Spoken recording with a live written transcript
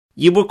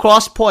Yibu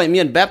Cross Point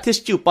miền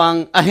Baptist Chu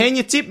Pang a he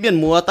như chip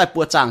miền múa tại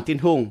Pua Chang Thiên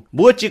Hùng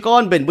bua chỉ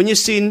con bền bua như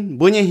xin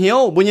bua như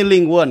hiếu bua như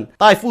linh quân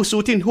tại Phu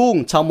Su Thiên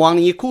Hùng chào mong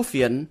như khu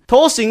phiền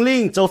thố sinh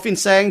linh châu phiên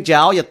sang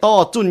giáo ya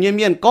to chun như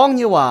miền con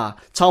như hòa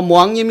chào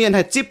mong như miền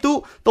hay chip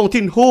tu tông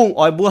Thiên Hùng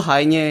ỏi bua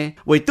hải nhé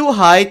với tu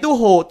hải tu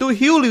hồ tu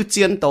hiếu lưu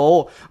chiến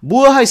tổ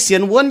bua hay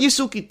xiên quân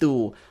Giêsu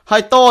Kitô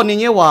hai to ni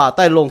nhé hòa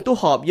tại lồng tu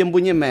họp yếm bua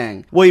như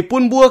mèng với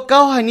pun bua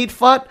cao hay nít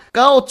phát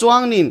cao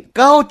choang nín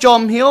cao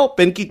chom hiếu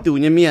bên Kitô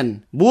như miền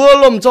bua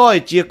lom joy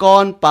chia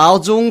con bảo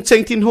dung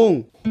trên Thiên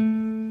Hùng.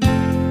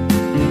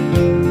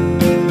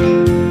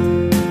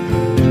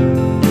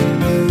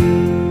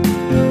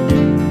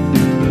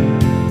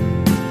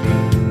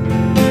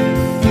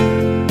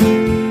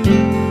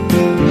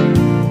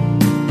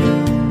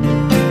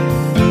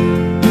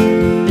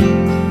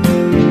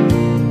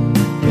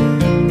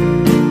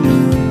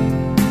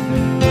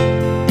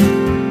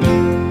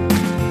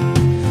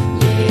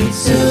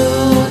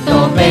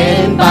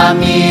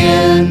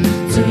 Miền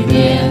dưới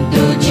miền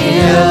từ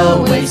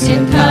chiều với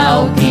xiên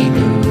thao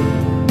Kitô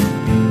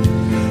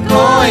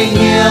khói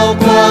nhiều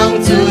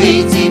quang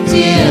dưới chim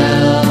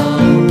chiều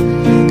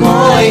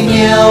khói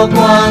nhiều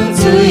quang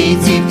dưới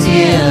chim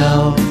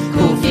chiều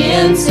khu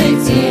phiên xây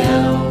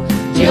chiều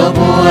chiều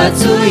bùa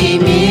dưới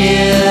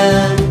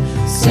miền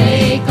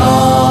xây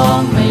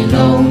con mây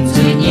lồng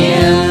dưới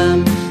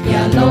nhiễm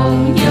nhà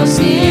lồng nhiều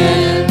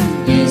xiên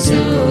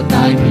Giêsu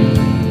tại mình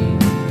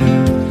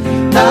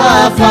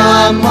ta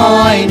pha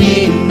môi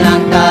nín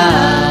nàng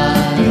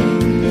tai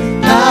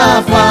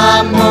ta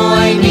pha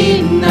môi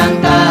nín nàng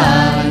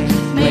tai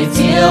mây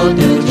chiều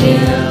từ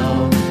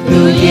chiều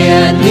từ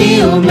yên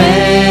liu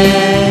mê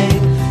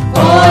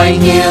khói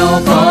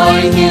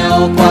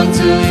nhiều quang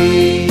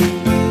dưới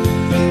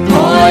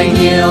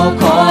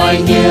khói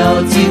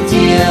nhiều chim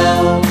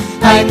chiều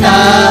hai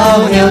tao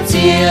hiểu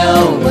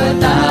chiều và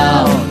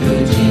tao từ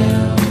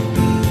chiều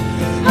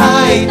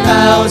hai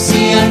tao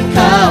xiên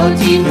khao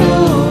Thiên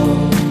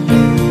Hùng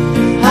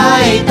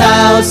hai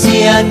tao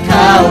xiên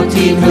khao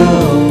Thiên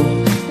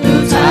Hùng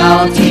từ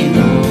chào Thiên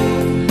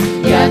Hùng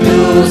và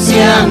từ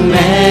xiang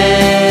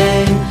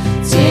mê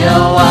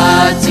chiều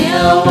à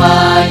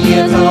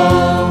yên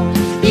thô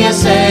yên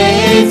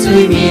sẽ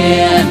chui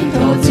miền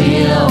thô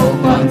chiều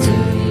quang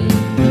dưới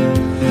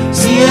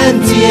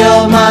xiên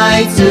chiều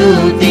mai chữ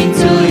tình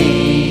dưới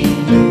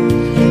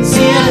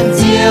xiên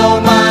chiều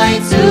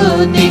mai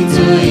chữ tình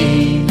dưới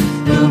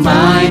từ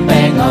mai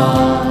bè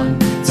ngon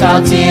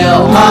chào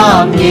chiều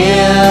hôm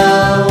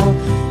nhiều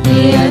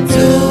yên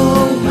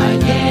chung mai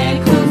nhẹ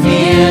khu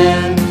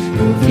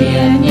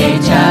phiền nhẹ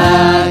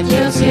cha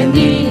chiều xiên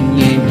đi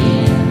nhẹ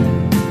miền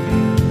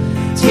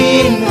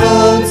Thiên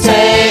Hùng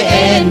sẽ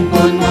en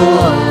buồn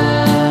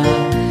buồn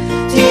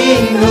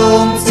Thiên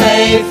Hùng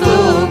sẽ phụ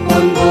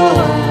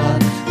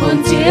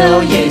buồn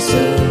chiều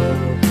Giêsu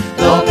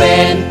tô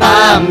bên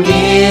ba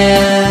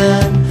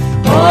miền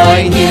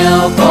khói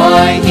nhiều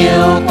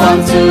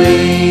quang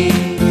dưới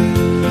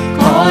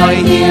khói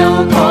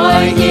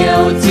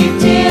nhiều chim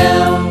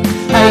chiều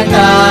hai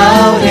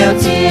tao theo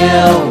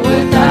chiều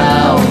với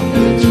tao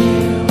từ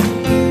chiều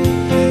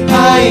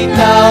hai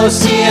tao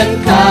xiên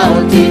khao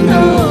Thiên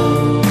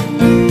Hùng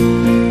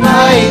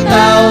hai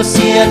tao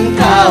xiên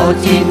khao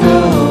Thiên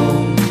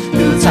Hùng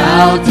từ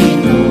chào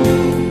Thiên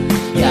Hùng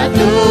và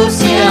từ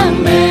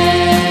xiang mê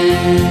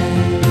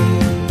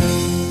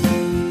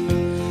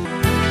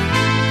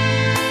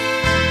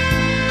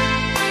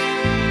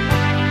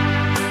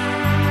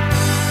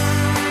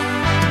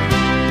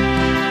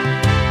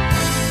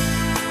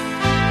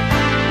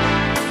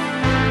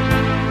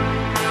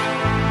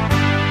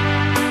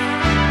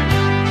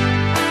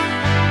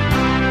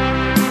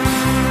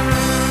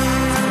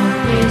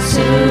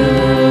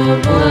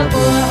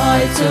bùa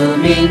hỏi chú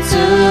mình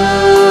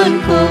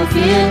chun khu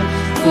phiên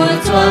bùa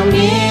choang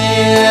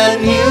miên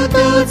hiếu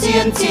tư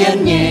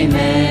chiên nhẹ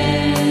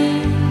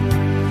mềm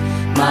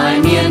mai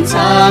miên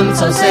chăm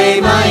cho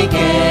xây mai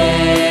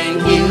kèn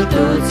hiếu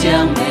tư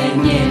chiang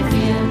mềm nhẹ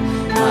phiền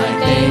mai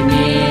tây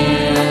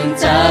miên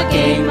cha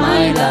kênh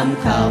mai làm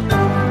khảo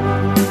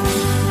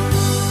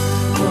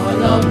bùa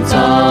lồng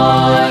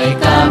trôi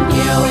cam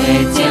nhiều hệ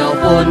chiều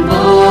buồn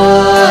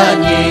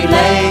nhẹ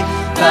lây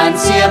càn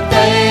xiếp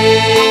tây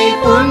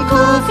cuốn khu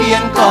phiên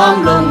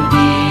con lồng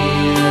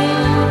điêu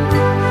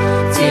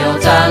chiều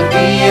tràng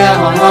kia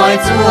hỏi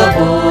chúa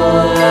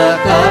bùa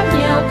cấp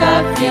nhiều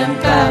các phiên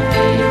cà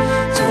phê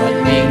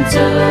chuột mình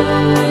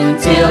trường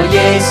chiều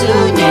Giêsu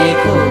nhẹ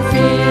khu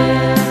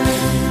phiên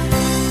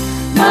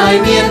mai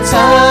miền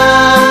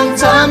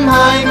chăm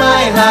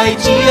hai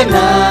chia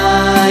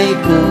lại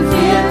khu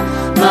phiên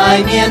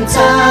mai miền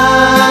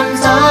chăm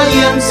gió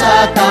yếm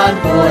sa tan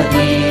bùa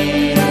đi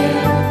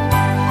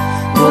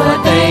bùa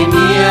tây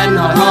miền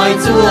hỏi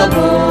chúa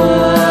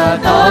bùa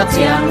tó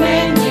chiang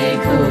lên nhẹ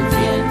khu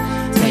phiền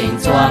thành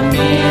choang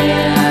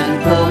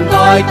miền cùng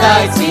đôi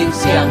tai chim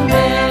xiang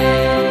mê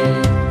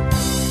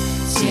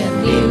xiên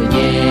liu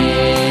nhẹ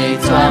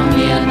choang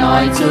miền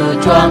hỏi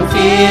chúa choang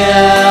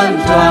phiền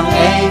choang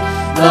ấy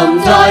lồng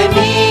roi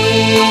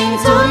mình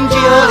xuống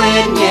chiếu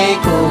lên nhẹ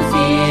khu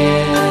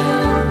phiền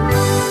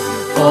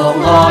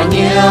có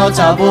nhiều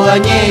cho bùa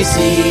nhé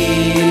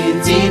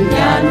xin chín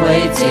nhàn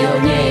với chiều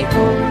nhé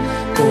cùng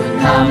buồn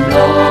hàm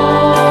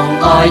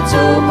lông ôi chú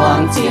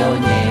quang chiều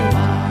nhé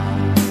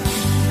vàng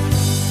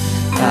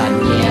cạn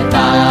nhẹ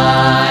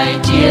tai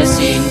chia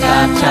xin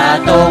các cha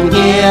tông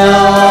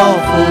hiếu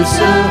phụ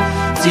sư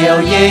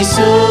chiều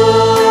Giêsu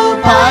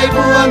phái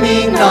bùa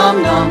mình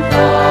nom nom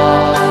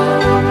tàu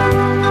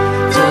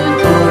chôn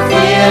tu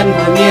phiên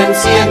của miền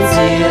xiên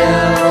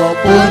diệu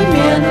cuốn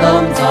miền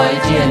lông giỏi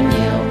chiến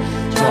nhiều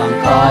choàng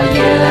cò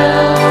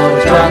yêu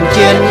choàng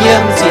chiến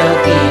nhiễm diệu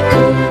kỳ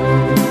tù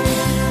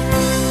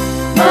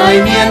mai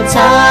miền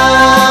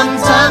trắng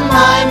trắng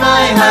mai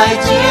mai hai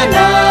chia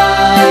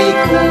này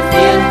cụ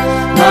phiên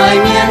mai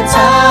miền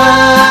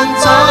trắng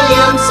cho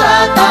liêm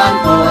xa tan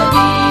của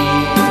đi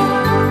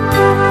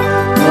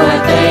mùa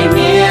tây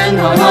miền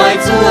hỏi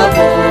chúa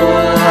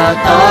bùa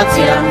to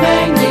chiang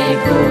anh đi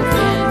cụ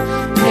phiên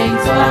mình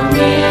choàng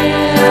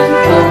miền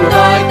cùng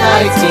đôi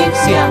tay chìm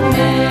xiang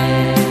nề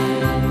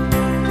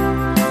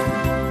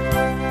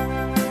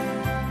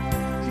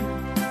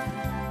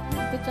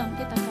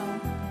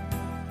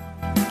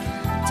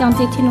trong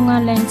tiết thiên nga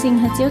lành sinh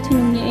hạt chiếu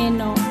thiên nhẹ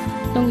nọ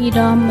đông y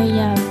đo mày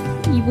ya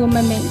y vua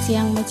mày mẹ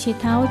chiang mà chia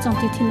tháo trong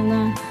tiết thiên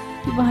nga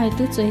y vua hai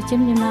tứ giới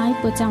chém như mái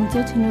bờ trong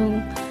chiếu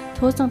thiên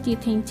thố trong tiết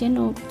thành chén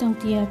nọ trong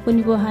tiết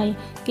bần vua hai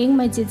kính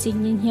mày dịch dịch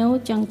nhìn hiếu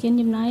trong chén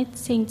như mái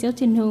sinh chiếu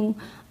thiên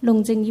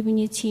lồng dừng y vua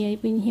như chia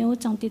bên hiếu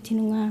trong tiết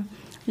thiên nga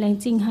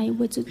lành sinh hai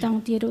vua chủ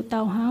trong tiết độ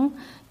tàu háng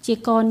chỉ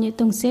còn như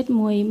tung xếp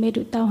mùi mê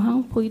độ tàu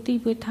háng phối tuy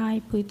vừa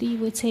thai phối tuy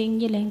vừa chênh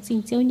như lành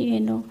sinh chiếu nhẹ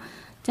nọ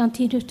trong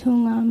thi được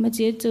thung mà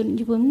chế chuẩn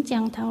như bướm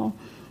chàng thảo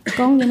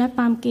con như nó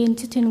pam kên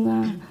chết thiên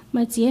nga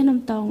mà chế nằm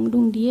tòng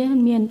đùng đĩa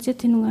miền chết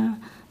thiên nga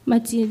mà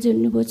chế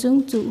chuẩn như bướm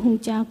trứng chủ hùng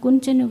trà cuốn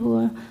trên như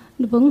bướm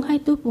như bướm hai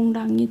túp bùng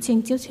đằng như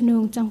chèn chiếu thiên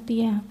hùng trong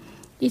tia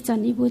y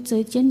chẳng y bướm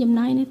chơi chiến nhầm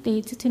nái như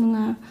tê chết thiên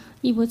nga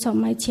y bướm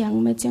chọn mai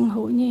chàng mà chàng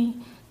hổ nhé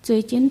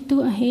chơi chiến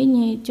tua hé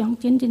nhé chọn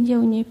chiến trên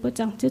dâu nhé bướm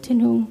chẳng chết thiên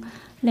hùng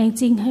làng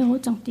trình hay hổ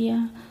trong tia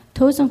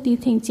thố trong tia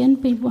thành chiến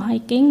bị bướm hai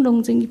cánh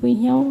lồng dừng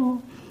bướm nhau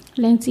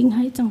làng chính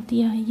hay trong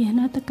tia giờ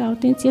nó ta cao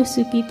tên chiếu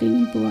sự kỳ tự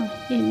nhiên bùa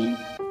amen.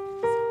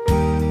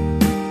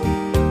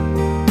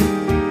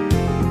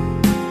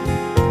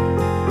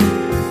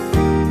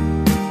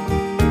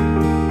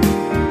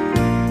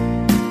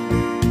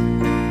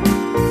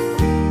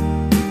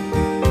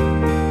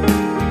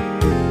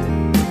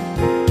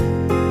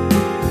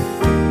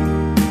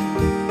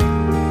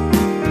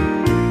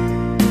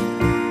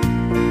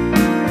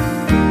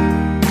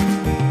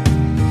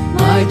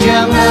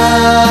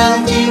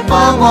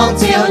 quang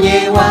chiều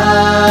nhẹ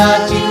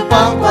hoa chiếu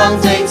bóng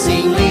quang danh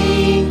sinh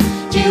linh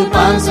chiếu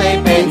bóng xây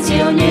bên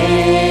chiều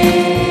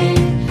nhẹ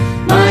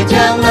mai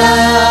trăng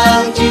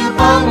lang chiếu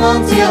bóng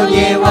quang chiều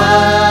nhẹ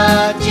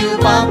hoa chiếu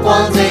bóng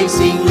quang danh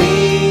sinh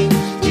linh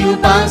chiếu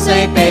bóng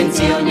xây bên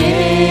chiều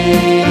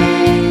nhẹ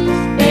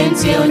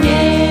chiều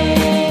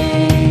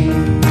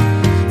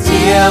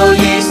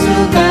Giêsu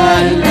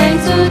cần lệnh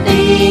sự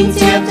tin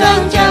chiếp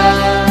trăng cha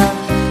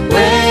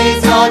quê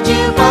cho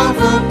chiếu bóng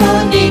phúc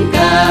buồn đình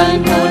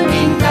can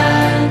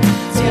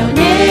chiều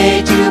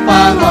nhẹ chiếu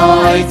bóng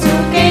ngồi chiều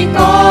cây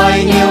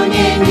cối nhiều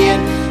nhẹ nhẹ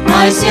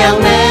mai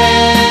xiang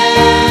mê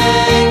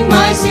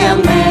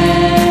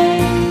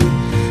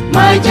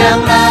mai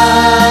trăng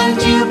lang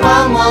chiếu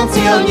bóng mong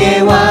chiều nhẹ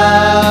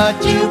hoa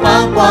chiếu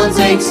bóng quang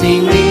danh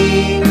sinh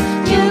linh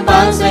chiếu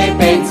bóng xây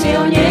bên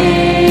chiều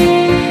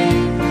nhẹ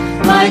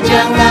mai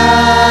trăng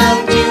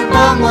lang chiếu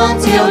bóng mong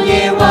chiều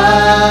nhẹ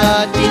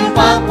hoa chiếu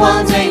bóng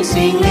quang danh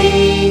sinh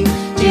linh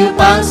chiếu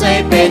bóng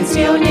xây bên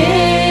chiều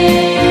nhẹ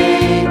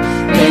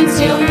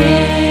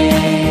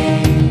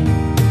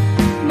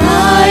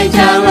mai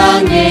trăng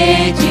lang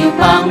nhẹ chiếu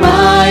bóng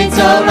mai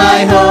trở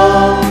lại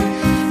home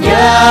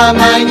ya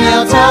mai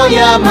nhớ cháu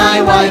ya mai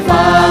hoài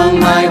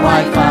phàng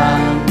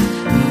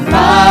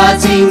ta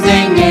chính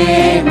danh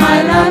nhẹ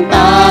mai lan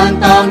tan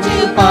tông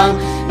chữ bằng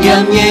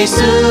yếm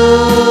Giêsu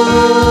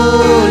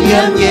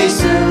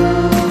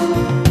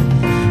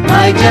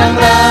mai trăng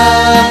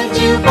lan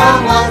chiếu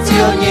bóng quang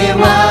chiều nhẹ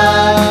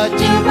hoa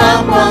chiếu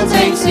bóng quang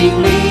danh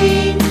sinh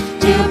linh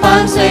chiếu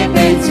bóng xây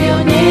bên chiều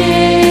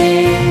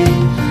nhẹ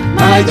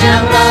mai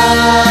trăng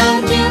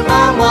lan chiếu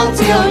bóng quang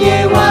chiều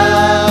nhẹ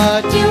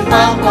hoa chiếu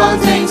bóng quang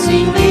danh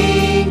sinh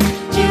linh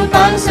chiếu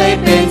bóng xây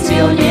bên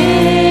chiều nhẹ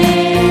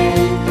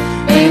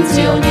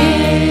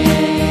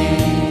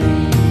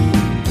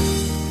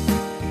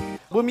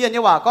bùi miền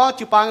nhưว่าก็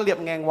จูปังเรียบ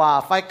แงงว่า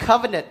ไฟ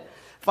covenant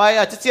ไฟ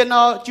จะเจียนเอ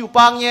าจู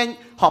ปังเนี่ย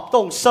หอบตร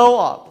งโซ่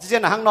จะเจีย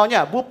นหางน้อยเนี่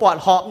ยบุปผา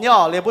หอบเนี่ย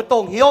เลยบุตร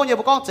งเหี้ยวเนี่ย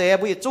บุก้องเจ๋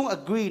บุยจุ้ง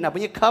agree นะบุ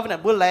ย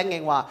covenant บุแรงแง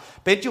งว่า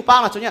เป็นจูปัง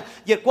นะส่วนเนี่ย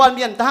เหยียดกวนเ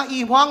มียนทางอี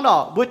ห้องเนาะ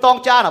บุยตอง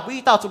จ้าเนาะบุย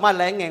เต้าจุมาแ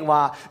รงแงงว่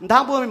าทา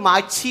งบุยหมาย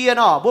เชียเ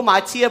นาะบุยหมาย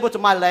เชียบุยจุ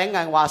มาแรงแง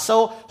งว่าโซ่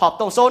หอบ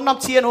ตรงโซ่น้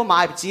ำเชียบุยหมา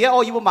ยเจี๋ยโอ้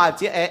ยบุยหมายเ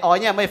จี๋ยอ๋อ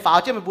เนี่ยไม่ฝ่า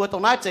เจ้าไม่บุยตร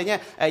งนั้นเจ๋เนี่ย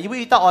บุ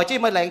ยเต้าอ๋อเจ้า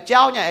ไม่แรงเจ้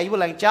าเนี่ยบุย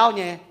แรงเจ้าเ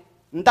นี่ย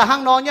แต่ห้า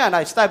งน้อยเนี่ยใน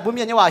สไตล์บุญเ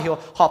มียนเนี่ยว่าเหี่ยว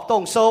หอบตร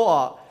งโซ่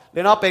เ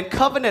ดี๋ยวเราเป็น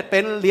covenant เป็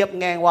นเรียบ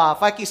แงงว่าไ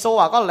ฟกิโซ่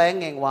ก็แรง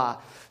แงงว่า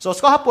so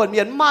score hấp buồn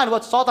miền mai nó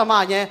so ta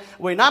mà nhé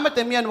với nam mấy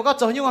tên miền nó có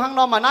cho nhung hàng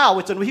nó mà nào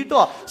với chuẩn bịตั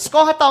ว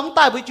score hấp tao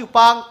tai với chịu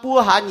bang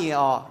bua há nhỉ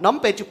nắm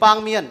về chịu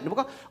bang miền nó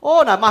có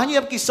ô nè mà há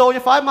nhung kỳ sâu như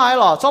phái maiห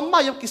รอ xóm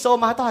mai nhung kỳ sâu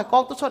mà tao hay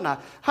con tôi xuất nè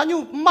há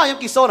nhung mai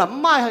nhung kỳ sâu nè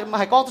mai mà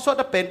hay con tôi xuất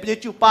đãเป็นไป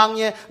chịu bang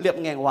nhé liệp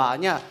ngẹn hòa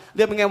nhá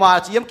liệp ngẹn hòa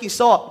chỉ yếm kỳ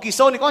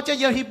sâu này có chơi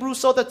yếm Hebrew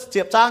sâu ta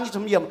diệp trang như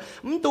chấm yếm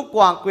tung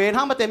quảng quyến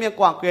hang mà tên miền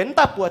quảng quyến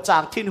ta bùa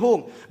chàng thiên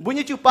hùng buổi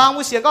như chịu bang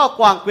với xiên có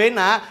quảng quyến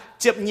nè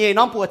diệp nhẹ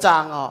น้องbùa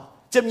chàng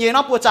เจ็บเย็นน้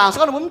องปวดจางสั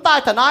กหนุ่มตาย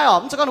แต่นายอ๋อ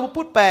มันสักหนุ่ม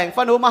พูดแปลง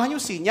ฟันหนุ่มมาให้ยุ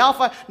สีเงา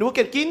ฟันหนุ่มเ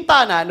กินกินตา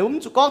ยน่ะหนุ่ม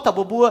จุกก้องถับ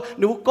บัว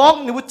หนุ่มก้อง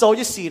หนุ่มโจ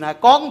ยสีน่ะ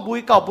ก้องบุย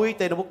เก่าบุยแ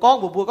ต่หนุ่มก้อง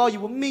บัวก็อ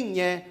ยู่มิ่งเ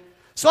นี่ย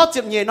สักเ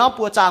จ็บเย็นน้องป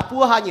วดจางปั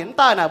วหาเย็น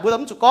ตายน่ะบัวหนุ่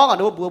มจุกก้องอ่ะห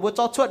นุ่มบัว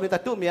จ้าชวดมีแต่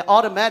ตู้เมียออ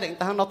เดอร์แมนแ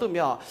ต่ห้างน้องตู้เมี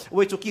ยเว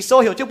จุกีโซ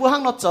เหี่ยวเจ้าบัวห้า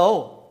งน้องโจ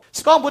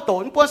สักก้องบัวโต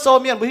นปวดโซ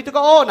เมียนบัวฮิตุ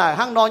ก็โอ้น่ะ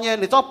ห้างน้องเนี่ย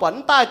หรือจ้าปวน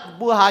ตาย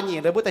บัวหาเย็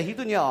นเลยบัวแต่ฮิ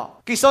ตุเนี่ย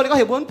กีโซนี่ก็เ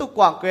หี่ยวบัวตุกก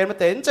ว่างเกวียนมา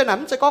เต้นใจหน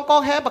ำใจก้อ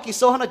งแฮ่บักกีโ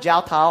ซห้างน้องยา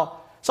วเท้า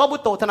สักบัว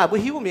โตถนัดบัว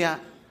หิวเมีย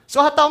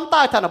so hạt tóm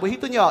tai thằng nào bữa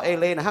hít tôi nhỏ ê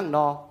lên là hăng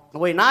no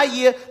người nãy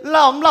giờ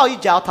lao ý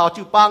giáo thảo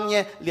chịu băng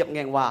nhé liệp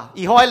ngàn hòa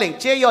ý hỏi lệnh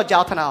chế do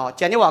giáo thằng nào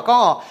chả như hòa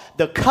có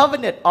the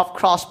covenant of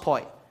cross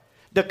point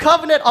the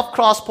covenant of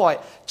cross point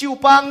chịu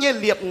băng nhé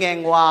liệp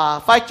ngàn hòa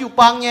phải chịu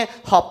băng nhé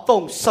họp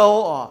tổng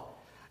sâu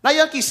nãy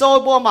giờ kỳ sâu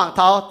bua mảng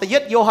thảo ta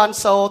yết Johann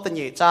sâu ta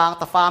nhẹ trang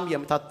ta phàm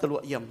yểm ta tự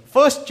lụa yểm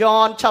 1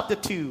 John chapter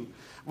 2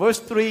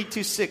 verse 3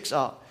 to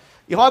 6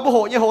 อีห้อยบุห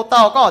เนี่ยโหเต่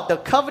าก็ the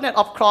covenant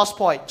of cross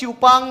point จิว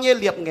ปังเนี่ย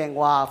เลียบแงง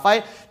ว่าไฟ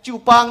จิว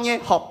ปังเนี่ย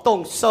หอบตรง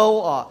โซ่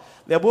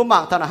เดี๋ยวบุหมั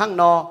งท่านหั่ง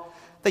นอ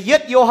แต่เย็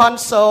ดโยฮัน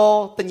โซ่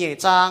แต่เหย่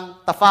จาง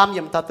แต่ฟาร์มเ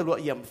ยี่ยมตาตะลุ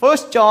เยี่ยม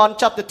 1 John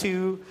chapter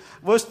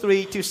 2 verse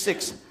 3 to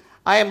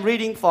 6 I am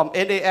reading from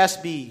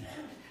NASB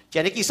เจ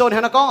นิกิโซน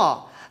ฮันก็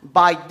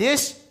by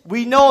this we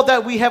know that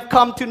we have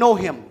come to know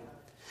him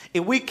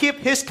if we keep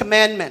his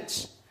commandments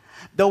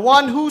the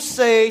one who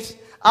says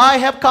I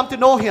have come to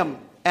know him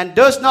and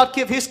does not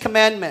keep his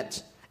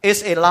commandments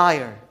is a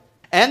liar.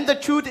 And the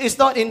truth is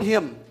not in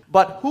him.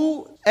 But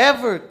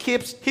whoever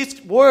keeps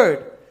his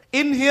word,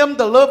 in him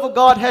the love of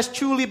God has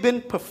truly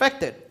been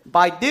perfected.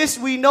 By this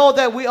we know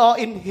that we are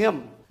in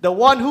him. The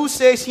one who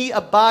says he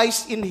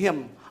abides in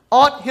him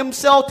ought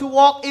himself to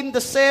walk in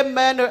the same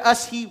manner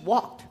as he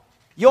walked.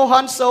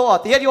 Johann so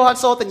tiết Johann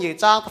so tận nhị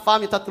trang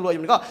phàm như thật lụi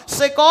mình có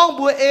sẽ con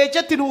bùa ê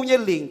chất thiên hùng như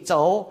lĩnh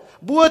châu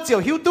bùa chiều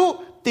hiếu tu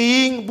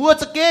tình bùa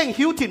chất keng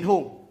hiếu thiên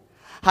hùng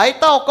hãy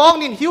tao con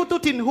nín hiếu tu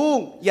thiên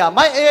hùngอย่าไ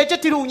ม่เอchất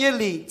thiên hùng như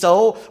lĩnh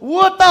châu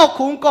vua tao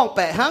khung con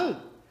bẻ hăng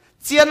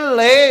chiến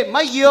lệไ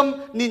ม่เยี่ยม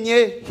nín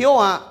như hiếu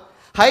à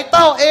hãy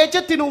tao ê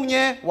chất thiên hùng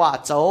như hòa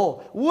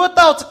châu vua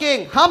tao chất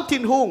keng ham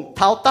thiên hùng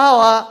tháo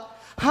tao à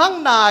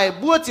hăng nài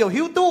bua chiều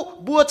hiếu tu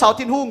bua chào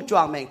thiên hùng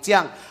choàng mèn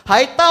chiang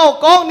hãy tao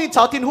con nín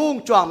chào thiên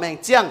hùng choàng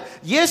mèn chiang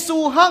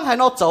Giêsu hăng hay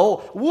nó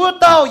châu vua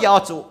tao yào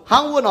chủ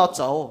hăng vua nó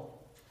châu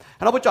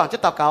nó bui choàng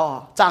chất tao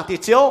cáo chàng thì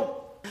chiếu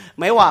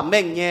mấy hòa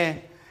mèn nhé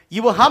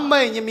yêu ham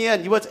mấy như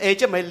miền yêu ê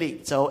chất mấy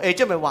lĩnh châu ê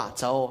chất mấy hòa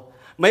châu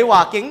mấy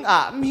hòa kính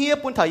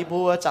hiếp bún thảo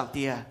yêu chàng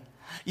tia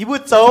yêu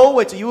châu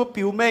với yêu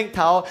biểu mèn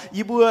thảo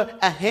yêu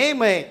hé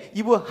mèn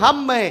yêu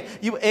ham mèn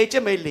yêu ê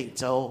chất mấy lĩnh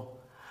châu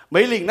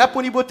mấy lính na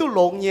puni bữa tu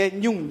lồng nhẹ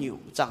nhung nhung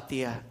chẳng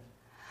tia,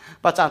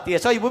 bà chẳng tia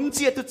sao ibum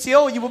chia tu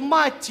chiếu ibum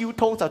mai chiếu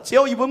thông sao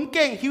chiếu ibum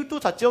keng hiu tu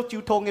sao chiếu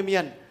chiếu thông cái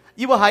miền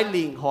ibum hai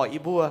lính hỏi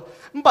ibum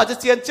bàจะ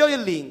เจียนchiếu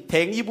những lính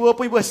thèn ibum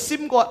bui ibum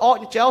sim gọi ọ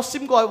chiếu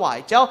sim gọi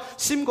hoài chiếu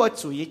sim gọi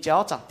chuối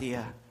chiếu chẳng tia,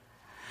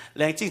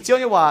 lệnh chính chiếu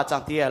như hòa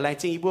chẳng tia lệnh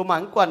chính ibum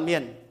mắng quan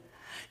miền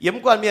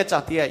yếm quan miền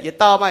chẳng tia yếm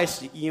tao mai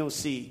nhiều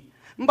xì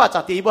bà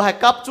chẳng tia ibum hai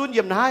cấp chun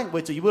yếm hai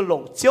với chuối ibum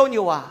lồng chiếu như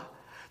hòa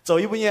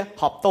rồi ibum như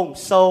họp tông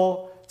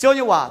sâu chiếu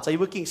như hòa cho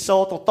ibu kinh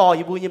sâu tông to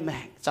ibu như mèn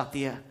chẳng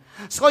tia,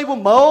 sau ibu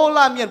máu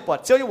la miền bọt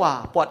chiếu như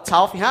hòa bọt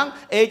cháo phi hang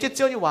ê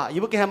chiếu như hòa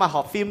ibu cái mà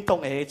họp phim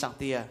tông ê chẳng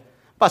tia,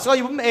 bà sau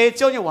ibu ê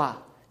chiếu như hòa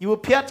ibu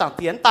phiết chẳng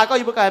tia, ta có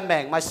ibu cái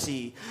mèn mà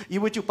xì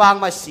ibu chụp băng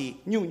mà xì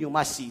nhung nhung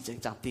mà xì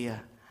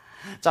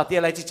chẳng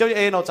tia lại chỉ chiếu như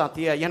ê nó chẳng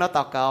tia, yên nó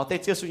tạo cáo tê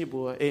chiếu suy như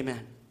bùa amen,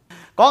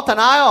 có thần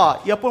ái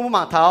yêu bún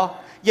mảng tháo,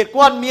 nhiệt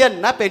quan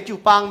miền nãy bên chụp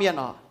băng miền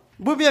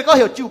bùa miền có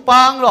hiểu chịu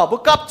băng rồi bùa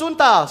cặp chúng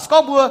ta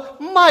có bùa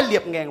mai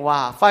liệp ngàn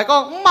hòa phải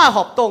có mai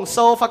họp tông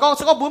sâu phải có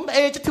sẽ có bùa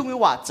ê chứ thương như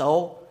hòa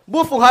châu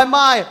bùa phù hai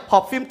mai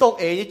họp phim tông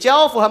ê như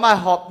cháu phù hai mai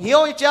họp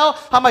hiếu như cháu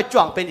hai mai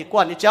choàng bên như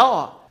quan như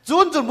cháu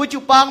run bùa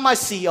chịu băng mai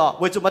xì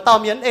với chúng mà tao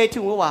miến ê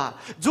thương như hòa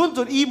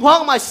run im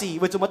hoang mai xì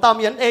với chúng mà tao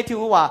miến ê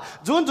thương như hòa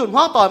run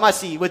hoang tỏi mai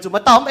xì với chúng mà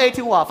tao ê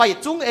thương như hòa phải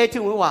chúng ê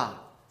thương như hòa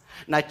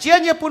nãy chia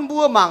như bún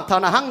bùa mảng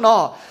thằng nào hăng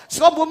nọ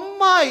có bún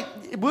mai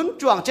bún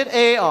choàng chết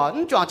ê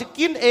choàng chết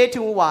kín ê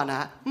chung hòa nè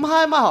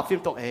mai mà học phim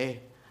tông ê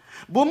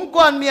bún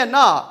quan miền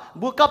nọ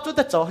bùa cắp chúng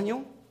ta chó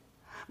nhung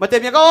mà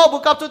tiền miền có bùa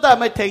cắp chúng ta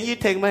mày thèn y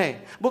thèn mày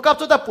bùa cắp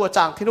chúng ta bùa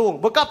chàng thiên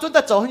hùng bùa cắp chúng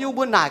ta chó nhung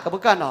bùa nải cả bùa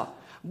can nọ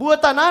bùa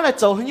ta ná là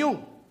chó nhung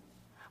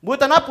bùa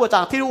ta ná bùa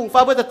chàng thiên hùng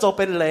phải bùa ta chóเ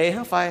ป็นlệ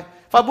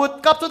phải bùa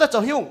cắp chúng ta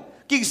chó nhung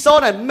kinh số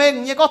này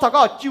mình như có thằng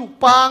có chịu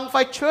bang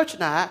phải church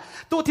nè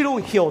tu thì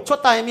luôn hiểu cho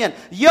tay miền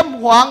yếm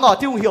hoàng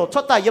thì luôn hiểu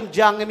cho tay yếm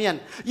giang cái miền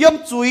yếm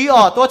chuối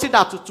tôi chỉ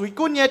đạp chuối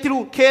cún nhé thì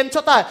luôn khen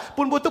cho tay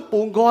bún bún tu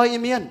bún gói cái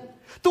miền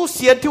tu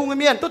xiên thiêu người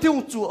miền tu thiêu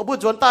chủ ở bữa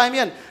chuẩn tai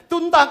miền tu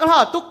tàng cái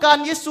ha tu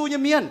can Giêsu như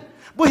miền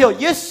bữa hiểu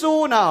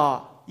Giêsu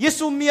nào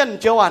Giêsu miền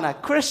châu à này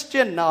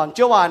Christian nào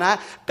châu à này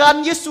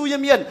can Giêsu như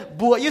miền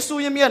bùa Giêsu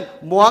như miền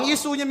muang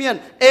Giêsu như miền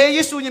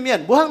Giêsu như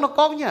miền bữa hăng nó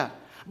có nhá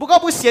bữa có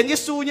bữa xiên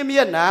Giêsu như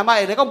miền à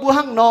mày này con bữa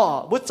hăng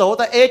nó bữa chỗ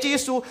tại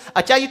Giêsu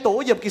à cha Giêsu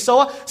yếm kỳ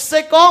số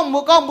sẽ con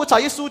bữa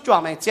cháu Giêsu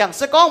chọn mày chàng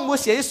sẽ con bữa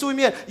xiên Giêsu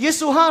miền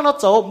Giêsu hăng nó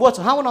chỗ bữa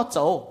chỗ hăng nó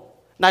chỗ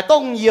này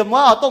tông yếm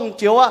ว่าตรงเ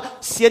จียว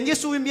เย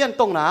ซูเมียน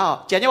ตรงน่ะ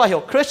เจเนี่ยว่าเหี่ย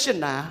วคริสเตียน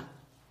นะ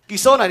กิ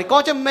โซน่ะนี่ก็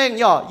จะเม่ง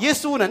ย่อเย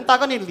ซูนั้นตา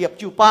ก็นี่เหลียบ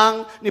จิวปัง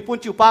นี่ปุน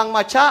จิวปังม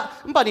าชะ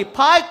มันป่ะนี่พ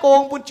ายโก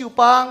งปุนจิว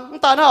ปังมัน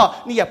ตาเนาะ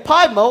นี่อย่าพา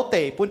ยเมาเต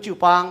ะปุนจิว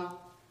ปัง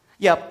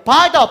อย่าพา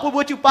ยดอกปุนบั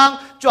วจิวปัง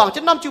จ่วงจะ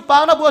นำจิวปั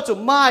งนะบัวจุ่ม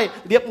ไม้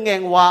เรียบแง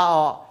งวาอ๋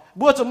อ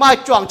บัวจุ่มไม้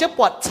จ่วงจะป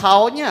วดเช้า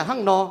เนี่ยหั่ง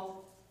เนาะ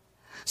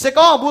เส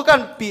ก็บัวกัน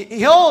ปี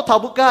เหี่ยวเท่า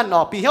บัวกันเน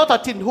าะปีเหี่ยวเท่า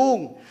ทินหุง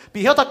ปี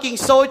เหี่ยวเท่ากิ่ง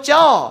โซเจ้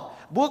า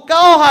บัวเก้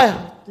าให้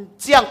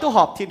เจียงตู้ห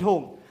อบทินหุ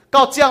งเก้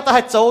าเจียงตาใ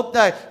ห้โจไ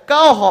ด้เก้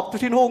าหอบ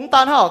ทินหุงตา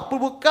เนาะบั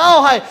วเก้า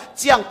ให้เ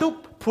จียงตู้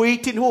พุย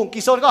ทินหุง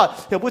กี่โซนก็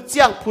เดี๋ยวบัวเจี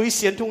ยงพุยเ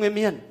สียนทุ่งเ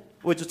มียน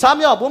วันจุดช้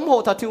ำย่อบุ้มโห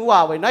ถ้าทิ้งว่า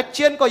ไว้นักเ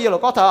ชียนก็เยอะเรา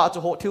ก็ถ้าจะ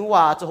โหทิ้งว่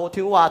าจ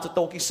ะโต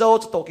กี่โซ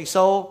จะโตกี่โซ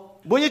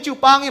บัวยี่จู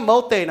ปังยี่เมา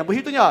เตะนะบัว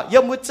ฮิตุเนี่ยยั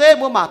งมือเจ้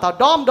มือหมางถ้า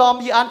ดอม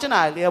ยี่อันจะไหน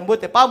เรียมบัว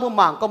แต่ป้ามือห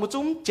มางก็มือ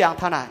จุ้มเจียง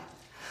ท่าไหน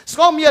ส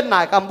ก็เมียนไหน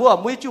กับบัว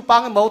มือจูปัง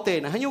ยี่เมาเตะ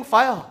นะให้ยุ่งไฟ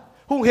อ่ะ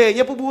หุ่งเฮเ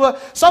นี่ยบัว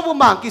ซอบัว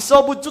หมางกี่โซ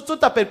บัวจุด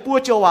แต่เป็นปัว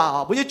เจ้าว่า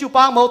บัวยี่จู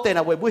ปังเมาเตะน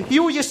ะเว้ยบัวหิ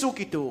วเยซู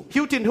กิตูหิ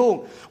วทินหุง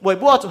เว้ย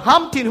บัวจะห้า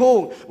มทินหุง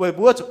เว้ย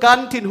บัวจะกัน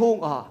ทินหุง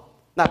อ่ะ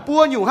น่ะปัว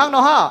อยู่ห้างเน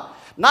าะฮะ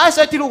นายใ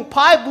ส่ทินหุงพ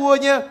ายบัว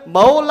เนี่ยเม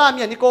าลามเ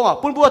นี่ยนี่โกงอ่ะ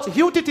ปุ่นบัวจะ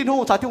หิวที่ทินหุ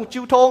งถ้าทินหุงจิ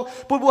วทง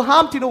ปุ่นบัวห้า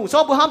มทินหุงซอ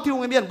บัวห้ามทินหุง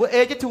เมียนบัว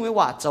จะทินหุง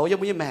ว่าเจ้ายัง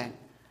ไม่แมง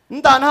นั่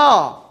นตาเนา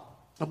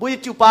ะบัว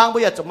จิวปังบั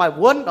วจะไม่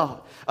วนอ่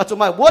ะจะ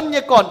ไม่วนเ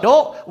นี่ยก่อนโด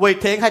เว้ย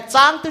เทงให้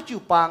จ้างตัวจิว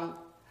ปัง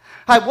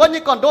ให้วนเ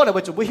นี่ยก่อนโดเนี่ยเ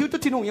ว้ยจะบัวหิวตัว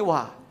ทินหุงเนี่ยว่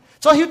า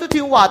ซอหิวตัวทิ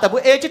นหุงว่าแต่บัว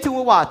จะทิน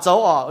หุงว่าเจ้า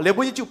อ่ะเลย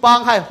บัวจิวปัง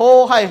ให้โฮ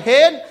ให้เฮ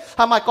นท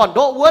ำไมก่อนโด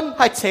วนใ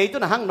ห้เฉยตัว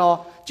น่ะห้างเนาะ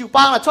จิว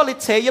ปังน่ะชอบเลย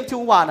เฉยยังทิน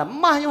หุงว่าน่ะ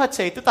มาให้เฉ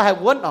ยตัวแต่ให้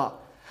วนอ่ะ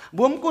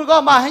บัวมกุลก็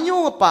มาให้ยุ่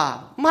งป่ะ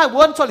ไม่ให้ว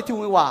นชอบเลยทิว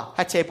ว่าใ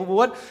ห้เฉยบัว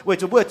วนเว้ย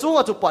จุบัวจุ้ง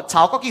จุปอดเฉ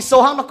าก็กี่โซ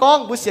ห้างนกอง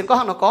บัวเสียนก็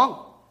ห้างนกอง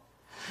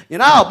อย่า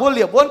งนั้นบัวเห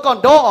ลียบวนก่อน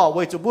โดอ่ะเ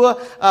ว้ยจุบัว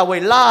เว้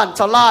ยล้านช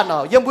าวล้านอ่ะ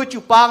ยังบัวจุ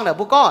ปังเนี่ย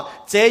บัวก็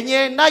เจเนี่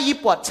ยน่ายี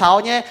ปอดเฉา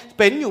เนี่ยเ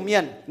ป็นอยู่เมีย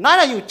นน่า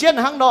อยู่เจน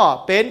ห้างนอ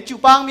เป็นจุ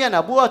ปังเมียนอ่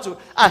ะบัวจุ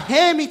เฮ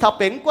มีถ้าเ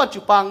ป็นกวนจุ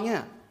ปังเนี่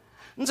ย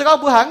มันจะก็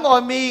บัวหางอ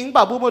ยมิงป่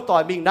ะบัวมาต่อ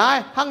ยมิงได้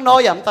ห้างนอ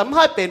อย่างแต่ไม่ใ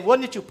ห้เป็นวน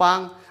ในจุปัง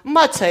ไ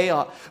ม่ใช่อ่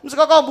ะมันจะ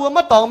ก็บัวม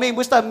าตองมิง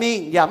บัวสตามิง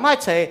อย่าไม่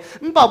ใช่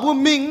มันบอกบัว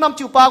มิงน้ำ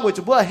จิวปางเว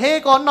จุบัวเฮ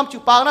ก้อนน้ำจิ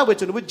วปางนะเว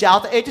จุบัวยาว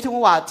แต่ที่ทุ่ง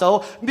ว่าเจ้า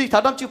มีฐา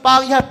นน้ำจิวปาง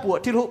ยี่ห้ปวด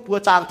ที่ทุ่งปวด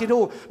จางที่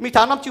ทุ่งมีฐ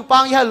านน้ำจิวปา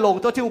งยี่ห้หลง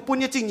ตัวที่ทุ่งปุ่น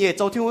ยี่จริงเย่เ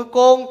จ้าที่ทุ่งโก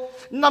ง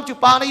น้ำจิว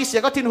ปางในยี่เสีย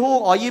ก็ที่ทุ่ง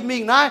อ๋อยี่มิ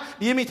งนะ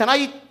ยี่มีฐาน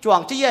ยี่จวง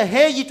ที่ยี่เฮ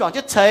ยี่จวง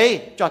ที่เฉย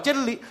จวง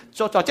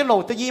ที่หลง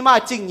ตัวยี่มา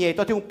จริงเย่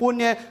ตัวที่ทุ่งปุ่น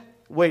เนี่ย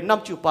เวน้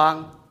ำจิวปาง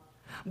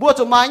บัวจ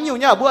ะมาอยู่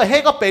เนี่ยบัวเฮ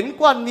ก็เป็น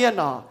ก้อนเมียน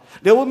อ่ะ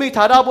เดี๋ยวมีฐ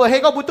านบัวเฮ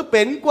ก็บัวต้องเ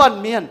ป็นก้อน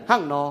เมียนห้า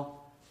งนอ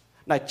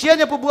ไหนเชี่ยเ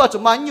นี่ยบัวจะ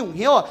มาหยุ่งเ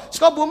หี้ยวส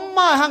ก็บัวม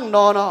าหั่งน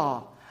อนอ่ะ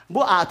บั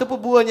วตัว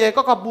บัวเนี่ย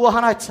ก็บัวหั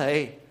นให้เฉย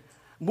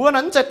บัว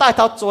นั้นจะตายเ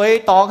ท่าจอย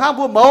ตองห้าง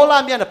บัวเมาลา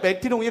เมียนเป็น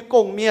ที่นุ่งยี่ก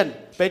งเมียน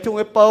เป็นที่นุ่ง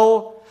ยี่เปา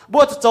บั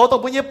วจะโจตรง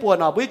บัวยี่ปวด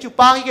อ่ะบัวจู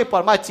ปังยี่ปว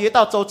ดมาเจี๊ยเต้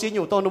าโจจีอ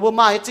ยู่ตรงนู้นบัว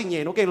มาจริงเนี่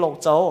ยนุ่งเก่งหลง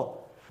โจ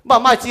บ่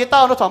มาเจี๊ยเต้า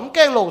นุ่งถมเ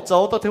ก่งหลงโจ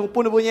ตัวที่นุ่ง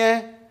ปุ่นบัวเนี่ย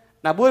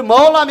น่ะบัวเมา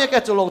ลาเมียแก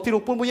จะหลงที่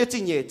นุ่งปุ่นบัวยี่จริ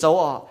งเนี่ยโจ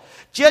อ่ะ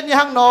เจี๊ยเนี่ย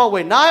หั่งนอเว้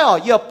ยนายอ่ะ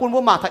ยี่ปุ่นบั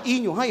วมาถ้าอี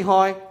อยู่ให้ห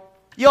อย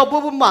ยี่บัว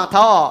มา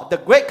ถ้า the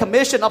Great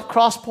Commission of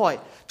Cross Point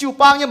จิว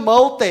ปังยังเมา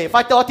เตะไฟ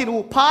ต่อที่นู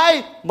พาย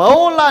เมา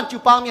ล้านจิ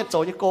วปังเนี่ยโจ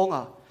ยังโกงอ่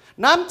ะ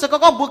น้ำจะ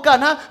ก็บุกกัน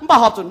ฮะบ่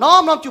หอบจุน้อ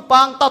มจิว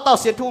ปังเต่า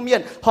เสียนทุ่งเมีย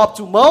นหอบ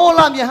จุเมา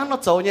ล้านเนี่ยฮั่งน้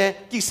ำโจเนี่ย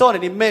กี่โซ่เ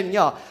นี่ยเมนเ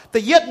นี่ยแต่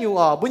เย็ดอยู่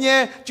อ่ะบุญเนี่ย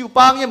จิว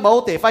ปังยังเมา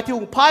เตะไฟที่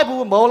หุงพายบุ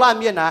เมาล้าน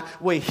เนี่ยนะ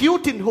เว้ยหิว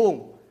ทินหุง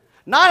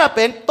น่าจะเ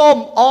ป็นต้ม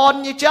อ่อน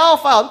เนี่ยเจ้า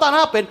ไฟอ่อนตาหน้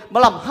าเป็นมะ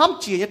ลำห้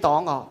ำจีเนี่ยตอ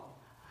งอ่ะ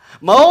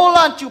เมา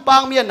ล้านจิวปั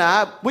งเมียนนะ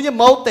บุญเนี่ย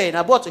เมาเตะน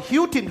ะบัวจะหิ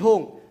วทินหุ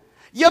ง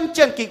ย่ำเจ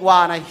นกิกว่า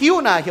นะหิว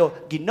นะเหี่ยว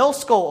กินโน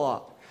สโกอ่ะ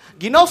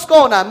กินอสโก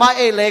น่ะมา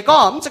เลยก็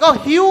มันจะก็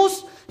หิว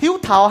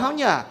เท้าเขาเ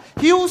นี่ย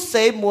หิวเส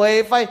มวย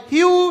ไฟ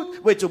หิว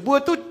เวจุบัว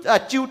ตุ้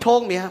จิวท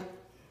งเนี่ย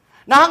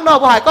นางนอก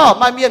หายก็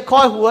มาเมียนคอ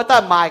ยหัวแต่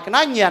หมายกันน่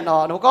าเงียนอ๋อ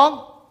หนูก้อง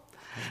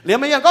เหลียม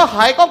เมียนก็ห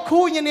ายก็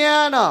คู่เนี่ย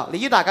เนาะหรือ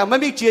ยี่ด่ากันไม่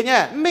มีเจียเนี่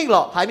ยไม่หร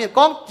อกหายเมียน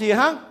ก้องเจีย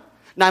หัง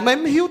ไหนไ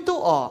ม่หิวตู้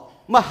อ๋อ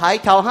มาหาย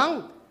เท้าหัง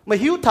มา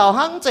หิวเท้า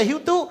หังจะหิว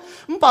ตู้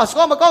มันบอกส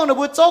ก็มาก้องหนู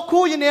บัวโจ้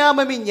คู่เนี่ยไ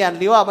ม่มีเงียนเ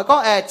หลียวมาก้อง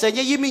จะ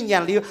ยี่มีเงีย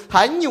นเหลียวห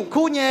ายอยู่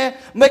คู่เนี่ย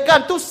ไม่การ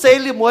ตู้เส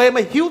ลีมวยไ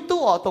ม่หิวตู้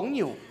อ๋อตรงอ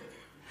ยู่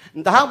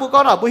แต่หางบุกก็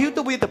หน่ะบุหิวตั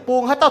วบุยแต่ปู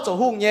งให้เต้าจะ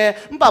หุ่งเนี่ย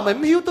มันบอกไ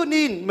ม่หิวตัว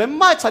นินไม่ไ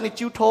ม่ชันใน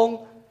จิวทง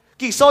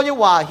กี่โซเนี่ย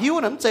ว่าหิว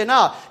น้ำใจน่ะ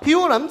หิว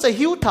น้ำใจ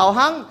หิวเท้า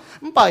หัง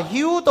มันบอก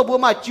หิวตัวบุ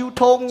มาจิว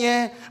ทงเนี่ย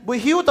บุ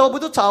หิวตัวบุ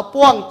ตัวชาว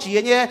ป้วงจี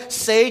เนี่ย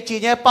เสจี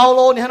เนี่ยเปาโล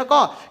เนี่ยแล้ว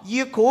ก็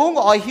ยี่ขง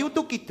อ่อยหิว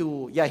ตัวกี่ตัว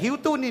อย่าหิว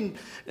ตัวนิน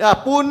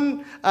ปูน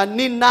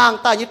นินนาง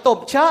ตายยี่ตบ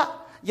ชะ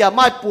อย่าไ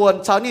ม่ปวน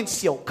ชาวนินเ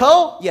สี่ยวเขา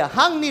อย่า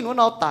หังนินวัน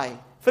เอาตาย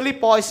ฟิลิป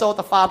ปอยโซต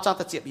ะฟาร์มจัง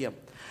ตะเจียบเยี่ยม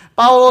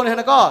Paulo này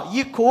nó có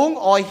y khung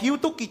ỏi hiếu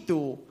tu kỳ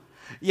tù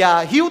อย่า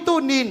หิวตู้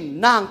นิน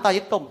นางตาย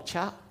ต้มช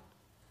ะ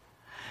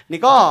นี่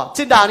ก็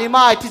สิ่งด่านี่ไ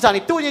ม่ที่จา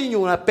นี่ตู้ยังอ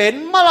ยู่นะเป็น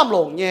มาลำหล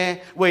งเนี่ย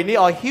เว้ยนี่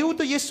อ๋อหิว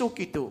ตู้เยซู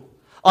กิตู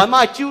อ๋อมา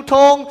จิ้วท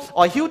ง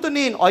อ๋อหิวตู้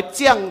นินอ๋อเ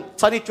จียง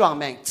ชานี่จวง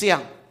แมงเจียง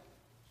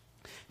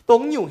ตร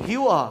งอยู่หิ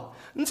วอ่ะ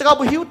นี่จะเอา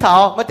บุหิวเถา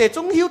มาแต่จ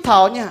งหิวเถา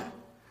เนี่ย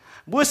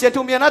บุเสีย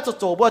ทุ่มยันน่าจะ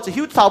โจบุจะ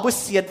หิวเถาบุ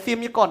เสียนฟิล์ม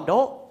ยี่ก่อนโด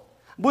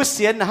บุเ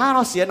สียนนะฮะเร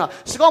าเสียนอ่ะ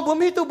สกองบุ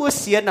มีตู้บุ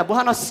เสียนนะบุฮ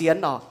ะเราเสียน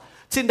อ่ะ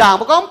สิ่งด่าง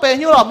บุก็เป็น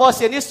หิวหรอมัวเ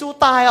สียนนี่สู้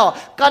ตายอ่ะ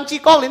การจี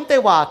กองลิ้นเต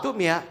ว่าตู้เ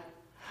มีย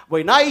เว้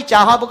ยนายจ่า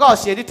ฮะบุก็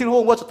เสียนที่ทิ้งหั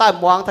วว่าจะตาย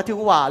มวงถ้าทิ้ง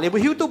หัวเลยบุ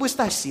หิวตู้บุส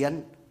ตายเสียน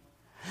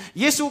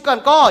เยซูกัน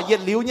ก็เหยีย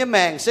ดหลิวเนี่ยแม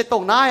งเสตร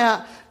งนายฮะ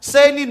เซ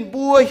นิน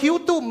บัวหิว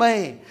ตู้ไม่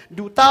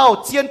ดูเต้า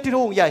เจียนทิ้ง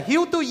หัวอย่าหิ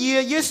วตู้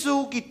เยซู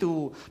กิตู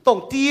ตรง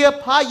เตี้ย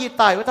พาย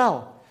ตายว่าเต้า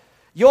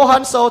โยฮั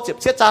นโซเจ็บ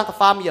เสียจางตะ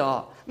ฟามอย่า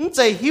นั่นจ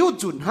ะหิว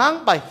จุนห้าง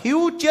ไปหิว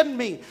เจียน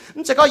มิง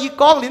นั่นจะก็ยี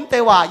กองลิ้นเต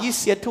ว่ายีเ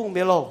สียทุ่งเม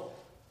โล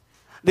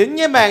เดี๋ยวเ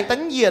นี่ยแมงตั้ง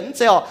เหยียนเ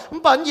จ้ามัน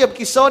ปั่นเหยียบ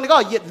กิโซนี่ก็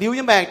เหยียดหลิวเ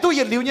นี่ยแมงตู้เห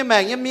ยียดหลิวเนี่ยแม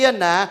งเนี่ยเมียน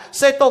นะเ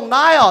ซตรงน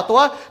าย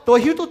ตัว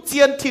หิวตู้เจี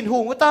ยนถิ่นหุ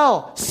งว่าเต้า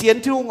เสียน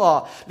ทุ่ง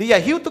หรืออย่า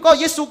หิวตู้ก็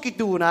เยซูกิ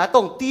ตูนะตร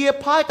งเตี้ย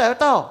พายแต่ว่า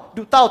เต้า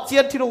ดูเต้าเจีย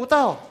นถิ่นหุงว่าเ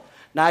ต้า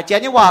นะเจียน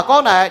ยังว่าก็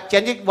นะเจีย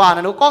นยังว่าน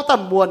ะหนูก็ต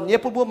ำมวนเนี่ย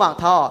พูดหมาง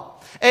ท่อ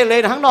เลย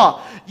นะทั้งนอ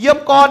เยี่ยม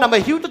ก้อนนะไม่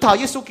หิวตู้เท้า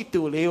เยซูกิ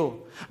ตูเร็ว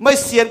ไม่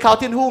เสียนข่าว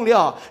ทิ้งหุ่งเลย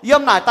เยี่ย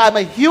มหน่ายตายไ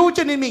ม่หิวจ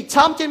นมิง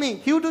ช้ำจนมิง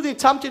หิวดูดิ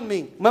ช้ำจนมิ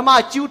งมา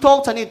จิ้วทง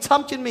ชนิดช้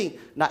ำจนมิง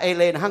นะเ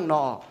ลยนะทั้งน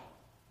อ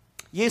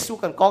เยซู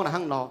กันกองนะ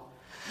ทั้งนอ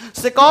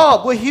สก็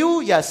บุหิว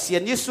อย่าเสีย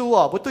นเยซู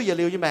บุตุอย่าเ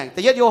ลี้ยวยี่แมงแต่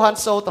ยัดโยฮัน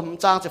โซต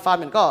ำจางจะฟัน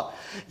มันก็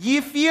ยี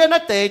เฟียนั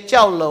ตเตเจ้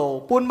าเหลว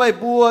ปุ่นไม่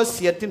บัวเ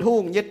สียนทิ้งหุ่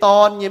งยี่ตอ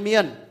นยี่เมี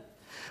ยน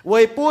เว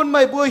ยปุ่นไ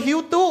ม่บัวหิว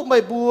ตู้ไม่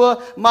บัว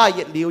มา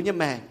ยัดเลี้ยวยี่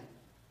แมง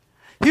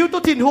หิวตัว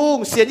ทิ้งหุง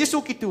เสียนเยซู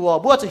กิตัว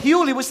บัวจะหิว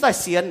หรือบัวใส่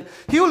เสียน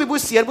หิวหรือบัว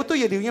เสียนบัวตัว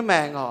อย่าดิ้วยังแม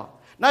ง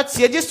น่าเ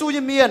สียนเยซู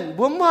ยังเมียน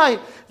บัวไม่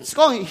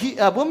ก็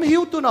บัวไม่หิ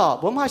วตัวน่ะ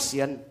บัวไม่เสี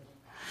ยน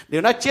เดี๋ย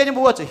วน่าเจียน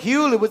บัวจะหิ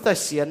วหรือบัวใส่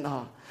เสียน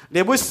เ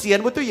ดี๋ยวบัวเสียน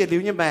บัวตัวอย่าดิ้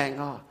วยังแมง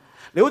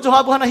เดี๋ยวจะหา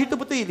บัวน่าหิวตัว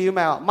บัวตัวอย่าดิ้วแ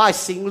มงไม่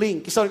สิงลิง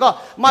กิโซนก็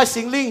ไม่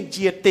สิงลิงเ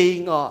จียติ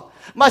ง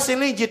มาเสียง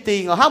ลิงจีติ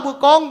งห้างบุ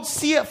กองเ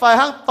สียไฟ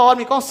ห้างตอน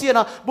มีกองเสียน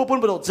ะบุปุ่น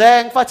บุตรแจ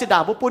งไฟจีด่า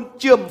งบุปุ่น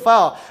เชื่อมไฟ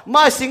ม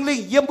าเสียงลิง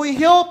เยี่ยมบุเ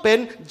หียวเป็น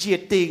จี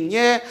ติงเ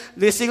นี่ยห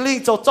รือเสียงลิง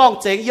โจจ้อง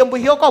เจงเยี่ยมบุ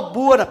เหียวก็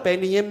บัวน่ะเป็น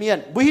เยี่ยมเมียน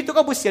บุหิตัว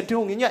ก็บุเสียนทุ่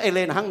งเนี่ยเอเล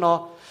นห้างเนาะ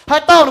ให้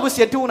เต้าหนูบุเ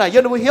สียนทุ่งน่ะเยี่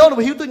ยมบุเหียวหนู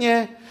บุเหียวตัวเนี่ย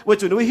วัน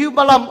จุหนูบุเหียวม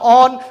าลำอ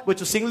อนวัน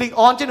จุเสียงลิง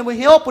ออนเจ้าหนูบุเ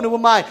หียวปุ่นหนูบุ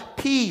ไม้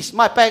พีชไ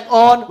ม้แปลงอ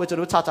อนวันจุห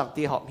นูชาจัง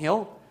ตีหอมเหียว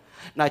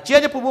นายเจ้า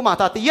จะพูดบุมา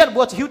ตาตีเย็ดบั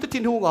วจะหิวตัว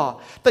ทิ้งทุ่ง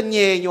แต่เ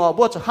ย่หยอ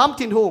บัวจะห้าม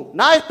ทิ้งทุ่ง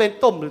นายเป็น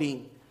ต้มลิง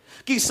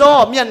กิโซ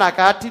เมียนนาก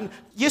าทิน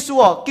เยซู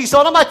กิโซ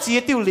นั้นมาเจีย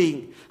ติวลิง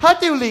ถ้า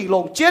ติวลิงล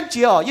งเจียนเ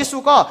จียเยซู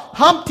ก็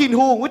ห้ามทิน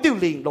หุงวิติว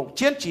ลิงลงเ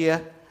จียนเจีย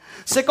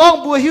เสกอง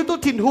บัวหิวตุ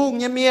ทินหุง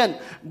เนี่ยเมียน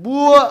บั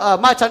ว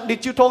มาฉันดิ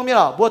จิวทงเมีย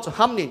บัวจะ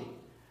ห้ามนิน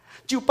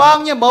จิวปัง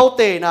เนี่ยเมาเ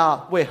ตนะ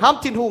เว้ห้าม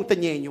ทินหุงแต่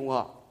เยยุง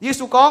เย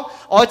ซูก็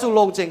อ๋อจะล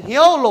งเจงเหี้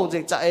ยวลงเจ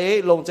งจะ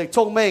ลงเจงช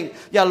งเมง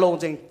อย่าลง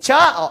เจงช้า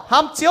ห้า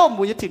มเจียว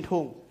มุยทินหุ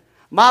ง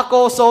มาโก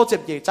โซเจ็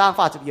บเย่จ้าง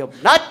ฟ้าเจ็บเยี่ยม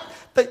นัด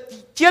แต่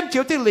เจียนเฉี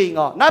ยวที่ลิง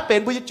น่าเป็น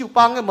บุญจิว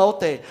ปังกับเมา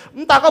เต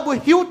มันตาก็บุญ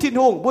หิวทิน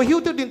หงบุญหิว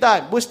ที่ดินได้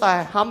บุญสไต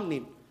ล์ห้ำนิ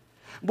น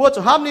บุญจะ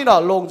ห้ำนิน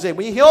ลงเจ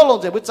บุญหิวลง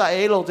เจบุญใจ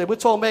ลงเจบุญ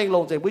โชเมงล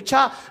งเจบุญช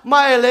าไม่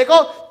เลยก็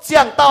เจี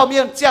ยงเต้าเมี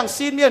ยนเจียง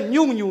ซีนเมียน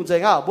ยุ่งเจ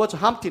บุญจะ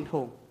ห้ำทินห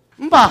ง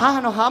มันป่าห้า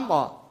เราห้ำ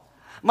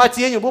มาเ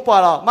จียนอยู่บุญปล่อย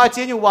หรอมาเ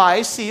จียนอยู่ไหว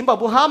สีแบบ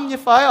บุญห้ำยี่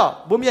ไฟ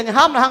บุญเมียน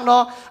ห้ำนะฮังเนา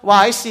ะไหว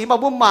สีแบบ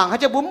บุญหมั่งให้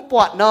จะบุญป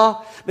วดเนาะ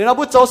เดี๋ยวเรา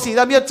บุญโจสีแ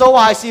ต่เมียนโจไหว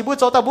สีบุญ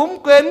โจแต่บุญ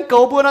เกณฑ์เก่า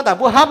บุญนั่นแต่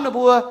บุญห้ำนะ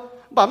บุญ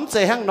บั๋มเจ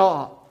ฮังเนาะ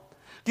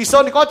กิโซ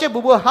นี่ก็เจ็บ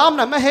บัวห้าม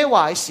นะไม่ให้ไหว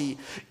สิ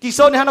กิโซ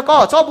นี่ฮันก็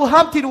ชอบบัวห้า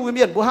มที่นู่นเ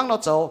มียนบัวห้างเรา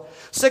เจ้า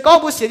เสก็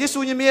บัวเสียยิสู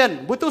เมียน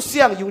บัวตู้เสี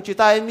ยงยุงจี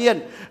ตายเมียน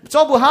ชอ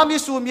บบัวห้ามยิ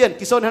สูเมียน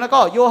กิโซนี่ฮัน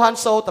ก็โยฮัน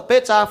โซตะเป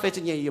จางเฟ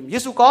จิเนียมยิ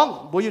สูกอง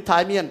บัวอยู่ท้า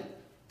ยเมียน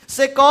เส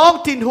กอง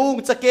ทินหุง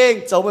จะเก่ง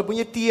เจ้าไม่บั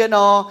วเตียน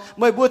อไ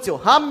ม่บัวเจ้า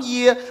ห้ามเ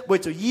ยี่ยบัว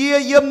เจ้าเยี่ย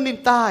เยี่ยมนิน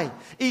ตาย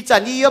อีจั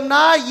นเยี่ยมน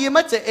ะเยี่ยมไ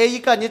ม่จะอี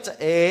กันยี่จะ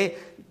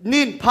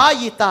นินพา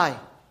ยี่ตาย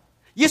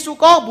เยซู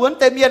ก็บุญ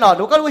เต็มเมียนห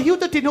นูก็ว่าหิว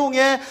ตัวทิ้งหงเ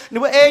งี้ยหนู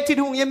ว่าทิ้ง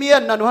หงเงี้ยเมีย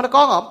นหนูฮัน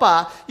ก็หอมป่า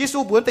เยซู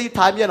บุญแต่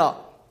ถ่ายเมียน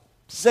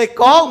เส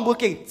กองมือ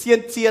เก่งเ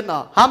จียน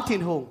ห้ามทิ้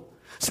งหง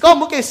สก็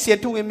มือเก่งเสียน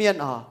ทุ่งเมียน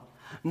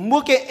มื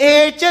อเก่ง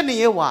เจ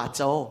นี่ว่าโจ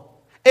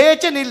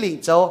เจนี่หลิง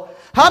โจ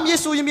ห้ามเย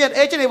ซูเมียน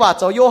เจนี่ว่าโ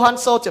จโยฮัน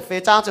โซจะเฟ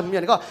จางจะเมีย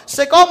นก็เส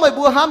กองไม่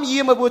บัวห้ามยี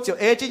ไม่บัวเจ้า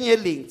เจนี่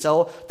หลิงโจ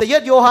แต่ยั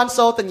ดโยฮันโซ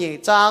แต่เย่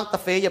จางแต่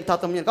เฟยมทั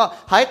ตเมียนก็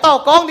หายเต้า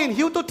กองดิน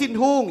หิวตัวทิ้ง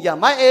หงอย่า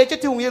ไม่จะ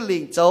ทิ้งเยี่ยหลิ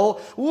งโจ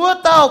วัว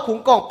เต้าขุง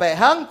กองแปะ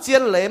ห้างเจีย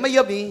นเหล่ไม่เ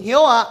ยี่ยมีหิ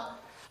ว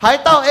หาย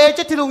เต้าจ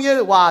ะทิ้งเยี่ย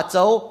ว่าโจ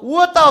วั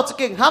วเต้าจะเ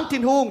ก่งห้ามทิ้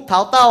งหงเท้า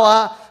เต้า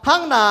ห้า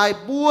งนาย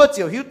บัวเ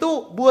จียวหิวตู้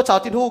บัวชาว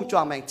ทิ้งหงจว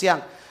งแมงเจียง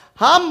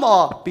ห้าม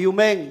ปิวเ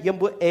มงเยี่ยม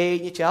บัว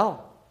นี่เจ้า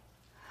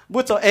บั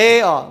วเจ้า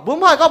บัว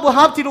ไม่ก็บัว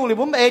ห้ามทิ้งหงหรือ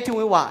บัวทิ้ง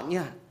หว่าเ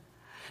นี่ย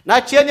นาย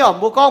เชียน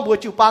บัวกองบัว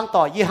จิวปังต่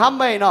อยี่ห้ามไ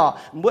ม่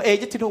บัว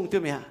จะทิ้งหงตัว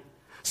เมีย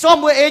ซ้อม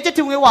บัวจะ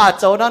ทิ้งว่า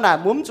โจนั่นน่ะ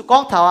มุมจุกอ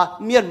งเท้า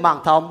เมียนหมั่ง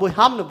เท้าบัว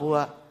ห้ามนะบัว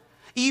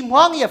อีมห้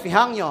องอย่าฝี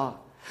ห้าง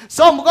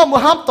sau một con mua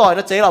ham tỏi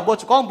nó chế là bữa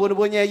con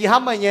bữa nhẹ gì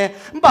ham mà nhẹ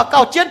bà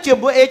cao chiến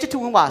trường bữa ấy chứ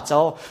thùng hòa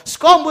châu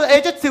con bữa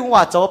ấy chứ thùng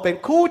hòa châuเป็น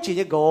คู่chỉ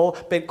như gỗ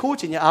เป็นคู่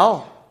chỉ như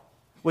áo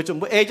bữa chúng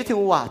bữa ấy chứ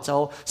thùng hòa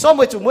châu sau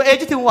bữa chúng bữa ấy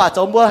chứ thùng hòa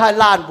châu bữa hai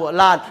làn bữa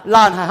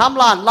làn hai ham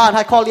làn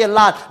hai kho liên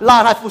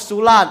làn hai phụ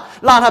sú làn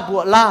hai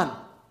bữa làn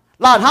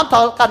ham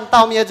thảoกัน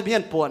tàuเมียจะเมีย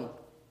นป่วน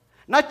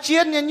น่าเจีย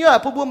นเนี่ยเยอ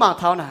ะผู้บุญหมางเ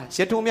ท่าไหนเ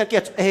สียทุ่งเมียเกีย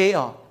รเอ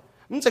อ๋อ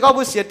มันจะก็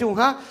บุเสียทุ่ง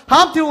ฮะห้า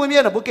มทุ่งเมีย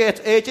น่ะบุเกียร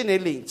เอเจใน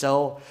หลิงโจ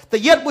แต่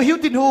เย็ดบุหิว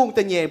ทินหุงแ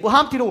ต่เนี่ยบุห้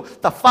ามทินหุง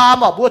แต่ฟาร์ม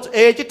อ๋อบุเอ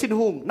เจทิน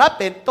หุงนั่นเ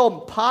ป็นต้ม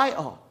พาย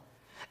อ๋อ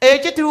เอ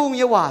เจทินหุงเ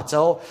นี่ยว่าโจ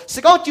ส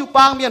ก็จิวป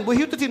างเมียนบุ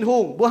หิวทินหุ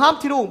งบุห้าม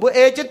ทินหุงบุเอ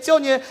เจเจ้า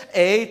เนี่ยเอ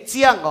เ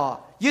จียงอ๋อ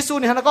เยซู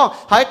เนี่ยนะก็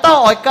หายเต้า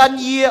อ่อยกัน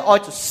เยี่ยอ่อย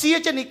จุดเสีย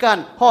เจนี่กัน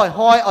ห้อย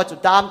อ่อยจุด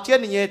ดามเจียน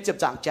เนี่ยเจ็บ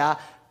จังจ้า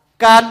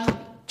การ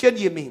เจียน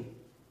ยี่มิง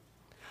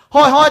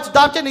hoiจุดด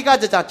ามเจนี่ก็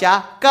จะจังจ้า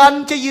กัน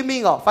จะยิมิ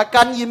งอ๋อฝ่าย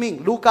กันยิมิง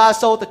ลูกาโ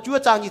ซแต่ชั่ว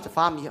จางยี่จะ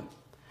ฟ้ามี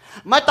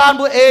ไม่ตาน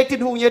บัวเอทิน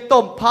หุงเยต้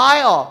มพาย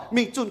อ๋อ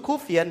มิงจุนคู่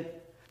เฟียน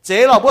เจ๋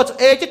หรอบัวจุ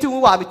เอจะทินหุ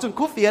งว่ามิงจุน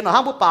คู่เฟียนอ๋อห้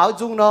ามบัวเปล่า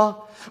จุงเนาะ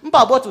มันเปล่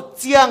าบัวจุ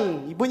เจียง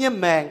บัวเนี่ย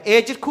แมงเอ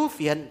จิคู่เ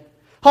ฟียน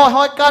ห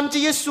อยกันจะ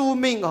เยซู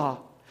มิงอ๋อ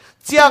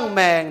เจียงแม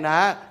งนะ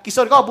กิโซ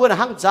นก็บัวน่ะ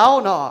ห้างเจ้า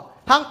เนาะ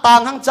ห้างตัง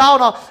ห้างเจ้า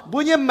เนาะบั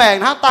วเนี่ยแมง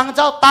ห้างตังห้างเ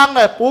จ้าตังเ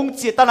นี่ยปุง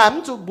จีตาหนมั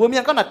นจุบัวเมี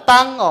ยนก็น่ะตั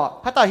งอ๋อ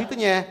ให้ตาหิต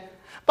เนี่ย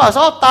ป่า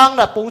ซ้อตัง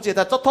น่ะปุงจีแ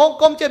ต่เจ้าท้อง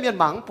ก้มเจียเมียน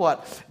หมังปวด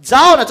เ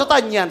จ้าน่ะเจ้าตา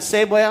เหยียนเส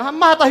บวย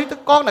มาตาหิต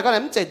กองน่ะก็ไหน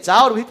มันเจ็ดเจ้า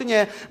ดูหิตเนี่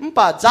ยมัน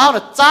ป่าเจ้าน่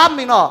ะจ้าม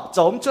มิงเนาะโจ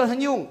มจนหัน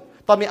ยุ่ง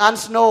ตอนมีอัน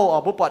สโนว์อ๋อ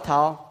บุปผาเท้า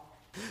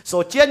โซ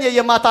เจียนเ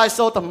ยี่ยมมาตายโซ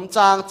ตำจ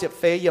างเจ็บเ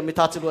ฟยเยี่ยมมีท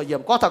าจิรัวเยี่ย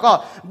มก็ถ้าก็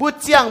บุ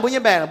เจียงบุ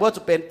ยี่แบ่งบุจ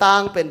ะเป็นตัง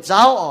เป็นเจ้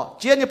าอ๋อ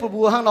เจียนยี่ปู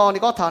บัวห้างนอ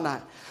นี่ก็เท่าไหน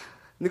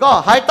นี่ก็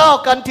หายเต้า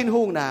กันทิน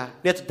หุงน่ะ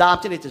เนี่ยจะดาม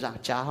เจนี่จะจาง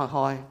จ้าห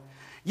อย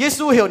เย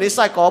ซูเหี่ยวในใ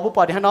ส่กอบุปผ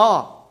าที่ห้างนอ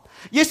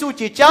เยซู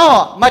จีเจ้า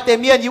มาเต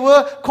เมียนอยู่ว่า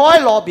คอย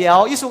หล่อเบียว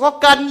เยซูก็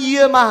กันเยี่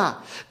ยมา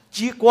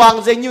จีกวาง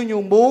เจงอ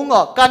ยู่มุงอ๋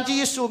อกันจี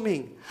เยซูมิ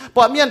งป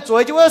อเมียนจว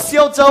ยจะว่าเซี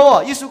ยวเจ้าอ๋อ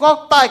เยซูก็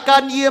ตายกั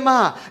นเยี่ยมา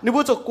นึก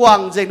ว่าจะกวาง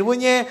เจงนึกว่า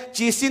เนี่ย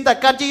จีสินแต่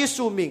กันจีเย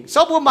ซูมิงช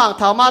อบบุมัง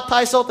ถามมาไท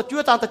ยโซแต่ชั่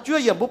วจางแต่ชั่ว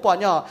เยี่ยมบุปผา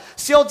เนี่ย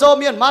เซียวเจ้าเ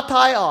มียนมาไท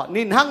ยอ๋อ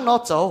นินหังนอ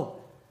เจ้า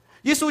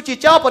เยซูจี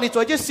เจ้าปอนี่จ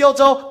วยจะเซียวเ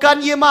จ้ากัน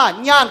เยี่ยมา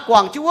ญาณกวา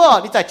งจ้ว่า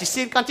นี่ใจจี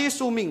สินกันจีเย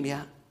ซูมิงเนี่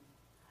ย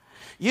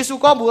เยซู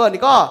ก็บัว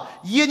นี่ก็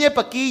ยี่เนี่ยป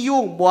ะกี้ยุ่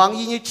งมอง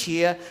ยี่เนี่ยเฉี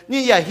ยนี่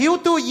อย่าหิว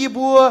ตู้ยี่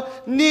บัว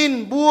นิน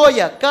บัวอ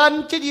ย่ากัน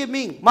เจดี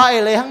มิงมาเอ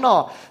เลยข้างนอ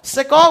กส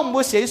ก้องบั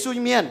วเสียเยซู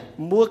เมียน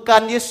บัวกั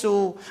นเยซู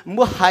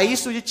บัวหายเย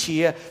ซูจะเฉี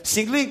ย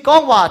สิ่งลิงก้อ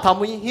งว่าทำ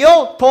บัวหิว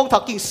ทงถั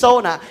กกิ่งโซ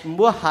น่ะ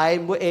บัวหาย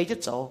บัวเอจะ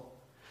โจ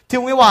ที่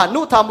ว่าว่า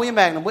นู่ทำบัวแ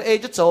มงบัวเอ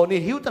จะโจนี่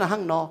หิวตั้งข้า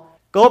งนอก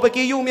ก็ปะ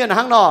กี้ยุ่งเมียน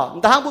ข้างนอก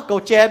แต่ข้างบัวเกา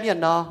แจเมียน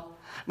เนาะ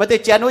มาแต่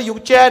แจนู่ยุ่ง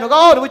แจนู่ก็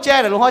นู่แจ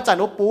เนี่ยลงห้อยจัน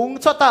นู่ปุ้ง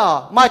ชดตา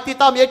มาตี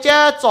ตามเมียแจ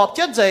จอบเ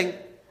ช่นเจง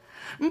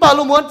บ่าว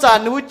ลุงม้วนจาน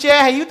หนูเจ้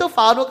ให้ยุติ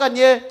ฝ่าดูกันเ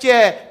นี่ยเจ้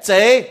เ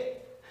จ๋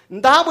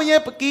ดาวมันเนี่ย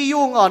ปกี้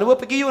ยุ่งอ๋อหนู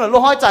ปกี้ยุ่งน่ะลู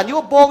กห้อยจานยุ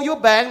บโบงยุบ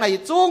แบงไหน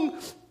จุ้ง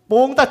โบ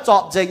งแต่เจา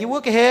ะเจ๋ยุบ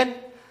ก็เห็น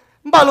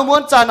บ่าวลุงม้ว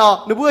นจานอ๋อ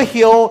หนูเ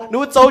หี่ยวหนู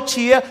โจเ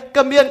ชียก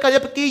ำเมียนกันเนี่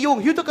ยปกี้ยุ่ง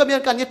ยุติกำเมียน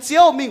กันเนี่ยเจี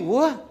ยวมิงวั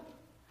ว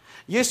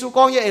เยซูก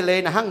องเนี่ยเอเล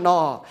นะห้างนอ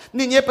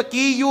นี่เนี่ยป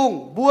กี้ยุ่ง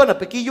บัวน่ะ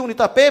ปกี้ยุ่งนี่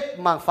ตาเป๊ป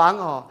มังฟัง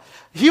อ๋อ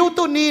หิว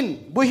ตุนิน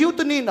บัวหิว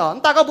ตุนินอ๋อ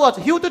ตาก็บัว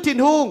หิวตุทิน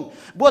หุง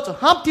บัวจะ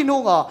ห้ามทินหุ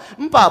งอ๋อ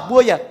มันป่าบัว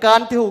อย่ากา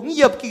รทินหุงเห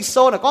ยียบกิโซ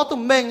น่ะก็ตุ้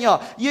มเมงเนี่ย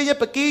เยี่ย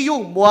ปกี้ยุ่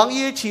งมวงเ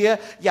ยี่ยเชีย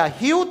อย่า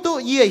หิวตุ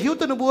เยี่ยหิว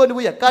ตุนบัว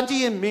อย่าการจี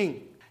นมิง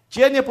เ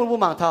จียเนี่ยปุ่นบัว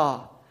มังทอ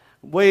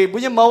เว้ยบัว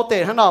ยังเมาเตะ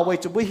ข้างนอกเว้ย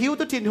จุบัวหิว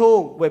ตุทินหุ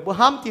งเว้ยบัว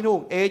ห้ามทินหุง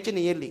เอเจ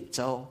นี่หลิงโจ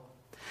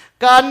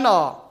การอ๋อ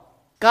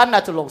การน่า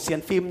จะลงเสียน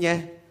ฟิล์มเนี่ย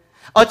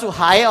เอาจุห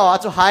ายอ๋อ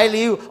จุหาย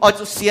ลิ้วเอา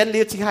จุเสียน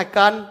ลิ้วที่หาย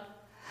กัน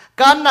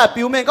น่ะ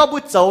ปิวเมงก็บุ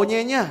โจเ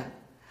นี่ย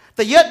แ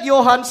ต่เย็ดโย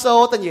ฮันโซ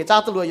แต่เหยียจ้าง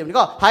ตำรวจอย่างนี้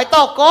ก็หายเต้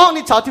ากอง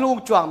นี่ชาวที่ลุง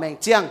จวงแมง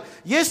เจียง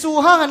เยซู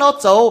ห้างให้เรา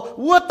โจ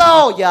วัวเต้า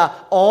อย่า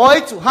อ้อย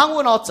จุห้างวั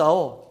วเราโจ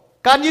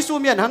การเยซู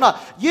เมียนหันน่ะ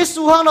เย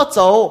ซูห้างเราโจ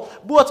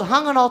บัวจะห้า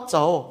งให้เราโจ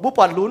บัวป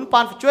อนลุ้นปา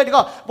นช่วยนี่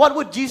ก็ What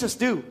would Jesus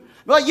do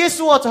ว่าเย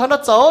ซูจะหันเรา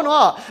โจเนา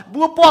ะบั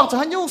วป้องจะ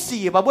หันยุ่ง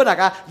สี่บ่บัวหนัก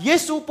อะเย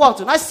ซูป้องจ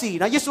ะน่าสี่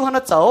นะเยซูหันเร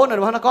าโจนะ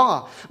ดูหันเราก้องอ่ะ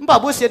มันบ่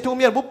บัวเสียทุ่งเ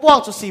มียนบัวป้อง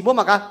จะสี่บัวห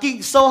มักอะกิ่ง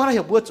โซ่หันเราเ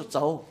หี่ยวบัวจุดโจ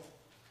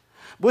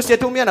บัวเสีย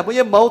ทุ่งเมียนน่ะบัว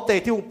ยังเมาเตะ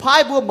ที่หุงพา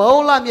ยบัวเมา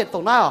ล่าเมียนตร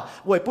งหน้า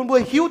เว้ยปุ่นบัว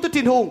หิวตุ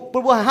ทินหุงปุ่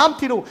นบัวห้าม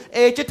ทินหุงเอ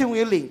เจทินหุง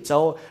ยังหลิงโจ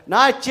น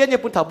ายเจียนยัง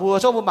ปุ่นถาบัว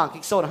ชอบบัวหมางกิ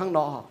กโซนข้างน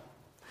อก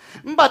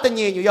มันบาดตะเ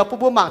งียอยู่ยาวปุ่น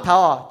บัวหมางเท้า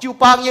จิว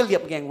ปางยังเหลีย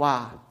บแงงว่า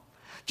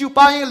จิวป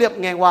างยังเหลียบ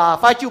แงงว่า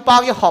ไฟจิวปาง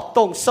ยังหอบต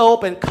รงโซ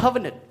เป็น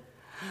covenant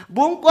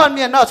บุ้งก้อนเ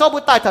มียนเนาะชอบบั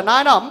วตายถนา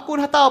ยเนาะมันกุน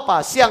ฮัตเต้าป่า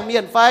เสียงเมีย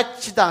นไฟ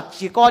ชิต่าง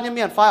จีก้อนยังเ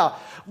มียนไฟ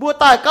บัว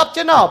ตายกับเ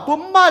จ้าเนาะบุ้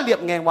มมาเหลีย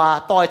บแงงว่า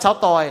ต่อยเช้า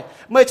ต่อย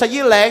เมื่อชา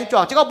ยี่แหลงจ่อ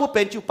งเจ้าก็บุเ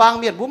ป็นจิวปัง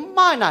เมียนบุ้มไ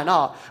ม่หน่อยเนา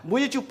ะบุ้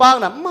ยจิวปัง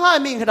น่ะไม่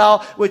มิงเรา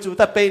เวจูแ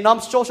ต่เป็นน้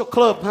ำโซเชียลค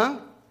ลับฮะ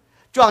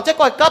chọn chắc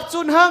coi cấp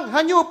chun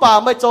hang nhu bà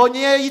mày chỗ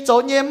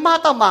nhẹ ma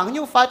ta mảng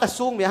nhu phải ta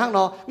xuống miệng hang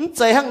nó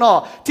chạy hang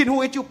nó thiên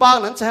hu chu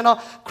bangนั้นchạy nó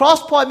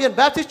cross point miền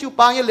Baptist chu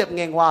bang như liệp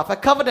nghèng hòa phải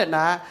covenantน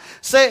ะ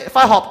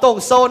phải họpตรง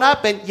โซนะ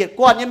เป็นเหยียด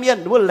กวนเมียน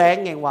ดูแหลง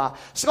nghèng hòa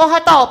ก็ให้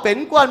เต้าเป็น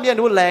กวนเมียน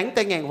ดูแหลงแ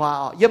ต่nghèng hòa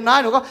เยี่ยมนะ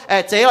หนูก็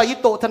เจ๋อยี่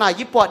โตทนาย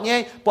ยี่ปวดเนี่ย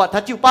ปวดทั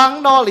ดchu bang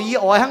นอหรือยี่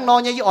อ้อยหางนอ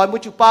เนี่ยยี่อ้อยมือ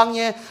chu bangเ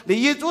นี่ยหรือ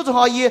ยี่รู้จะห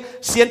อยยี่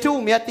เสียนทุ่ง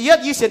เมียตี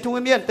ยี่เสียนทุ่ง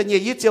เมียนแต่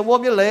ยี่เจียววัว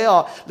เมียเลย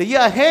หรือยี่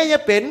เฮ้ย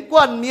เป็นกว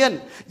นเมียน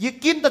ยี่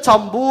กินแต่ช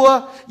มบัว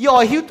ยี่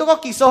หิวตัวก็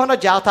กิโซให้เรา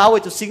ยาวเท้าไว้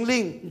จุดสิงลิ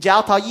งยาว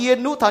เท้ายี่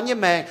นู้เท้ายี่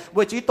แมงไ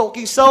ว้จุดโต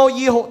กิโซ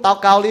ยี่หกเท้า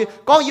เกาลี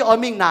ก็ยี่อ้อย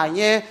มิงหน่ายเ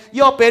นี่ย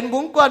ยี่เป็น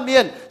มุ้งกวนเมีย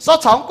นซอ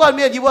สองกวนเ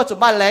มียนยี่ว่าจุด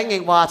บ้านแรงเอ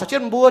งว่าชาวเช่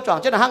นบัวจ่อง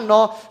เช่นห้างนอ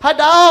ให้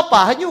ดาวป่า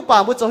ให้ยูป่า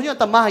บัวโจให้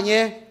ตมาเ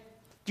นี่ย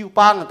จิว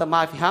ปังตมา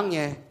ที่ห้างเ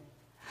นี่ย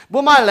บั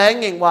วมาแรง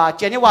เองว่าเ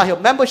จนี่ว่าเหี่ยว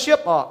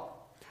membership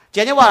เจ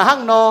นี่ว่าห้า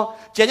งนอ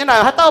เจนี่ไหน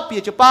ให้เต้าปี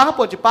จิวปังให้ป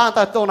วดจิวปังแ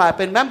ต่ตรงไหนเ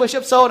ป็น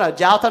membership โซ่น่ะ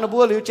ยาวทันบั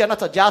วหรือเจนี่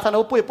จะยาวทัน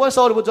บัวปุ้ยปุ้ยโ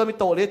ซ่บัวโจมี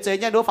โตเลยเจ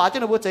นี่ดูฝาเจ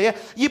นี่บัวเจ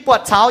ยี่ปวด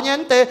เช้าเนี่ย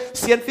แต่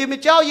เสียนฟิล์ม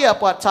เจ้าเยี่ย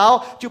ปวดเช้า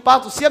จิวปัง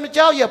ตุเสียมเ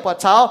จ้าเยี่ยปวด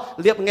เช้า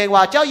เรียบเงงว่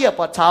าเจ้าเยี่ย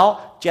ปวดเช้า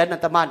เจนี่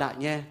ตมาหน่ะ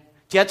เนี่ย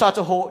เจนี่จ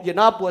ะโหยี่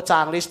น่าบัวจา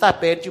งลิสต์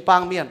เป็นจิวปั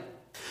งเมียน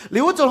หรื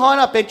อว่าจุดหอย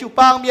น่ะเป็นจิว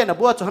ปังเมียนน่ะ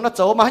บัวจุดหอยน่ะโ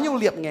จมาให้ยุ่ง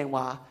เรียบเงง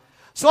ว่า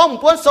ส่วน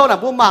ป้วนโซน่ะ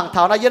บัวหมางเถ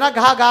าน่ะยันนัก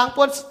หากาง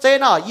ป้วนเจ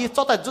น่ะยี่โจ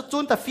แต่จุ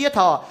นแต่เฟียเถ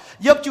า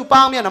เย็บจิวปั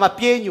งเมียนน่ะมาเ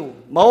ปียอยู่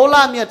เมาล่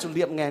าเมียนจุดเ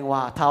รียบเงงว่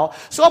าเถา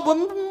ส่วนบัว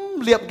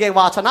เรียบเงง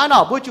ว่าชนะน่ะ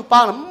บัวจิวปั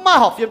งน่ะไม่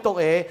หอบเฟียมตรง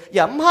อ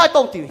ย่าไม่ให้ตร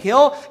งติ๋วเหี้ย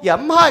วอย่า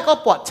ไม่ให้ก็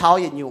ปวดเช้า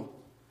อย่างอยู่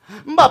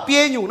มาเปีย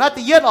อยู่นะ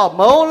ตีเย็ดเ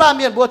มาล่าเ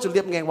มียนบัวจุดเ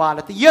รียบเงงว่า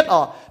น่ะตีเย็ด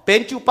เป็น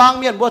จิวปัง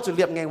เมียนบัวจุดเ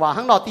รียบเงงว่า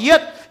ข้างนอกตีเย็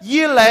ด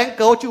ยี่แหลงเ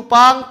กาจิว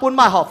ปังปุ่น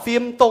มาหอบเฟีย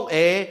มตรง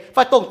ไฟ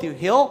ตรงติ๋ว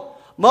เหี้ยว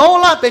เมื่อ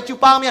ล่าเป็นจิว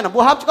ปังเมียนบั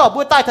วฮับก็บั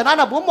วใต้ฐานะ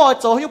นะบัวมอย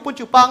โจให้ปุ่น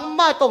จิวปังไ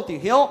ม่ตรงติ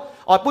เหี้ยว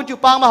ปุ่นจิว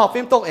ปังมาหอบฟิ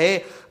ล์มตรง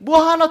บัว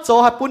ฮันน่ะโจ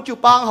ให้ปุ่นจิว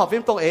ปังหอบฟิ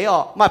ล์มตรง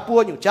มาปัว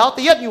อยู่เจ้า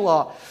ตีดอยู่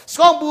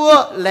ส่องบัว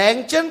แหลง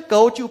เจนเกา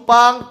จิว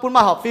ปังปุ่นม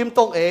าหอบฟิล์มต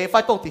รงไฟ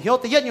ตรงติเหี้ยว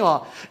ตีดอยู่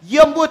เ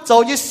ยี่ยมบัวโจ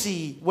ยี่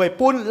สี่เวย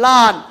ปุ่นล้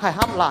านให้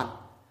ห้ามล้าน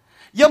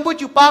เยี่ยมบัว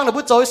จิวปังนะ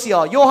บัวโจยี่สี่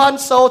โยฮัน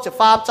โซจะ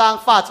ฟาร์มจาง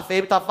ฟาจะเฟ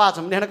ย์ตาฟาส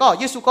มเด็จแล้วก็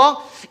เยซูก้อง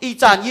อี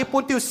จานญี่ปุ่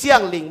นติวเสีย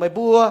งหลิงไม่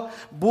บั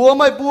วไ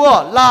ม่บัว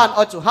ล้าน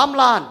จุห้าม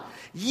ล้าน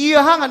ยี่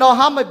ห้างนอ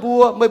ห้ามไม่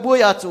บัว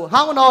อย่าจู่ห้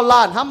างนอล้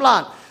านห้ามล้า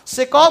นเส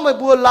กอไม่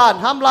บัวล้าน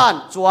ห้ามล้าน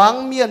จวง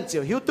เมียนเจี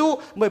ยวหิวตู้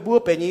ไม่บัว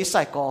เป็นยี่ใ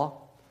ส่กอ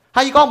ให้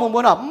ยี่ก้องมั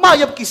วน่ะมา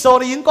หยับกิโซเ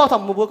ลยยิงก้องท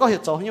ำมัวบัวก็เห็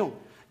ดโจยุ่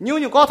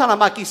งก้องท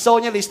ำมากิโซ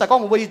เนี่ยลิสต์แต่ก้อง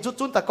มัวบัว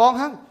จุดแต่ก้อง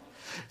ห้าง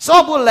ซ้อ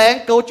บัวแหลง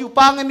เกาจิว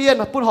ปังไอเมีย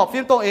นปุ่นหอบฟิ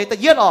ล์มตรงแต่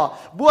เย็ด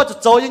บัวจะ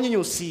โจยังอ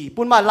ยู่สี่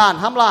ปุ่นมาล้าน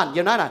ห้ามล้านอ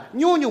ย่างนั้นน่ะ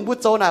ยุ่งบัว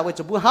โจน่ะว่าจ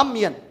ะบัวห้ามเ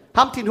มียน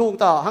ห้ามทิ้งหุง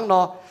ต่อห้างน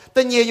อแ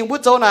ต่เนี่ยยังบัว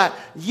โจน่ะ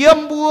เยี่ยม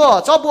บัว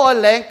เจ้าบัว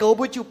แหลงเกา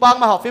บัวจิวปัง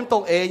มาหอบฟิล์มตร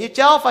งนี่เ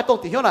จ้าไฟตรง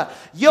ติเหี้ยวน่ะ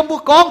เยี่ยมบัว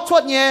กองช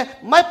ดเนี่ย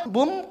ไม่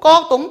บุ้มกอง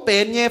ตรงเป็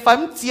นเนี่ยไฟ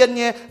มันเจียนเ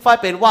นี่ยไฟ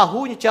เป็นว่าหู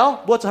นี่เจ้า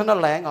บัวจะนั่น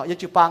แหลงยัง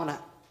จิวปังน่ะ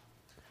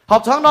หอ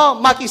บทั้งนอ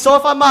มากิโซ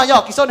ไฟมาหยอ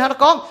กกิโซนี่ฮะ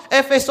กองเอ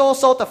ฟเอโซ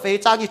โซแต่เฟ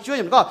จางยี่ช่วยอ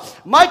ย่างก็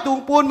ไม่ตุง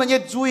ปูนมันเนี่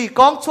ยจุย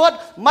กองชด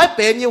ไม่เ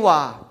ป็นยี่ว่า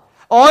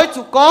อ้อย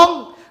จุกอง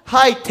ใ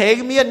ห้เทง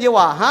เมียนยี่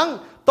ว่าหัง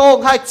ตรง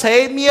ให้เช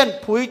เมียน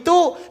ผุย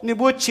ตู้นี่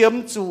บัวเฉียม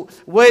จู่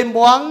เวม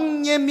วัง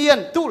เยเมียน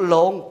ตู้หล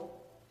ง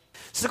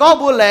สกอ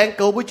บัวแหลงเ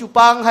กาบัวจู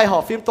ปังให้หอ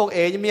บฟิล์มตรงเ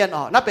ยเมียน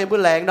นั่นเป็นบัว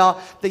แหลงเนาะ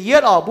แต่เย็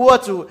ดบัว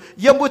จู่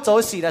เยี่ยมบัวโจ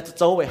สีนะจะโ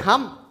จไว้ห้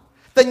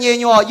ำแต่เยี่ย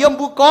เยี่ยม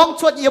บัวกอง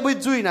ชดเยี่ยมบัว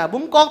จุยนะบุ้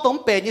มกองตรง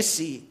เป็นยี่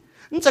สี่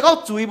นี่จะก้อง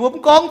จุยบุ้ม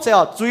กองเจ้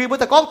าจุยบัว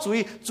แต่กองจุย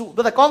จู่บั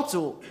วแต่กอง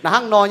จู่นะห้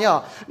างนอนเนี่ย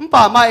มันป่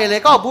าไม้เลย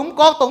ก็บุ้ม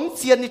กองตรงเ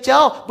ซียนนี่เจ้า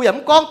บัวยัง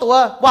กองตัว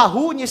ว่า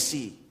หูยี่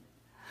สี่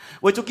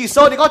为主基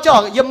số你講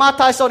叫耶馬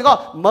太數你講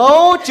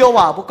冇照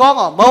話不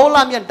講冇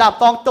làm nhân đạp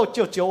tông都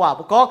照話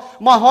不講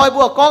mà hỏi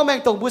bùa講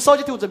mình tổng bùa số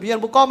chỉ thu chỉ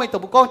biên bùa講mình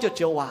tổng bùa講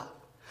照話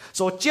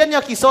số chiến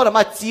nhau基số là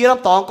mà chỉ làm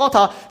tông講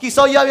thà基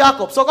số ya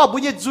cột số có bùa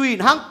như duy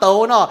hang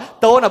tàu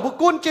là bùa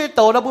cún chơi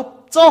tàu là bùa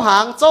châu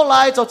hàng châu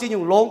lai châu chỉ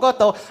dùng lông có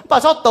tàu bà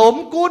sao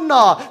tôm cún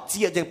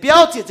chỉ chừng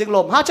béo chỉ chừng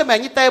lồm hát cho mẹ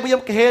như tè bùa yếm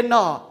khen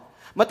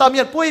mà tao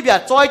miền bùi bịa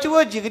trôi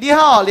chú chỉ cái đi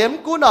ha liếm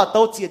cún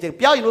tàu chỉ chừng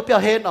béo như béo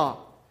hên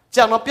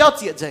chẳng nó béo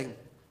chỉ chừng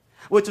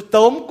với chú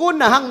tôm cún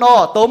là hang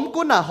tôm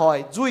cún là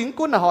hỏi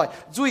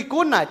duy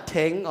cún là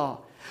thèn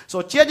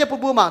số chết như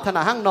bùa mảng thằng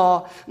là hang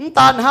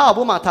tan ha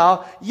bùa mảng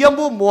thảo yếm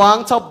bùa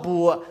muang cho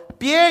bùa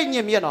bía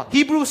như miền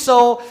Hebrew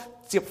so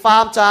chụp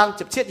farm trang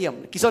chụp chết yếm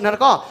kỳ số này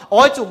có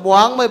ôi chú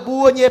muang mày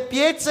bùa như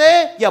bía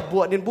chế ya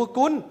bùa nên bùa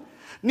cún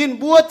nên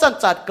bùa chăn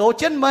chặt cấu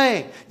chân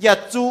mày ya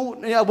chú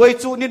với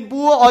chú nên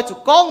bùa ôi chú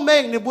con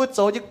mình nên bùa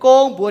cháu như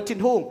con bùa thiên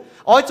hùng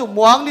ôi chú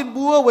muang nên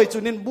bùa với chú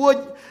nên bùa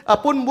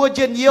ปุ่นบัวเ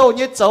จียนเยี่ยวเ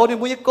นี่ยเจ้าเนี่ย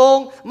บัวยี่กง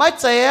ไม่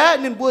เจ๊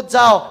เนี่ยบัวเ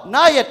จ้าน่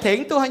าอย่าเถ่ง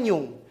ตัวให้หยุ่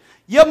ง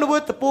เยี่ยมเนี่ยบัว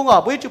ตะปูง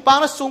บัวจุปัง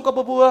แล้วซุงกับ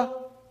บัว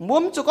มุ้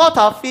มจุก็ถ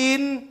าฟิ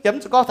นเยี่ยม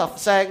จุก็ถา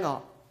แซง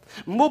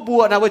มุ้บั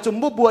วนะบัวจุ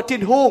มุ้บัวทิ้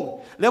นหุง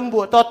แล้วบั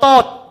วต่อ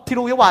ที่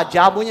รู้ว่าเจ้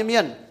าบัวยี่เมี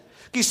ยน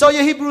กิโซ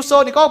ยี่ฮิบรูโซ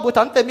นี่ก็บัว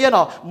ทั้งเต็มเมียน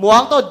หมว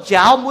งต่อเจ้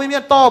าบัวเมีย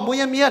นต่อบัว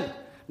ยี่เมียน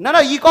นั่นแหล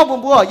ะยี่ก็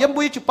บัวเยี่ยมบั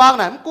วจุปัง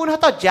น่ะกูน่า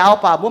ต่อเจ้า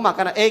ป่ะบัวมา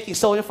กันนะกิ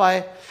โซยี่ไฟ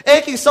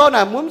กิโซน่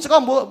ะมุ้มจุก็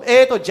บัว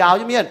ตัวเจ้า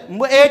ยี่เมียน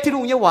บัวที่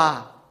รู้ยี่ว่า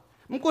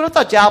กูต้อง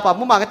ตัดยาวป่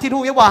ะมึงมากันที่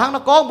ทุ่งยังว่าห้างนั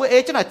กก้องมึง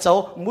จะไหนโ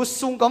จมึง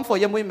ซุ่มก้องฝอ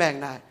ยยังไม่แมง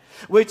นาย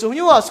为主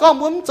要啊，讲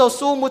我们做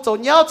树木做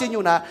鸟真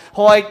有呐，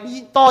海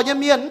ต่อยัง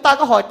เมียนต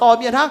าก็หอยต่อเ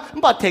มียนทั้ง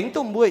มันบ่ถึง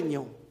ตุ้มบ่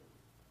อยู่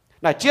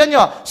น่ะเจียนอยู่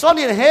ซ้อน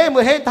นี่เฮ้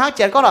มือเฮ้ทางเ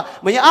จียนก็ล่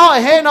ะมันยังเอา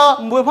ไอ้เฮ้เนาะ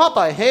มือพ่อ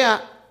ต่อยเฮ้อ่ะ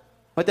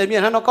มันแต่เมีย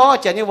นทั้งเนา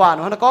ะก็เจียนนี่หวานเ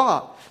นา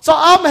ะก็อ่ะซ้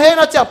อเอาเฮ้เ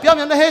นาะจับเปี้ยม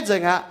ยังได้เฮ้จริ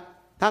งอ่ะ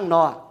ทั้งเน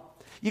าะ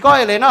อีกก็ไ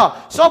อ้เลยเนา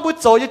ะซ้อบุ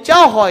โจจะ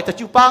เจ้าหอยแต่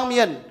จูปางเ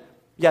มียน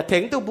อย่าถึ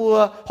งตัวบั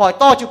วหอย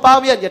ต่อจูป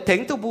างเมียนอย่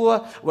าถึงตัวบัว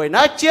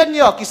ไว้นะเจียน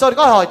อยู่กิโซ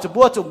ก็หอ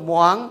ยจูบัวจูหม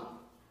วง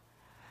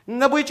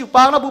น้าบุยจู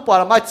ปางน้าบุปผ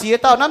ามาเจี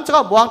ยเต้าน้ำจะ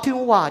ก็มองที่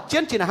หัวเ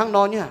จียนจีนห้างน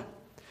อนเนี่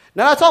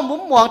ยนั่นเราชอบมุ้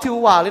งมอง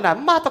ที่หัวเลยน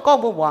ะมาต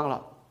ะก้องมุ้งมองหร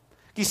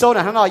อกิโ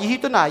ซน่ะห้างนอนยี่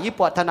ตัวไหนยี่ป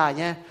วดทนาย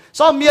เนี่ยช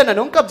อบเมียน่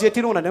ะนุ่งกับเจีย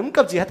ที่นู่นน่ะนุ่ง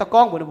กับเจียต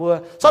ะก้องบ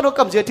นบัวชอบนุ่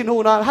งกับเจียที่นู่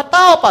นนะฮัต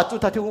เต้าป่าจุด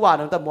ที่หัว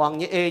น่ะแต่มอ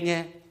งเนี่ยเองเ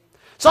นี่ย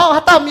ชอ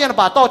บฮัตเต้าเมียน่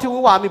ะป่าต่อที่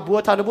หั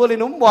วมีบัวทานบัวเล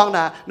ยนุ่งมอง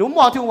น่ะนุ่งม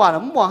องที่หัวน่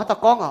ะนุ่งมองฮัตต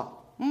ะก้องอ่ะ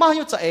มา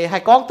อยู่จะ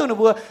ให้ก้องตัวน่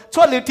ะบัว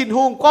ชวดเลยทิ้ง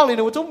หุ่งก้องเล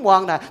ยนุ่งจุ้งม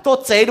องน่ะตัว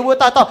เจ๋นุ่งบัว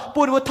ตาต่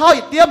อปูนุ่งเท้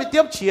าอีเตี้ย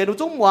มเฉียนุ่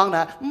งจุ้งมองน่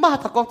ะม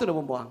าตะก้องตัวน่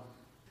ะมอง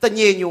ตะ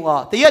เยียนอ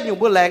ยู่อ่ะตะเยียนอ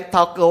ยู่บนแรง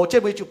เท้าเก่า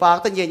เจ้ามือจูปาง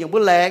ตะเยียนอยู่บ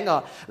นแรงอ่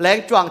ะแ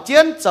รงจ่วงเจีย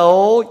นโ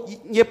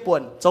จญี่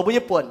ปุ่นโจบุ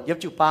ญี่ปุ่นยับ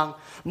จูปา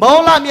งเ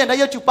มาลาเมียนได้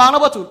ยับจูปางแล้ว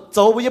ว่าโ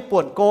จบุญี่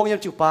ปุ่นโก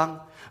งยับจูปา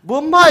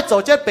งบุ้มให้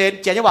โจเจ้า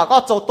เป็นเจียนยังว่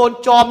าก็โ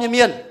จต้นจอมยัง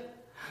เมีย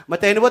นม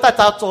าเตนว่าแต่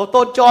โจต้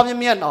นจอมยั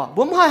งเมียนอ่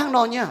ะบุ้มให้ข้าง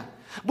นอกเนี่ย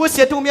บุ้เ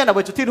สียทุ่งเมียนอ่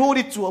ะบุ้จุดที่ทุ่ง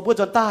นี่จั่วบุ้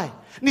จน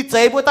ใต้นี่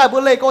เจ๊บุ้ใต้บุ้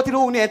เล่ก็ที่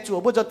ทุ่งเนี่ยจั่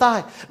วบุ้จน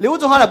ใต้หรือว่า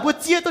จะหาแบบบุ้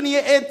เจี๊ยตัว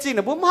นี้เองจริง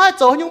นะบุ้มให้โ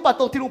จยุ่งปัด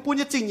ตรงที่ทุ่งปุ่น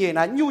จริงเนี่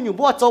ยนะยุ่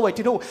งบุ้โจ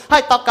ไว้ที่ทุ่ง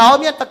ให้ตะเกา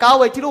เมียนตะเกา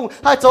ไว้ที่ทุ่ง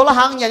ให้โจล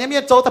ะหังอย่างเ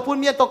มียนโจตะพุ่น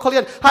เมียนตะเขา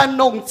เรียนให้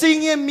หนงจริ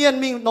งเมียน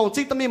มีหนงจ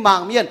ริงต้องมีห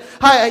มางเมียน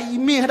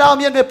ให้มีดาว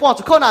เมียนไปป้อ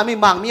นจุดข้าวหน้ามี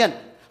หมางเมีย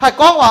นให้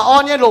ก้องว่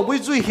าอ๋อเนี่ยหลง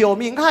บุ้จุยเหี่ยว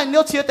มีให้เ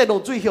นื้อเชี่ยแต่หล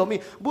งจุยเหี่ยวมี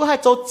บุ้ให้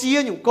โจเจี๊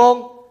ยอยู่ก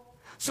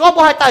งสมม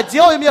ติให้ตาย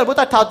เจียวเมียนบุ้แ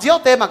ต่เท้าเจีย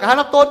วเตะหมาก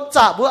ให้น้ำต้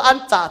นจ่า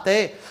บุ้อันจ่าเ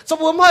ตะสม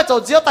มติให้โจ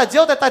เจียวแ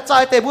ต่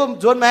ใจเตะบุ้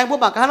จวนแมงบุ้ห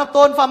มากให้น้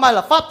ำต้นฟ้าไม้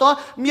ละฟ้าตัว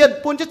เมีย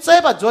นปุ่นจะเ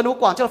จ๊แบบจวนหั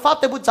วกวางเจ้าฟ้า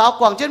เตะบุ้จ้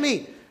ากวางเช่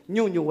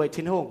นมียุ่งไว้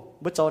ทิ้งห้อง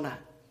บุ้โจน่ะ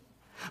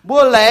บั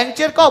วแหลงเ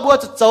ช่นก็บัว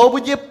จะโจ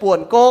บุ้ญี่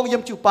ปุ่นโกงย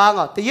ำจูปาง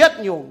อ่ะตีเย็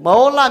ดอยู่เ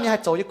มาล่ามีให้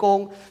โจยโ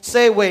กง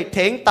เซเว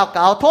เถงตะเ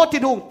กาโทษทิ้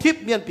งห้องทิพ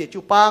เมียนเปี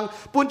ยจูปาง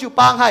ปุ่นจู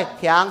ปางให้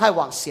แข็งให้ห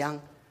วังเสียง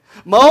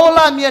เม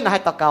าล่าเมียนให้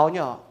ตะเกาเ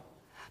นี่ย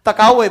ตะ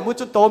เกาเ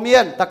วมุจุโตเมี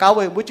ยนตะเกาเ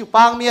วมุจุป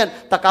างเมีย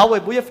นตะเกาเว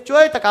บุ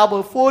ยช่วยตะเกา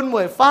เวฟูนม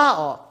วยฟ้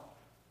าอ่ะ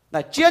น่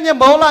ะเจียนยั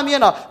งเมาล่าเมี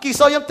ยนอ่ะกิโ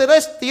ซยังเต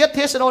เรสเตียเ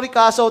ทสโนริ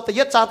กาโซ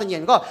เตียจางตะเย็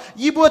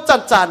นก็ยีบัว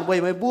จันเ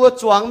วไม่บั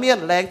วจวงเมีย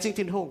นแรงจริง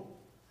ทิ้งห้อง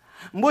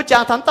บัวจ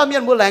างทันตาเมี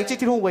ยนบัวแรงจริง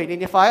ทิ้งห้องเว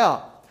นี่ไฟอ่ะ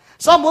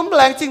สมมุติ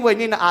แรงจริงเ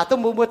วนี่นะอาต้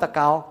องบัวตะเ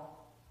กา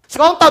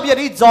สกองตาเมีย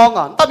นนี่จอ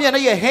งอ่ะตาเมีย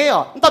นนี่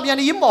เฮ่อ่ะตาเมีย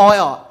นนี่ยิ้มอ่อย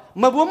อ่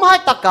ะมาบัวไม่ให้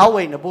ตะเกาเ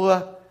วน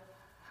ะบัว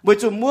บุ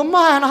จุมัวม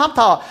านะฮับ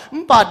ท่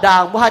อป่าด่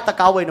างบัวให้ตะ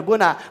เกาเวนะบัว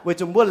น่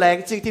ะบุจุมัวแร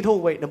งจริงที่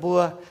ทุ่งเวนะบั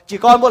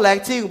วจีก้อนบัวแร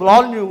งจริ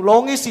งร้อนอยู่ล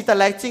งอีสีแต่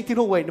แรงจริงที่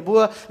ทุ่งเวนะบั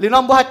วหรื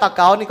อน้องบัวให้ตะเ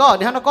กา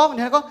นี่ก็นี่ฮะน้อง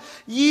ก็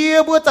เยี่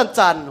ยบัว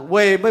จันเ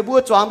วไม่บั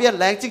วจวงเบี้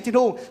ยแรงจริง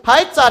ที่ทุ่งใ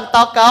ห้จันต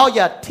ะเกา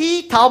อย่า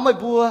ที่เท้าไม่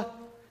บั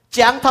วจ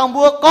างทำ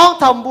บัวก้อ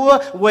งทำบัว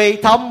เว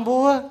ทำบั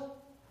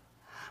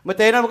วมาเ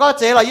ตะนั่นก็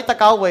เจ๊เรายึดต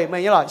ะเกาเว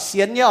ไม่ยังหรอเ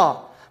สียนย่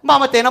อม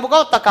าเตะนั่น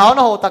ก็ตะเกาโ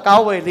นตะเ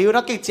กาเวหลิว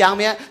นักกิจจางเ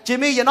มี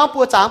ยจิมีอย่าน้อ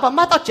งปัวจางพ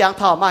ม่าตะจาง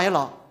เท่ามายังห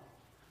รอ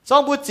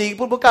สอ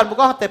งบุจีบุญบุกั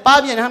นบุก็แต่ป้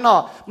าเมียนข้าง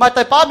นอกมาแ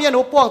ต่ป้าเมียน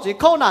หนูป้ว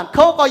งจีเข้านาน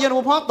เข้าก็ยันห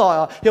นูพ้องต่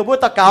อเหี่ย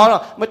วบุตะเกาเน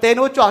าะมาเตะห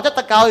นูจ่องจะ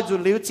ตะเกาจุด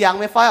หลิวจา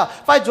งไม่ไฟ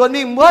ไฟจว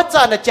นมีเมื่อ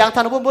จันน่ะจา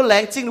งทันบุญแหล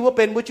งจริงหนู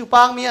เป็นบุจู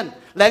ปางเมียน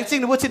แหลง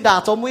จริงหนูชินด่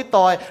างสมมุ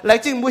ยต่อยแหล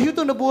งจริงบุหิว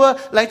ตุนบัว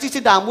แหลงจริงชิ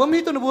นด่า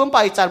งบุหิวตุนบัว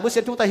ไปจันบุเ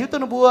สียนทุงแต่หิ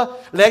วตุนบั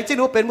วแหลงจริงห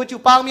นูเป็นบุจู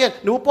ปางเมียน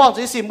หนูป้อ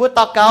งจีสิบุต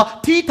ะเกา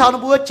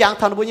ที่ทันบัวจาง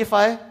ทันบุญยี่ไ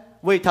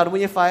ฟเวทันบุ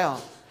ญยี่ไฟ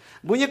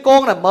บุญยี่โก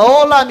งน่ะเม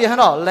าล่ามีฮะ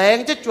เนาะแห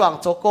ลงจะจ่อง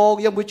โจโก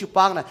งยังบุจู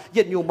ปางน่ะ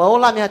ยันอยู่เมา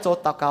ล่ามีฮะโ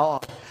จตะเกา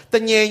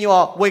แต่เงี้ยอยู่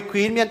เว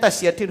ควีนเมียนแต่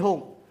เสียทิ้งหง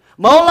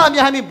เมาล่ามี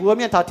ให้มีบัว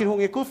เมียนถาทิ้งห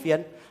งเงี้ยกู้เฟียน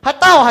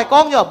ให้เต้าให้ก้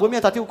องอยู่บัวเมี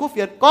ยนถาทิ้งกู้เ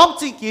ฟียนก้อง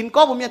จริงกิ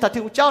นก้องบัวเมียนถ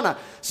าทิ้งเจ้าน่ะ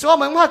ส่วนเห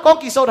มือนว่าก้อ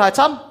งกี่โซดา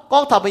ช้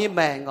ำก้องทำไม่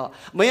แม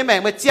งก็ไม่แม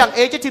งไม่เจียงเ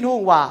อจะทิ้งห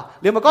งว่า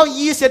เดี๋ยวมันก้อ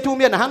งยีเสียทุ่งเ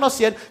มียนนะฮังเรา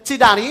เสีย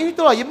นชีด่างนี้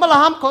ตัวยิ้มมาล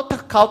ะห้า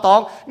มเขาตอ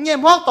งเงี้ย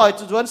ห้องต่อย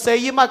จุดวนเสี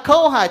ยยิ้มมาเข้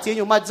าหาเจียอ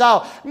ยู่มาเจ้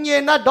าเ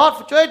งี้ยน่าดอด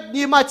ช่วย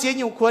ยิ้มมาเจีย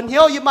อยู่ควรเ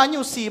หี้ยวยิ้มมาอ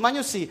ยู่สี่มั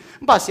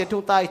นบาเสียทุ่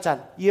งตายจั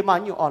นยิ้มม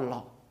าอยู่อ่อนห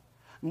ลอ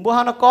กบัว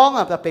ฮันก้อ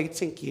งอ่ะแต่เป็นจ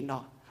ริงกินเน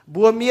าะ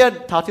บัวเมี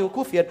ยนถาทิ้ง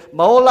กู้เฟียน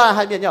เมาล่า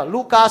ให้เมียนเนี่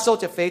ยลูกาโ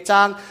ซจะเฟจ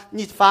าง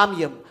นี่ฟาร์ม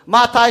เยี่ยม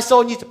มาไทยโ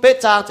ซนี่จะเป็ด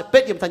จางจะเป็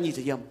ดเยี่ยมทันนี่จ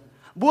ะเยี่ย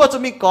มบัวจะ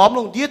มีกอมล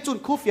งเดียจุน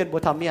กู้เฟียนบั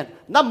วทำเมียน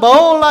น้ำเ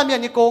มาล่าเมี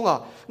ยนนี่โกงอ่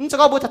ะนั่นจ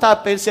ะก็บัวทา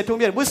เป็นเสียทุ่ง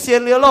เมียนบัวเสีย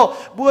เลี้ยโ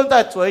ลบัว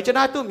แต่สวยจะ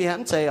น่าตู้เมีย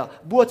นเจี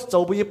ยบัวจะ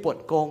โจบัวญี่ปุ่น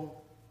โก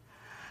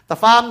งแต่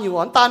ฟาร์มอ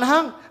ยู่อันตา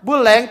นห้างบัว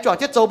แหลงจ่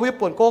อจะโจบัว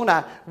ญี่ปุ่นโกงน่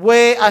ะเ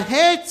วอ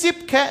เฮจิ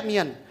บแค่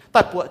เมียนแ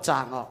ต่ปวดจ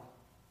างอ่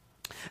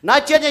ะน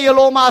ายเจียนยาโ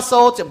ลมาโ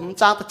ซจะหุ่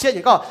นจางตะเชียนอ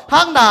ย่างก็ห้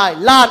างนา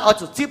ยล้านเอา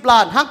จุดจิบล้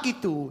านห้างกี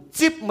ตู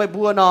จิบไม่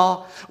บัวน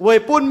อเวย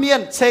ปุ่นเมีย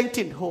นเชง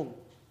ถิ่นหง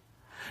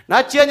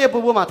นายเจียนยาบั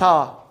วมาท่า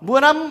บั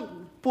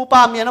วน้ำปู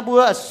ปาเมีย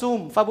นบัว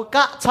ซุ่มฟาบุ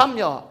กะช้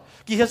ำย่อ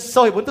กี่โ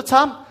ซยบุ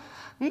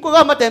ญตุช้ำมึ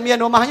งก็มาแต่เมียนโ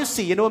นมาให้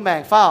สีโนแม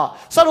งฟ้า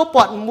สรุป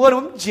ปอดบัว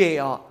โนมเ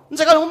จี๋อมึ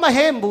งจะก็โนมาเ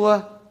ฮมบั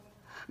ว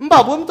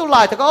bảo bún tu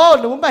lại thì có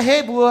nú mà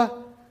hê bùa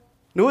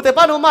nú thì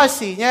ba nú mà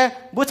xỉ nhé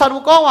bùa sao nú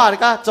con hòa thì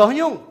cả cho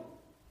nhung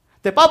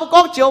thì ba bùa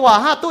con chiều hòa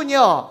ha tu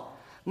nhiều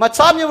mà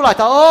chăm như lại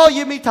thảo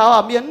yếm mi thảo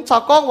à miếng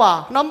sao con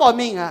hòa nó mỏi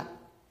mình à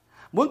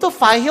muốn tu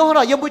phải hiếu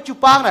rồi yếm bùa chụp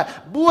băng này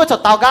bùa cho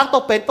tàu gang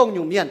tàu bền tông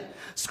nhung miên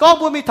con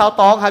bùa mi thảo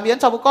tòng hai miếng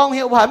sao bùa con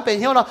hiếu hai bền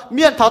hiếu nó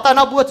miên thảo tai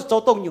nó bùa cho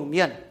tông nhung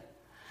miên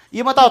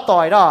yếm mà tao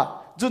tỏi đó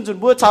dùn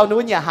bùa chào nú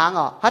nhà hàng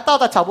à hai tao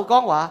ta chào bùa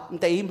con hòa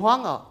để im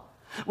hoang à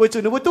với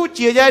chủ nú tu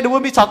chia ra nú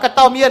mi chào cắt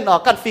tao miên à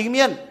cắt phím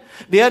miên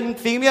điện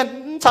phím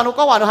miên chào nú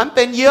con hòa nó hắn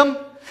bền yếm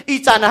อี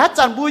จันนะฮัจ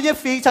จันบุญเนี่ย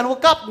ฟีจันวุ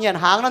กับเนี่ย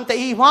หางนั่นแต่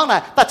อีห้องน่ะ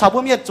แต่ชาวบุ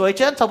ญเนี่ยสวยเ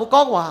ช่นชาวบุญก้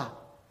องว่า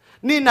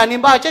นี่น่ะนี่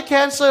บ้าเจ๊แค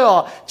นเซอ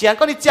ร์เจียน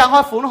ก็นี่จางหอ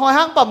ยฝุ่นหอย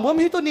ห้างปั๊มมุ้ม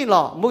ที่ตัวนี่หร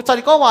อมุกจัน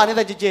ก้องว่าเนี่ยแ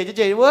ต่เ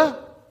จเว้ย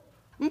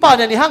มันป่าเ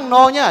นี่ยนี่ห้างน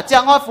อเนี่ยจา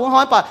งหอยฝุ่นห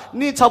อยป่า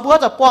นี่ชาวบุญ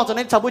จะป้องจน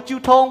นี่ชาวบุญจิ้ว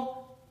ทง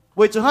เ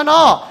ว้ยจุดห้างน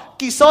อ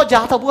กี่โซ่ยา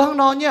ชาวบุญห้าง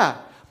นอเนี่ย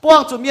ป้อ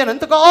งจุดเมียนั่น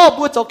แต่ก็อ้อ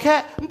บัวจกแค่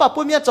มันป่า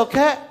ปุ่นเมียจกแ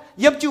ค่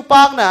เยี่ยมจิ้วป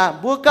างน่ะ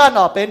บัวก้าน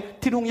อ๋อเป็น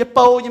ที่นุ่งเยี่ยเ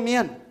ป้าเยี่ยมเมี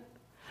ยน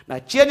น่ะ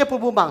เจียนเนี่ยปุ่น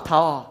บัวบางเท้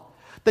า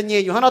แต่เนี่ย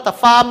อยู่ข้างนอกแต่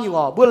ฟาร์มอยู่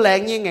อ่ะบัวแรง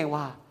ยังไงว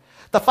ะ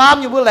แต่ฟาร์ม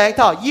อยู่บัวแรงเ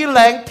ท่ายี่แร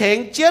งเถง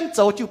เจียนโจ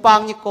จิวปัง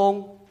ยี่กง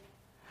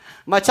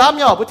มาช้ำเ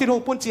นี่ยบัวทิ้งห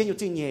งปุ่นเจียนอยู่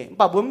จริงเนี่ย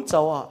ป่าบัวมันโจ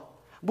อ่ะ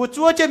บัว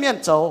จั่วเจียนเมียน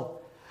โจ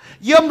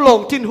เยี่ยมลง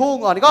ทิ้งหง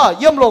อ่ะนี่ก็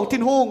เยี่ยมลงทิ้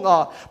งหงอ่ะ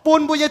ปุ่น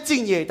บัวยังจริง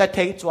เนี่ยแต่เถ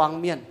งจวง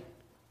เมียน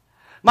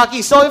มา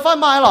กี่โซ่ฟ้า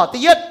ไม้หรอแต่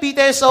ยัดปีเต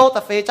โซ่แต่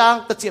เฟจัง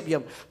แต่เจียบเยี่ย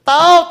มเ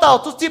ต่า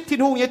จุดจิบทิ้ง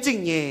หงยังจริง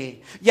เนี่ย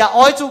อย่า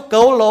อ้อยจุเก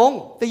าหลง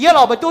แต่ยัดอ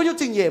อกไปตู้ยัง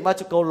จริงเนี่ยมา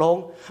จุเกาหลง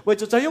เว้ย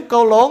จุจะยุ่งเกา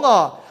หลงอ่ะ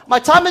mà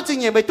chăm mấy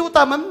chuyện gì mấy tu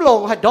ta mắm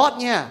lồng hay đót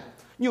nha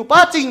nhiều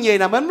ba chuyện gì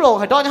là mắm lồng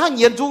hay đót hay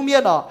nhiệt dung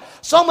miên đó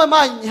xong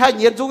mà hay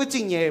nhiệt dung cái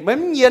chuyện gì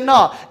mắm nhiệt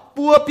đó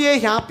bùa bia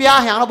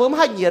hàng nó bướm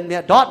hay nhiệt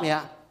miên đót miên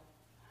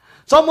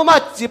xong mà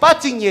chỉ ba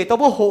chuyện gì tao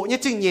bùa hộ như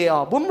chuyện gì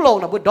à bướm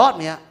lồng là bùa đót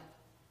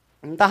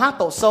miên ta hát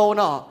tổ sâu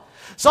nó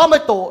xong mấy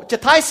tổ chỉ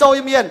thái sâu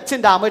như miên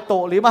trên đảo mấy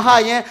tổ lý mà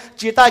hai nhé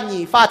chỉ ta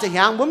nhỉ pha chỉ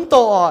hàng bướm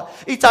tổ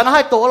ý chả nó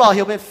hai tổ là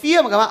hiểu về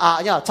phía mà các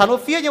bạn nhá chả nó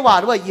phía như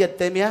hòa nó vậy nhiệt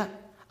thế miên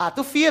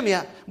tu phía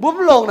miệng bướm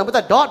lồng là mới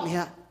ta đót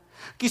miệng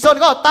kỳ sau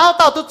đó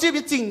tao tu chip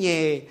với chinh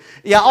nhẹ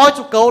ya oi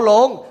chu cầu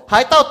lồng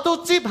hay tao tu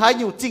chip hay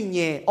nhiều chinh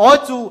nhẹ oi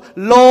chu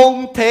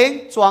lồng thèn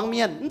choáng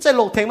miệng nó sẽ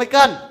lồng thèn mấy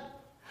cân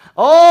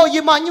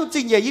nhưng mà nhiều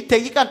chinh nhẹ ít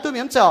thèn ít cân tu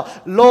miệng chở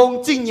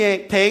lồng chinh nhẹ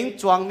thèn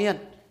choáng miệng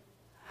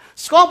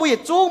con bây giờ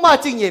chú mà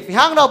chinh nhẹ vì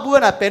hang đó bữa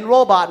làเป็น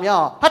robot miệng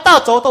hay tao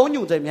chỗ tao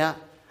nhiều rồi miệng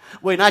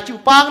vậy là chú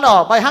bang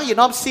đó bài hang gì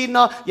nó xin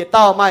nó giờ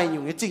tao mày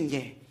nhiều cái chinh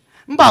nhẹ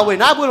bảo vậy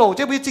na bữa lồng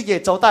chứ bây giờ gì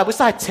cháu tài bữa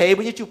sai chế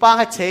bây giờ chú bang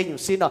hay chế nhiều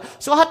xin đó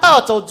số hát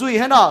tao cháu duy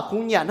hay nó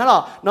cũng nhận hay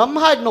nó nắm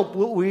hai nộp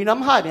bữa uy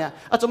nắm hai nè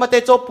cháu mà tê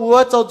cháu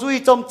bữa cháu duy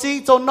cháu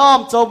chi cháu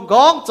nom cháu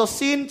gong cháu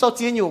xin cháu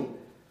chia nhung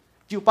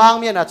chú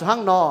bang miền là cháu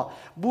hang nọ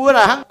bữa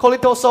là hang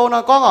colitoso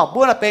nó có ngỏ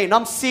bữa là bề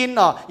nắm xin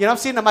nọ giờ nắm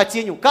xin là mà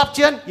chia nhung cáp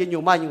chân giờ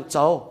nhung mà nhung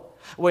cháu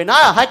vậy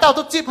na hai tao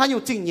tốt chip hay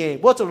nhung chỉnh nhẹ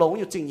bữa cháu lồng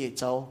nhung chỉnh nhẹ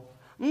cháu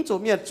chú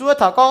miền chúa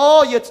thảo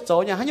có giờ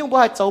cháu nhà hay nhung bữa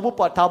hai cháu bữa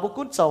bọt thảo bữa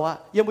cút cháu à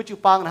giờ bữa chú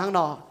bang là hang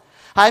nọ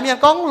hai miền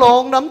con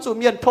lồng nắm chủ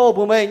miền thô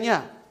bùa mày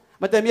nhá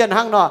mà từ miền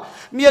hang nọ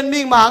miền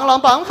mình mảng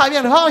lòng bằng hai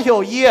miền họ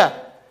hiểu gì à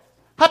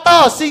hát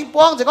tao sinh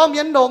quang chỉ có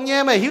miền đồng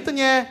nhé mày hiểu tôi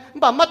nhé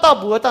bảo mắt tao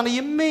bùa tao là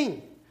yếm mình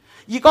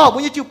gì có bùa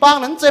như chịu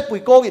băng nắn chơi bùi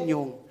cô hiện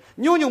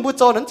nhung bùa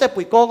trâu nắn chơi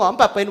bùi cô ngõ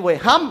bảo bên quầy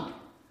hăm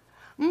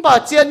bảo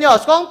chiên nhỏ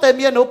con từ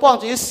miền nấu quang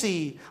chỉ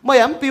xì mày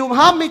ấm piu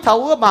hăm mi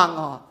thấu ưa mảng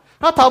ngõ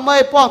nó thấu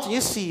mày quang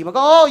chỉ xì mà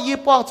có y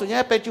quang chủ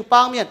nhé bên chịu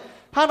băng miền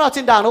hang nọ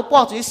trên đàng nấu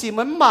quang chỉ xì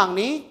mấy mảng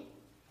ní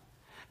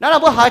นั่นแหละ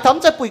พวกหายท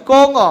ำใจปุ๋ยโก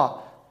งอ๋อ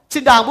สิ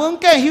นด่างพวก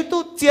แก่หิว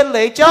ตู้เจียนเห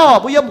ล่เจ้า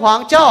บุยมหวัง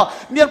เจ้า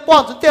เมียนป้อ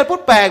งจนเตี้ยพุทธ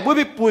แปลกบุย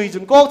มีปุ๋ยจ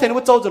นโกงเทน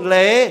ว่าโจจนเห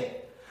ล่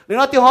หรือเ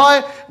ราที่ห้อย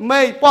ไม่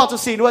ป้องจน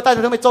สีด้วยแต่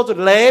ทำไมโจจน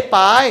เหล่ไป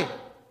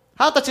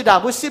ห้างตัดสินด่าง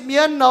บุยสิบเมี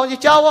ยนเนาะยี่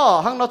เจ้าอ๋อ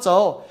ห้างเนาะโจ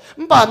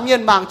มันป่าเมีย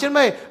นหมั่งเช่นไ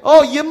ม่โอ้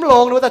ยิ้มล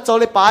งด้วยแต่โจ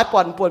เลยไปป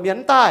วดเมียน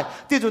ใต้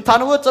ที่จุนทาน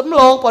ว่าจม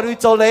ลงปวด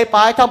โจเลยไป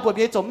ทำปวดเ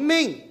มียนจม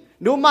มิ่ง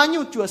หนูมาอ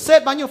ยู่จั่วเซต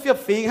มาอยู่เฟีย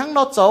ฟิงห้างเน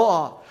าะโจอ๋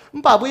อมั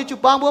นป่าบุยจุ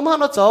บางบัวมัน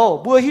nóโจ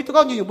บัวฮิต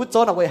ก็อยู่บุญโจ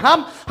น่ะเว้ยห้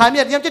ำหายเมี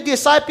ยนยังจะดี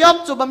ไซน์เปียม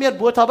จุบเมียน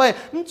บัวทำไป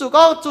มันจุ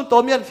ก็จุตัว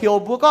เมียนเขียว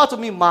บัวก็จะ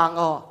มีหมาง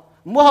อ๋อ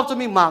มัวหับจะ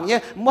มีหมางเนี่ย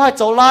มัวให้โ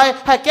จไล่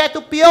ให้แก่ตั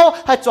วเปียว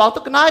ให้จวงตั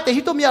วกนายแต่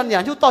ฮิตตัวเมียนอย่า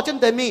งที่ต่อเช่น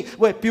เดมี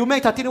เว้ยปิวเมฆ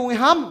ทัดที่นุ่ง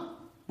ห้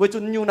ำเว้ยจุ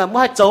นอยู่น่ะมัว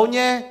ให้โจเ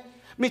นี่ย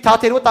มีท้า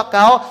เทนุตะเก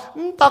า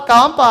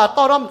ป่า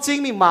ต่อรำจริง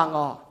มีหมาง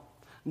อ๋อ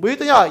บุย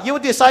ตัวเนี่ยยิ่ง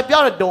ดีไซน์เปียว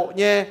เลยโดเ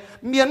นี่ย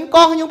เมียนก้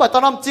องยุ่งแบบตอ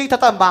นน้ำจริงถ้า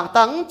แต่บาง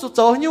ตังจุดโจ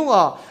ยุ่ง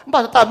อ่ะแบ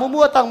บแต่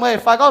มั่วๆตังไม่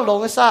ไฟก็ลง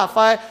ซะไฟ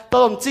ตอน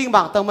น้ำจริงบ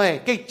างตังไม่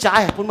เก่งใจ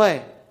พุ่นไม่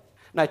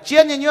ไหนเชี่ย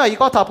เนี่ยอีก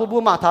ก็ถามผู้บู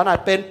มาถามไหน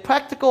เป็น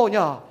practical เ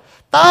นี่ย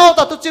ตา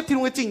ตุ๊จิบที่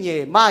ลุงจริงเนี่ย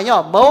มาเนี่ย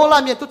เมาละ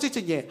เมียนตุ๊จิบจ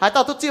ริงเนี่ยหายตา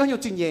ตุ๊จิบเขาอยู่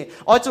จริงเนี่ย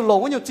อ้อยจุลง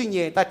เขาอยู่จริงเ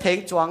นี่ยแต่เทง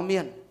จวงเมี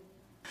ยน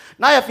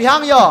นายฝีหาง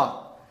เนี่ย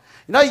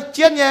นายเ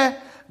ชี่ยเนี่ย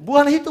บัว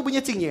นี่ตุ๊บุญ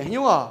จริงเนี่ย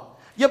ยุ่งอ่ะ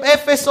ยมเอฟ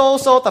เฟโซ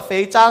โซแต่เฟ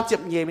จางเจ็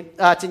บเยี่ยม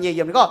จะเ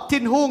ยี่ยมก็ทิ้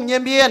งหุ่งเยี่ย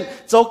มเมียน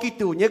โจกิ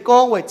ตูเยี่ยก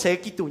งไว้เช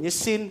กิตูเยี่ย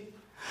ซิน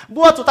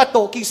บัวจุดตาโต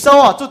กิโซ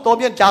จุดโตเ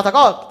มียนจ้าแต่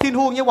ก็ทิ้ง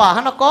หุ่งเยี่ยว่า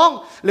ฮันนักกง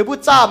หรือบัว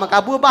จ้ามันกั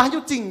บบัวมาให้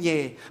ยุ่งจริงเย่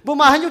บัว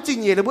มาให้ยุ่งจริง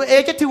เย่หรือบัวเอ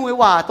จะทิ้งไว้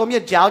ว่าตัวเมีย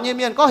นจ้าเยี่ยมเ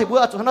มียนก็ให้บัว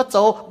จุดฮันนักโจ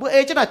บัวเอ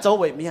จะน่าโจ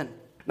ไว้เมียน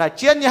ไหน này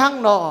chiến như hăng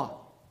nọ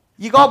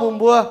อีก็บุม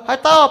บัวให้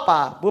เต้าป่า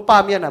บัวป่า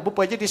เมียน่ะบัว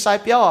ป่วยจะดีไซ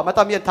เปียวมาต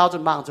าเมียนเท้าจ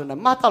นบางจนน่ะ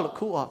มาเต้าหลุด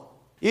คู่อ่ะ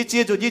อีจี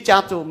จุดอีจา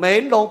งจุดเหม็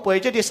นลงป่วย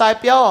จะดีไซ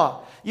เปียว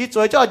อีจ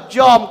วยจ่อย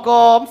อมก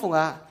อมฝุ่ง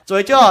อ่ะจว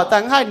ยจ่อตั้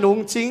งให้หนุ่ง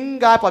จริง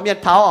กายป่าเมียน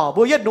เท้าอ่ะ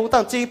บัวยึดหนุ่ง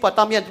ตั้งจริงป่าต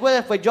าเมียนด้วย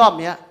ไฟยอม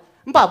เนี้ย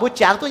มันป่าบัว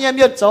จางตัวเนี้ยเ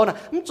มียนโจน่ะ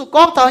มันจุกก้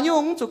องเท้ายุ่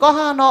งจุกก้อง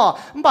ห้านอ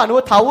มันป่าหนู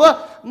เท้าว่า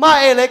ไม่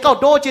เอเลยก็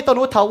โดจีตัวห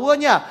นูเท้าว่า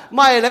เนี่ยไ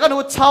ม่เอเลยก็หนู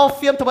เช่าเ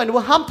ฟียมทำไมหนู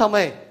ห้ามทำไม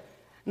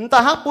แต่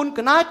ฮักปุ่น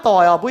ก็น่าต่อ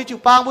ยอ่ะบุยจู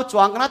ปางบุจ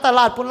วงก็น่าตล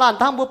าดปุ่นล้าน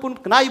ทั้งบุปุ่น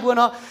ก็น่าอยู่บัวเ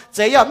นาะเ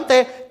จียมแต่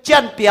เจีย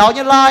นเปียว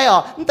ยังลายอ่ะ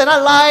แต่น่า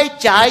ลาย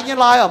จ่ายยัง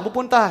ลายอ่ะบุ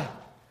ปุ่นตาย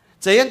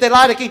เจียนแต่ล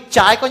ายแต่กี่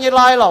จ่ายก็ยัง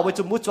ลายหรอกบุ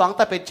จุบุจวงแ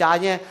ต่ไปจ่าย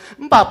เนี่ย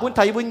มันป่าปุ่นไท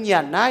ยบุญเหยีย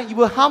นนะอยู่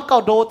บัวห้ามเก้า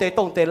โดแต่ต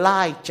รงแต่ลา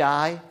ยจ่า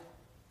ย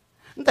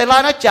แต่ลา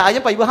ยน่าจ่ายยั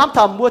งไปบัวห้ามท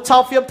ำบัวเช่า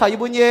เฟียมไทย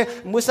บุญเย่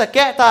บัวสะแก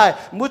ะตาย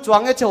บัวจวง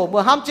เนี่ยโฉบัว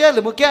ห้ามเจ๊หรื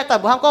อบัวแกะตาย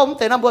บัวห้ามก็มัน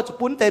แต่น้ำบัวจุ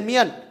ปุ่นแต่เมี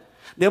ยน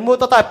เดี๋ยวบัว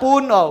ตัวตายปุ่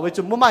นอ่ะบุ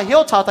จุบัวมาเหี้ย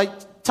วชาวไทย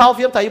ชาวเ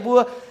ฟียมไทยบัว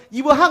อี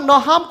บัวห้างนอ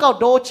ห้ามเก้า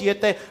โดเจีย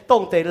แต่ตร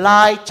งแต่ล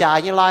ายจ่าย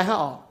ยังลายห้า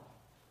ออก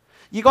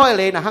อีก็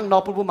เลยนะห้างนอ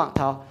ปุ่นบัวหมักเ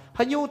ท้าพ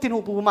ายุที่หู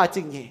บัวมาจ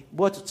ริงเห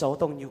บัวจุดโจ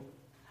ตรงอยู่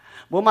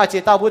บัวมาเจี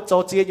ยตาบัวโจ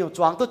เจียอยู่จ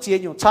วงตัวเจีย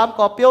อยู่ช้ำ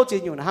ก็เปี้ยวเจีย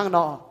อยู่นะห้างน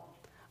อ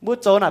บัว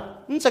โจน่ะ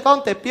มันจะก้อง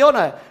แต่เปี้ยวห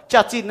น่อยจะ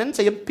จีนนั้นจ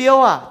ะยังเปี้ยว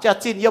อ่ะจะ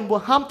จีนยังบัว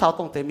ห้ามเท้า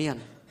ตรงแต่เมียน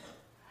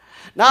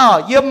น่า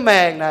เยี่ยมแม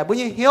งน่ะบัว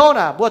ยังเหี้ยว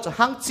น่ะบัวจะ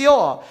ห้างเจียว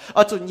เอ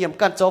าจุดเยี่ยม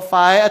กันโจไฟ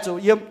เอาจุด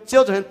เยี่ยมเจีย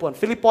วจะเห็นปวด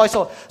ฟิลิปปอยโซ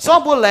ซ้อม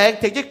บัวแหลง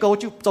ถึงจะเกา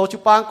จุดโจจุ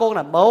ดปางกง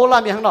น่ะเมาลา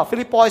มีห้างนอกฟิ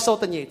ลิปปอยโซ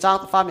ตันหยี่จาง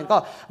ฟ้าเหมือนก็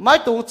ไม้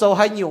ตุงโจใ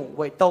ห้หยุ่งไ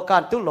ว้โตกา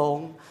รตุ้หลง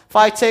ไฟ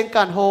เชง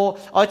กันโฮ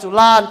เอาจุด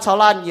ล้านชาว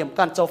ล้านเยี่ยม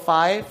กันโจไฟ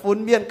ฟุ้น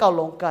เมียนเก้า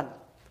ลงกัน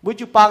บัว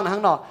จุดปางน่ะห้า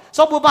งนอก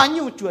ซ้อมบัวมาห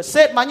ยุ่งจุดเซ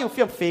ตมาหยุ่งเ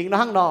ฟียมฟิงน่ะ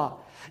ห้างนอก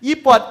ยี่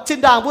ปวดชิน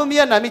ด่างบัวเมี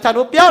ยนน่ะมีฐาน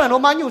หัวเปี้ยวน่ะหนู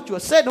มาหยุ่งจุด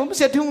เซตหนูไม่เ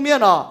สียทุ่งเมียน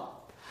น่ะ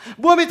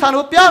บัวมีฐาน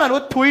หัวเปี้ยวน่ะหนู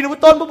ถุยหนู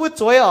ต้นบัว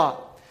จ่วยอ่ะ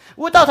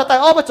ว่าเต้าถ้าแต่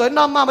อ้อมาจ่วย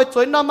น้ำมาจ่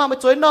วยน้ำมา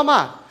จ่วยน้ำมา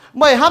ไ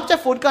ม่ห้ามจะ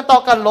ฝุ่นกันต่อ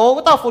กันโหล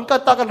ก็เต้าฝุ่นกัน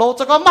ต่อกันโหลจ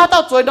ะก็มาเต้า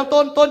จ่วยดัง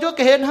ต้นยุ่ง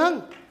เห็นหั่ง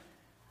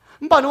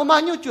มันป่านว่ามา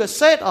ยุ่งจุดเ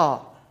ซตอ่ะ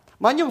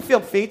มายุ่งเฟีย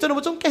มฝีจน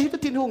ว่าจงแก่หิต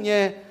ตินหงเนี่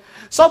ย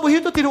ซอบุหิ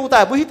ตตินหงแต่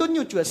บุหิต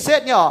ยุ่งจุดเซ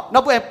ตเนี่ยนั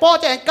บบุแอบป้อ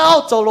จะแอบก้าว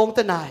โจลงแ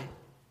ต่ไหน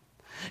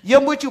ยั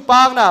งบุจูป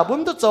างน่ะบุ้ม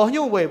ตัวโจ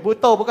ยุ่งเว่ยบุ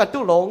โตบุกัน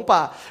ตู้หลงป่ะ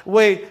เ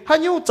ว่ยฮัน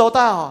ยุ่งโจต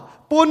า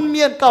ปุ่นเ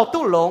มียนเก่า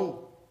ตู้หลง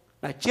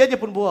น่ะเจี๊ยบ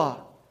ปุ่นบัว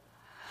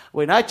เ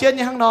ว้ยนายเจียน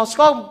ยังห้างนอส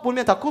ก็ปุ่นเ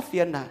มียนถักคู่เฟี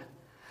ยนน่ะ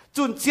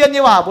จุนเจียน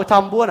นี่ว่าบัวท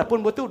ำบัวน่ะปุ่น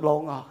บัวตู้หล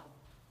งอ่ะ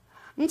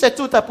มันจะ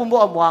จุนแต่ปุ่นบัว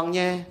หมวงเ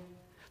นี่ย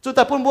จุนแ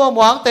ต่ปุ่นบัวหม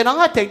วงแต่น้อง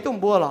ให้ถึงตุ้ม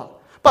บัวหรอ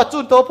ปัจจุ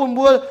นตัวปุ่น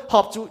บัวหอ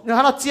บจุนใ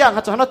ห้เราเจียงใ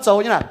ห้เราโจ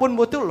นี่น่ะปุ่น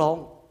บัวตู้หลง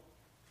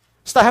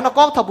แต่ให้เรา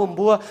ก้องทำปุ่น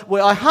บัวเว้ย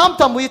ห้าม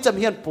ทำมือจำ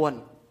เฮียนป่วน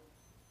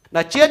น่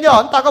ะเจียนย้อ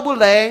นตาก็บุ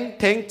แหลง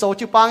ถึงโจ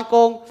จูปางก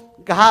ง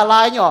กะหาลา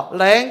ยเนี่ยแ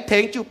หลงถึ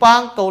งจูปาง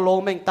โกโล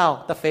เมงเต้า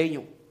ตะเฟยอ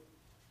ยู่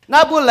น้า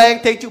บุแรง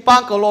เทงจูปาง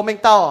กับโลเมง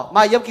เต้าม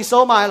าเยี่ยมกิโซ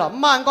มาหรอ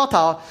มันก็เถ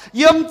าเ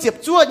ยี่ยมเจ็บ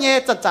จ้วเนี่ย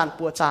จันป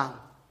วดจาง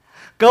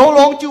เกาล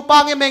งจูปา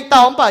งเนี่ยเมงเต้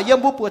าป่ะเยี่ยม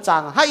บุปวดจา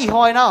งให้อีห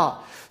อยนะ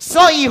ซ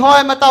อยอีหอย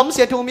มาเต้ามันเ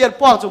สียทุ่งเมียน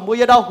ป้องจมูก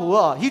ยาดาวหัว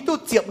ฮิตุ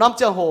เจ็บน้ำเ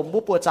จียงโหบุ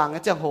ปวดจาง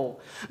เจียงโห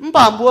มัน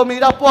ป่าบัวมี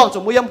ดาวป้องจ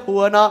มูกยำหั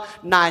วนะ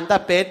นายแต่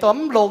เป็ดตัว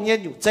มันลงเนี่ย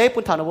อยู่เจ๊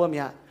ปุ่นฐานบัวเ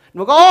มียห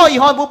นูก็อี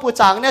หอยบุปวด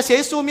จางเนี่ยเสีย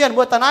สู้เมียน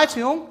บัวตาหน้า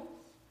ชิง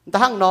ตา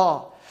หั่งนอ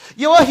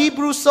因为希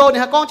伯โซเนี่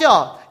ย講咗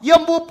ย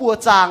มบูปัว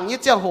จางเนี่ย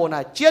เจ้าโหน่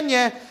ะเจียนเ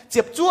นี่ยเ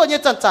จ็บจ้วเนี่ย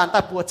จันแต่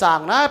ปัวจาง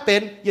นะเป็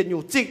นยันอ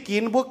ยู่จิกกิ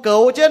นบัวเก๋า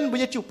เช่นบั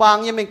วจูปาง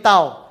เนี่ยเมงเต่า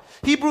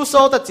ฮีบรูโซ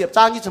แต่เจ็บจ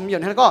างยี่สมย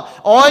นให้ก็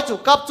อ้อยจู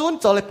กับจุน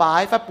โจเลยปลา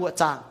ยไฟปัว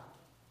จาง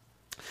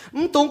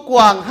ตรงกว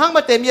างห้างม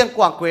าเต็มเมียนก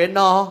วางเกวนเ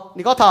นาะ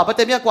นี่ก็ถอดมาเ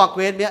ต็มเมียนกวางเก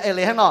วนเมียเอเล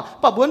ยให้เนาะ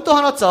ปะบุญตัวใ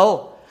ห้เราโจ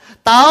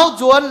เต้า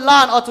จวนล้า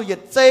นเอาจูเหยีย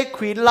ดเจค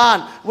วีนล้าน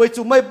ไว้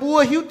จูไม่บัว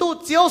หิวตู้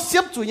เจียวเสี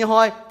ยบจูยังห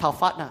อยเท่า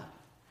ฟัดน่ะ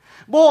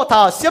บัวถ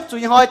าเสียบจุ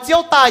ยหอยเจีย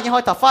วตายยังหอ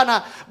ยถาฟันน่ะ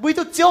บุย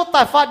ตุเจียวต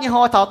ายฟันยังห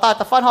อยถาตาย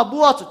ถาฟันหอยบั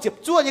วจุเจ็บ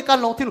จ้วยังกัน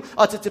ลงที่นู่น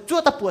จะเจ็บจ้ว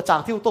ตะปวดจาง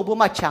ที่นู่นตัวบัว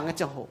มาแข็งกัน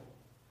จังโห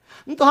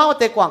นี่ตัวห้าว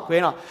เตะกวางเกวีย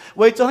นเนาะเ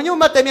ว้ยจะให้ยุ่ง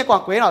มาเตะเมียกวา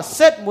งเกวียนเนาะเซ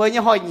ตมวยยั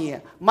งหอยเหนีย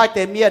มาเต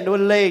ะเมียนู่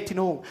นเลยที่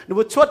นู่นนู่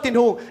นชวดที่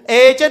นู่น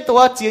เจนตัว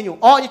จีนอยู่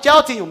อ๋อเจ้า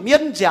จีนอยู่เมีย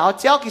นเ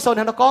จ้ากิโซนใ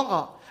ห้เราก้องอ๋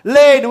อเ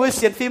ล่นู่นเ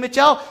สียนฟิล์มเ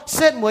จ้าเซ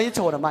ตมวยยังโฉ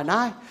ดออกมาน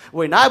ายเ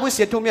ว้ยนายบุเ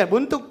สียนทุ่งเมียนบุ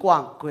ญตุ้งกวา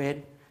งเกวียน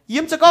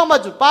ยิ้มจะก้องมา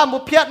จุดป้าบุ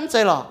เพี้ยนใจ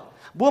หรอ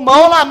บัวเมา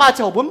ล่ามาโฉ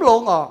บุ้มล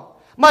งอ๋อ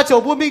มาโจ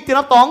บุมีที่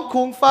น้ำตอง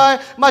คุงไฟ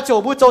มาโจ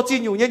บุโจจีน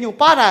อยู่อยู่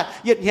ป้าน่ะ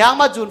เหยียดหาง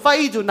มาจุนไฟ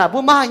อีจุนน่ะบุ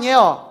มาเนี่ย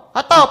อ๋อ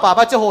ฮัตเต้าป่าม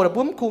าโจโหน่ะ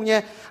บุมคุงเนี่ย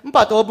มันป่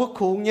าตัวบุ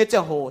คุงเนี่ยจะ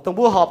โหตรง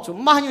บุหอบจุน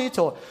มาอยู่โจ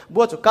บั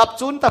วจุกับ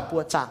จุนตะปว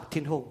ดจาง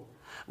ทิ้งหง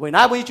เว้ยน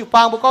ะบุยจุ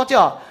ปังบุก้องเจ้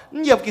า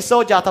เหยียบกิโซ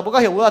จ่าแต่บุก็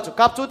เห็นว่าจุ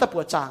กับจุนตะป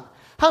วดจาง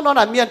ห้างนอน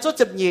น่ะเมียนจุดเ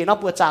จ็บหยีน้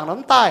ำปวดจางน้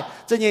ำใต้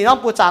จะหยีน้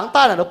ำปวดจางใ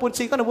ต้น่ะเราปุ่น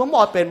ชิงก็นึกว่าหม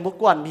อเป็นบุ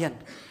กวนเมียน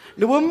ห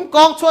รือว่าก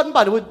องชวนป่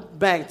ะหรือว่า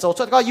แบ่งโจช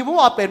วนก็ยิ่ง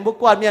ว่าเป็นบุ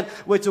กวนเมียน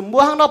เว้ยจุ่มบั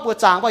วห้างนอกปัว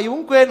จางป่ะยิ่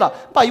งเกวนหรอ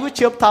ป่ะยิ่งเ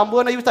ชียบทำบัว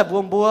นะยิ่งแต่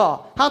บัว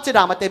ห้างจะ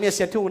ด่ามาเต็มเมียเ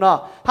สียทุ่งเนาะ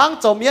ห้าง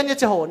โจมเมียนเนี่ย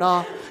จะโหเนาะ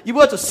ยิ่ง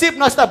ว่าจุดซิบ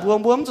เนาะแต่บัว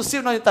มันจุดซิ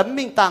บเนาะแต่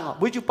มิ่งตังอ่ะ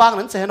บุยจุปัง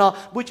นั้นเสียเนาะ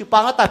บุยจุปั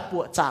งแล้วแต่ปั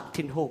วจาง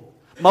ทิ้งหง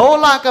เมา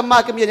ลากันมา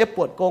กันเมียเนี่ยป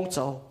วดกงโจ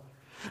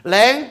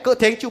lén cỡ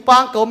thèn chụp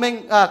băng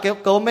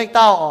cậu mình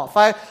tao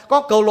phải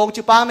có cậu lông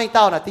chụp băng mình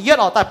tao này thì yết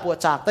tại bùa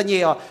chàng tại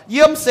nhiều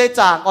yếm xe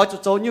chàng ở chỗ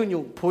chỗ nhiều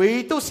nhiều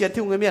phối tu xiên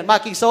theo người miền mà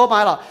kinh số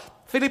mà là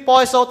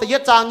Philippines số tại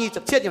yết chàng như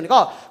chập chết nhiều này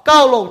có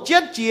cao lông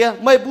chiến chia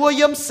mấy bùa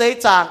yếm xe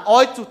chàng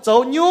ở chỗ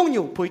chỗ nhiều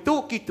nhiều phối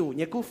tu kỳ tụ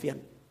như cú phiền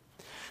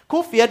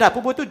cú phiền là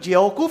bùa tu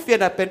diều cú phiền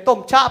làเป็นต้ม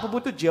ชาบùa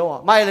tu diều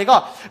ไม่เลยก็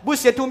บùa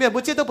เสียทุเมียนบ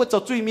ùaเจี๊ยต้องบùaจ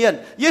ดจุยเมียน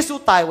เยซู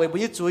ตายไว้บ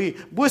ùaจุย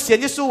บùaเสีย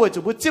เยซูไว้จุ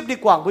บùaจิ๊บดี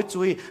กว่างบùa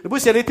จุยบùa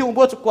เสียในทุ่งบ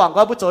ùaจุกว่าง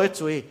ก็บùaจด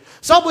จุย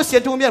สองบùaเสีย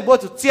ทุเมียนบùa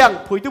จุเจียง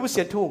ผุยตู้บùaเ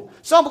สียทุ่ง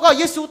สองบùaก็เ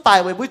ยซูตาย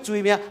ไว้บùaจุย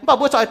เมียบ่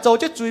บùaจดโจ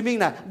จะจุยมิง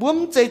น่ะบùa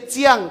จะเ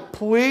จียง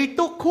ผุย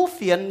ตู้คู่เ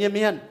ฟียนเ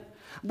มียน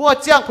บùa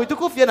เจียงผุยตู้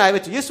คู่เฟียนไหนไว้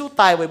จุเยซู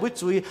ตายไว้บùa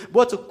จุยบ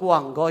ùaจุกว่า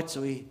งก็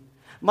จุย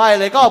ไม่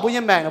เลยก็บุญ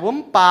ยังแมงนะบุญ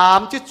ปา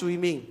มจะจุย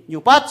มิงอยู่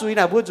ป้าจุยน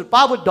ะบุญจุดป้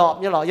าบุญดอก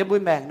เนี่ยหรอยังบุ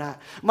ญแมงนะ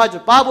มาจุ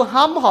ดป้าบุญ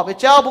ห้ำหอบไป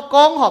เจ้าบุญก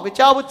องหอบไปเ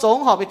จ้าบุญจง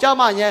หอบไปเจ้า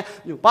มาเนี่ย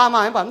อยู่ป้ามา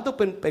ให้บ้านมันต้องเ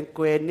ป็นเก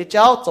วียนเนี่ยเ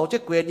จ้าโจจะ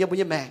เกวียนเนี่ยบุญ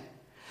ยังแมง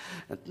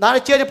นั่น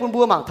เจ้าเนี่ยปุ่นบั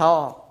วหมางทอ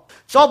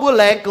ชอบบัว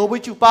แรงกูบุญ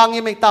จุปังเ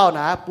นี่ยแมงเต้าน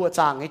ะบัวจ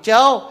างเนี่ยเจ้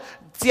า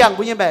เจียง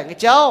บุญยังแมงเนี่ย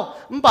เจ้า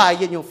มันไป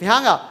ยืนอยู่phía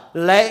hàngอ่ะ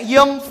และ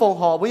ยังฟง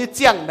หอบุญเ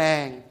จียงแม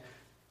ง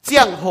เจี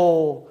ยงโห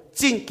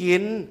จิ้งกิ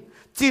น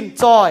จิ้ม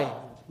จ้อย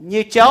เ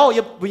นี่ยเจ้า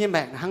ยังบุญยังแม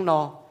งห้างนอ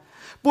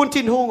ปุ่น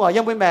ทิ้นหูง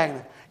ยังไม่แมง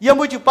ยังไ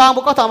ม่จุปังบุ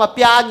ก็ทำมาเ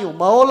ปียอยู่เ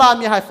มื่อลา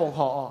มีให้ฝงห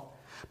อ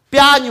เปี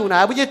ยอยู่นะ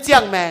บุญเจีย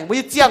งแมงบุ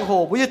ญเจียงโห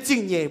บุญจิ้ง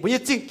เย่บุญ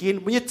จิ้งกิน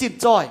บุญจิ้ม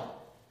จ้อย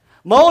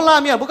เมื่อลา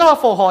มีบุก็ท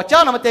ำฝงหอเจ้า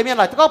น่ะมาเตะเมียอะ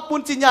ไรแต่ก็ปุ่น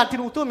จินยานทิ้น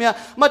หูตัวเมีย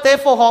มาเตะ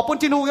ฝงหอปุ่น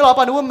ทิ้นหูก็รอ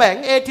ป่ะนึกว่าแมง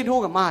ทิ้นหู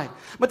กับไม้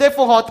มาเตะฝ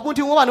งหอปุ่น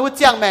ทิ้นหูว่านึกว่าเ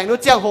จียงแมงนึกว่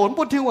าเจียงโห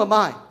ปุ่นทิ้นหูกับไ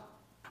ม้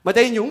มาเต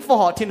ะหยุ่งฝง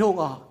หอทิ้นหู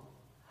อ่ะ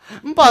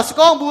มันป่าส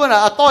ก้องบัวน่ะ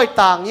ต้อย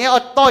ต่างเงี้ย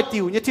ต้อย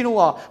ติ๋วเนี่ยที่นู่น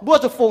อ่ะบัว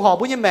จะฟงหอ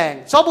บุญยแมง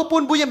ชอบบุปุ่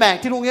นบุญยแมง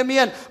ที่นู่นเงี้ยเมี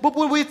ยนบุ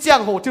ปุ่นบุญเจียง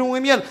โหที่นู่นเ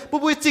งี้ยเมียน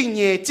บุจิ้งเ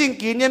ย่จิ้ง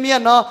กินเงี้ยเมียน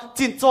เนาะ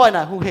จิ้นจ้อยน่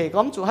ะหุงเหก็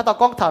มันจู่ให้ตา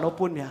กล้องถ่านเอา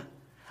ปุ่นเนี่ย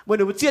บุญ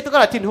บุญเจี๊ยต้องก็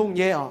ได้ทิ้นหุงเ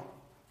ย่อ่ะ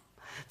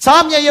ชา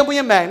มเย่ยังบุญ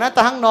ยแมงนะแต่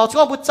หังเนาะช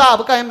อบบุญจ้า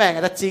บุญไก่แมง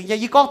แต่จริงยัง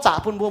ยี่ก้องจ่า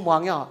ปุ่นบัวหมว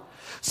งเนี่ย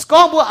สก้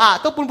องบัว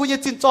ต้องปุ่นบุญ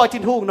จิ้นจ้อย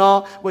ทิ้นหุงเนาะ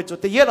บุญจุด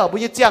เตี้ยอ่ะบุญ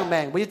เจียงแม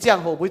งบุญเจียง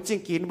โหบุญจิ้ง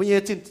กินบุญ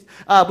จิ้น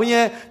บุญ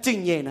จิ้ง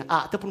เย่น่ะ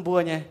ต้องปุ่นบัว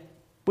เนี่ย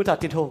บุญถ่าน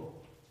ทิ้นหุง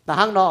แต่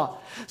ห้างนอ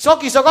ชอบ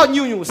กี่ชอบก็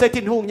ยุ่งใส่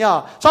ทิ้นหุงเนี่ย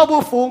ชอบบัว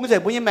ฟูงก็ใส่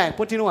บุญยังแมง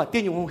ปุ่นทิ้นหุงตี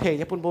นยุ่งหุงเห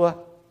ยปุ่นบัว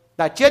แ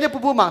ต่เจี๊ยเนี่ยปุ่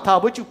นบัวหมางเท้า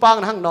บัวจูปัง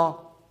ห้างนอ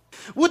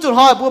วุ้จุดห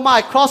อยบัวไม้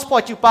cross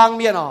point จูปังเ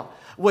มียนอ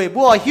เว่ย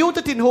บัวหิวจ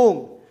ะทิ้นหุง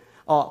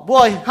บัว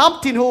ห้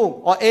ำทิ้นหุง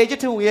จะ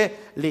ทิ้นหุงเย่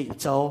หลิง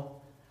โจ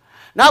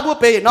น้าบัว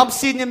ไปน้ำ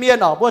ซีนเมีย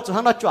นอบัวจุดห้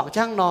างนอจ่วง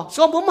ช่างนอช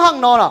อบบุ้มห้าง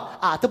นอเนาะ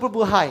ตัว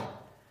บัวไฮ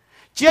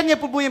เจี๊ยเนี่ย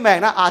ปุ่นบัวยังแมง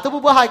นะตัว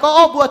บัวไฮก็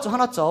บัวจุดห้า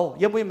งนอโจ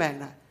ยังบัวยังแมง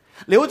นะ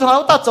เหลียวจุดห้างน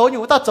อตาโจอ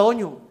ยู่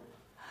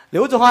เหลี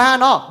ยวจะหอย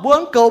เนาะบัว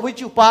อังเกาไป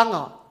จูปัง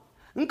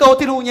อังเกา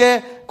ที่หูเนี่ย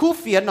คู่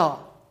เฟียนเนาะ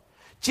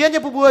เชียนเนี่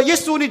ยบัวเย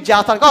ซูนี่จ่า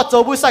ทันก็โจ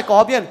บัวใส่กอ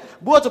บเบียน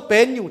บัวจะเป็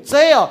นอยู่เ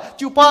จ้า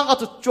จูปังก็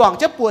จะจ่วง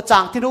เจ้าปัวจา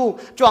งที่หู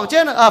จ่วงเจ้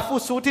าฟู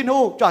ซูที่หู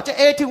จ่วงเจ้า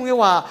ที่หู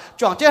ว่า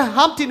จ่วงเจ้า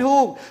ห้ำที่หู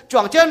จ่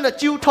วงเจ้า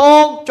จิวทอ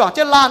งจ่วงเ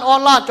จ้าล้านออ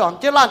นล้านจ่วง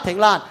เจ้าล้านเถง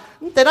ล้าน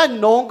แต่นั่น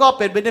น้องก็เ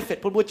ป็นเบเนฟิต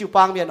บัวจู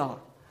ปังเบียนเนาะ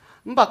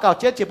มันปากเก่า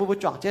เจ้าบัว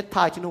จ่วงเจ้าไท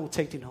ยที่หูเช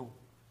งที่หู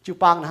จู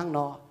ปังนั่งเน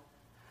าะ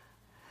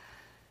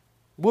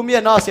บุญเมีย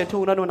นอเสียทุ่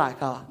งนั่นนู่นไหน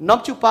ก็น้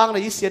ำจูปังใน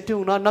ยี่เสียทุ่ง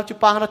น้ำจู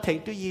ปังนั่นเถง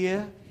ตัวเยี่ย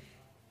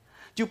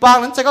จูปัง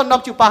นั้นจะก็น้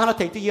ำจูปังนั่น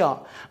เถงตัวเยี่ย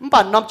มัน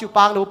ปั่นน้ำจู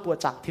ปังดูปวด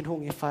จังทิ้นหง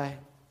ไอไฟ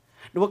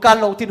ดูการ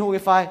ลงทิ้นหงไอ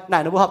ไฟไหน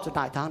ดูหับจุดไหน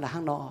ทางไหนห้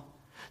างนอ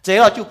เจ้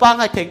าจูปัง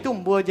ให้เถงตุ้ม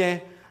บัวเย่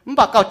มัน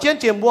ปากเก่าเจียน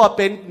เจียมบัวเ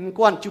ป็นก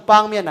วนจูปั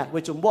งเมียนน่ะไว้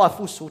จุ่มบัว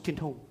ฟูสูทิ้น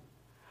หง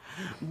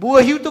บัว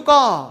หิวตัวก็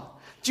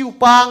จู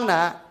ปังน่ะ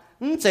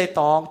เจ้าต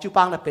องจู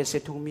ปังน่ะเป็นเศ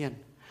ษทุ่งเมียน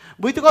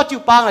บุยตัวก็จู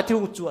ปังน่ะทิ้ง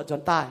จั่วจ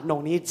นตายหนอง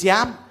นี้จ้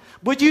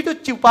ำบุญชีตัว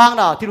จิวปัง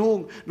น่ะที่ลุง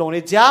หลงใน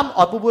จ้ำอ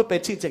ดบุญเป็น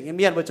ชิ้นเจ๋งเ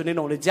มียนบุญจนในห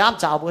ลงในจ้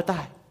ำจ่าบุญตา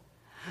ย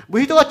บุ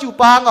ญตัวจิว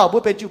ปังบุ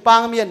ญเป็นจิวปัง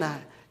เมียนน่ะ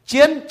เชี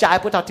ยนจ่าย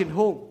บุญทางทิ้ง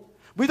หุง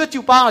บุญตัวจิ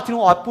วปังน่ะที่ลุ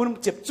งอดบุญ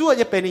เจ็บจ้ว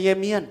จะเป็นใน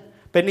เมียน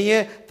เป็นใน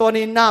ตัว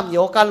นี้น้ำเหนี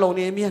ยวกันลงใน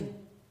เมียน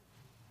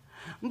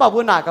มันบอกบุ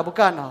ญหนากับบุญ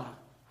กันน่ะ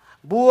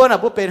บุญน่ะ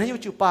บุญเป็นให้ยุ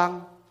จิวปัง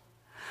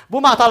บุญ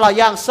มาทลาย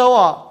ยางโซ่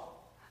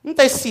มันแ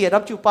ต่เสียน้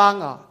ำจิวปัง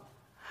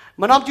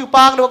มันน้ำจิว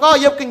ปังแล้วก็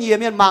เย็บกันเยี่ย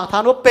เมียนมางทา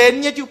งว่าเป็น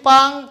เนี่ยจิวปั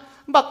ง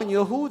มันบอกกันเย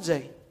อะหูใจ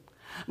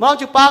มอง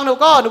จุปังเรา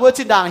ก็ดูว่า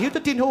จินด่างหิวตั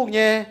วทิ้นหูเ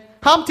นี่ย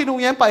ห้ามทิ้นหู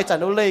เนี่ยไปจัน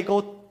โอเลยก็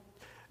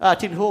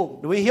ทิ้นหู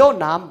ดูว่าหิว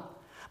น้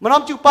ำมันน้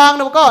ำจุปังเ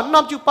ราก็น้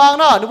ำจุปัง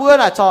เนาะดูว่า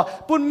น่ะจอ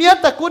ปุ่นเมียน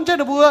แต่กุ้นเจ้า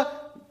ดูว่า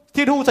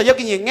ทิ้นหูใส่ยา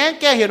กินอย่างแง่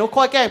แก่เห็นเราค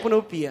อยแก่ปุ่นเอ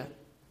าเปีย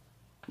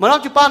มันน้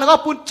ำจุปังเราก็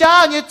ปุ่นจ้า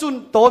เนี่ยจุน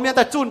โตเมียนแ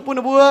ต่จุนปุ่นเ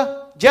อาบัว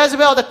เจสเ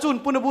บลแต่จุน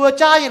ปุ่นเอาบัว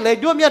จ้าอย่างเลย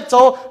ด้วยเมียนโจ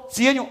เ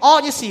สียอยู่อ้อ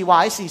ยี่สี่หวา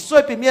ยสี่ช่ว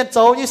ยเป็นเมียนโจ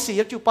ยี่สี่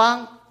จุปัง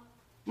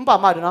มันป่า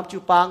มาดูน้ำจุ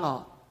ปัง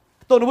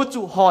ตัวนู้น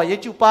จุหอย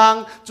จุปัง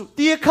จุเ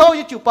ตี้ยเข้า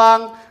จุปัง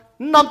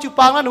น้ำจุ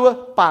ปังนั่นนู้น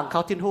ป่างเขา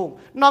ทิ้นหง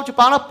น้ำจุ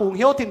ปังนั่นปูงเ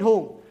หี้ยวทิ้นห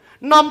ง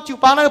น้ำจุ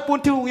ปังนั่นปูน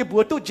ทิ้นหงยี่บั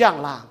วตู้ย่าง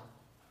ลาง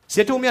เสี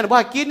ยทุ่งเมียนบัว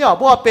กินเนี่ย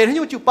บัวเป็นให้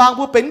ยูจุปัง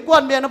บัวเป็นก้อ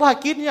นเมียนบัว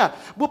กินเนี่ย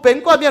บัวเป็น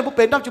ก้อนเมียนบัวเ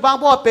ป็นน้ำจุปัง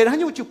บัวเป็นให้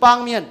ยูจุปัง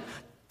เมียน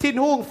ทิ้น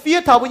หงเฟี้ย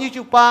เท่าบัวยู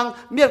จุปัง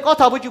เมียนก็เ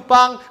ท่าบัวจุ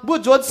ปังบัว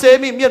จวนเซ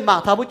มีเมียนหมาง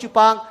เท่าบัวจุ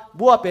ปัง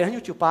บัวเป็นให้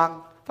ยูจุปัง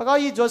พระก็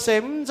ยี่จวนเซ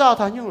มเจ้า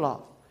ทางยุ่งหรอ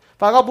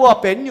và có bùa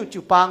bén nhiều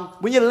chịu băng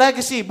bùi như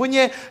legacy bùi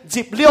như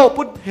dịp liêu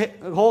bùi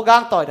hồ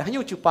gang tỏi để hay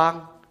nhiều chịu băng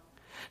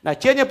này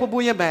chiến như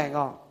bùi như mẹ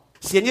ngọ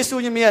xiên như su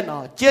như miên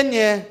chiến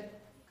như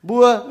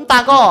bùa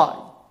tăng có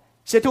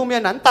เสียทุ่มเนี่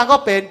ยนั้นต่างก็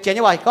เป็นเจน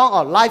ยังไงก็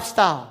ไลฟ์สไ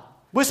ตล์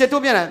บุเสียทุ่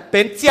มเนี่ยเป็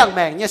นเจียงแม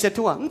งเนี่ยเสีย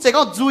ทุ่มมันจะ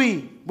ก็จุย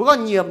บุก็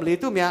เงียบหรือ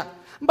ทุ่มเนี่ย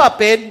บ่เ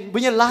ป็นบุ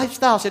เนี่ยไลฟ์ส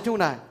ไตล์เสียทุ่ม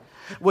น่ะ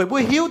บุ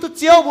หิวตุเ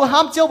จียวบุห้า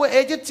มเจียวบุเอ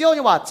เจียว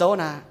ยังว่าเจ้า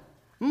น่ะ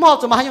มอบ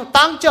จะมาให้ยัง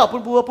ตั้งเจ้าปุ่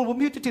นบัว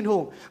หิวตุถิ่นห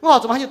งงอบ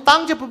จะมาให้ยังตั้ง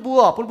เจ้าปุ่นบั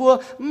ว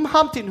ห้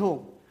ามถิ่นหง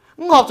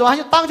งอบจะมาให้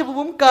ยังตั้งเจ้าปุ่น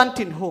บัวเกิน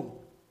ถิ่นหง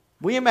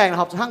บุเนี่ยแมง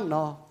หอบจะหั่งน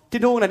อถิ่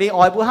นหงน่ะนี่อ้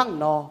อยบุหั่ง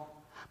นอ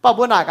ป้า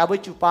บัวหน้ากับบุ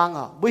จูปัง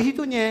บุหิว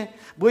ตุเนี่ย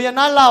บุย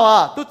นั้นเรา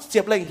ตุ๊ดเจ็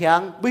บแรงแข็ง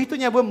บุยตุ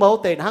เนี่ยบุเมา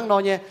เตนหั่งนอ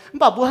เนี่ย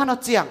ป้าบัวหั่งนอ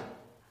เจียง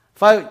ไ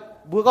ฟ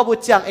บัวก็บัว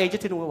เจียงเองจะ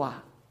ถิ่นหงว่า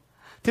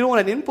ที่ตรงไห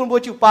นนี้ปุ่นบัว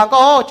จูปังก็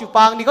จู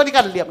ปังนี่ก็นี่ก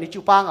ารเหลี่ยมนี่จู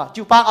ปัง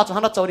จูปังเอาจากหั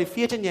นเราโจดิเ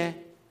ฟียเช่นเนี่ย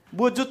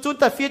บัวจุด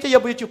แต่เฟียจะยา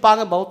บัวจูปัง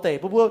ก็เมาเตะ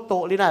บัวโต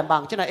ลีน่าบา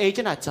งเช่นไหนเอเ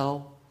ช่นไหนโจ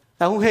แ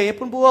ต่หงเฮ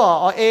ปุ่นบัว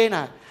เอน่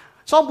ะ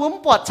ช่องบัวมัน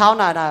ปวดเช้า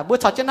หน่ะบัว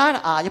ชาวเช่นนั้น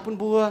อย่าปุ่น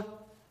บัว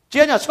เจี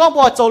ยนช่องบั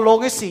วโจลง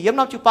ไอ้สีย้ำ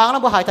น้ำจูปังแล้ว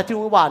บัวหายแต่ที่ห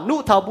งว่านุ่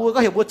เท่าบัวก็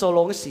เห็นบัวโจล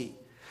งไอ้สี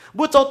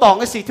บัวโจตอง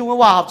ไอ้สีที่หง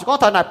ว่าหอบจุก็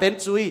ถนัดเป็น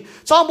จุย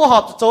ช่องบัวหอ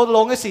บโจล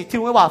งไอ้สีที่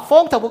หงว่าฟ้อ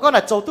งเท่าบัวก็ห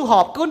นัดโจตู้หอ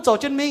บก้นโจ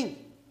เช่นมิง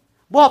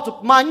บัวหอบจุ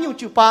มันอยู่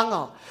จูปัง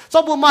ช่อ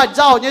งบัวมาเ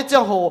จ้าเนี่ยเจ้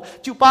าโห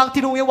จูปัง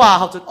ที่หงว่า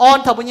หอบจุอ่อน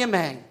เท่าบัวเนี่ยแม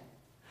ง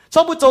ช่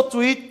องบัวโจจุ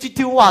ย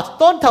ที่หงว่า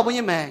ต้นเท่าบัวเ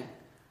นี่ยแมง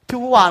ที่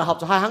หงว่าหอบ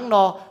จุหายหั่งน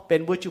อเป็น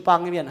บัวจูปัง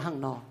เนี่ยหั่ง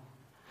นอ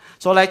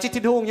ส่วนไรที่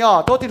หงย่อ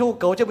โตที่หง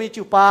เก่าจะมี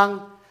จูปัง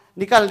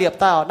นี่การเหลียบ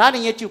ตาน้าใน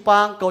เงี้ยจูปั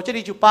งเก่าจะ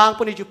ดีจูปัง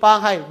ปุ่นดีจูปัง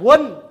ให้ว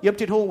นเยี่ยม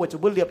ที่หงว่าจู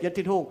บุเหลียบเยี่ยม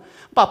ที่หง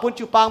ป่าปุ่น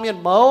จูปังเมียน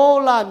เมา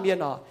ล้านเมีย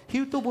นหิ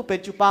วตู้บุเป็น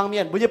จูปังเมี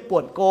ยนบุญปว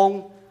ดโกง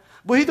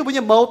บุหิวตู้บุญ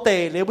เมาเตะ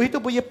หรือบุหิว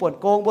ตู้บุญปวด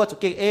โกงบัวจุ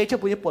เก่งเอเชื่อ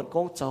บุญปวดโก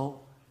งเจ้า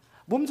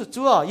บุ้มจุ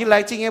จั่วยิ่งแร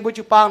งจริงเองบุญ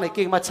จูปังในเ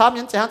ก่งมาช้ำ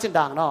ยันจะห้างเส้น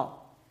ด่างเนาะ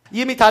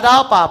ยิ่งมีทาดา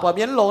วป่าปวดเ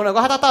มียนลงเนี่ยก็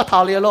ฮัตตาเท้า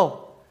เรียโล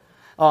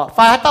ไฟ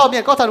ฮัตตาเมี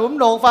ยนก็ถลุม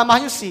ลงไฟมา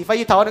อยู่สี่ไฟ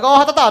ยี่เท้าเนี่ยก็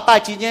ฮัตตาตาย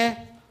จีเนี่ย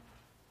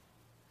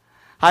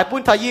หายปุ่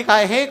นทายีกา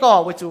ยเฮก็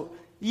บุจุ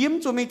ยิ้ม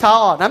จุมีเท้า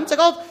น้ำจะ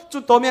ก็จุ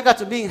ดตัวเมียกับ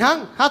จุมิงทั้ง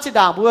ฮัตสิ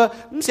ด่างบัว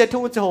มันเสียทุ่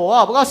งจะโห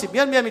บัวก็10 เมี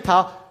ยนมีเท้า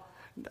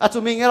จุ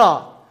มิงไงหรอ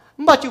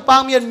มันบาจูปัง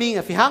เมียนมิง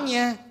ฝีหังเ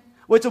นี่ย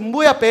ว่าจุบั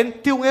วเป็น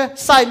ทิวเนี่ย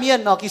ใส่เมียน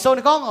กี่โซน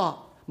ก็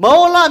เมา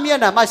ล่าเมีย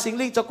นมาสิง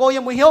ลิงจะโกยั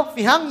งมือเหี้ยว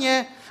ฝีหังเนี่ย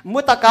มื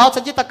อตะกาวฉั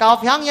นยิ่งตะกาว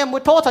ฝีหังเนี่ยมื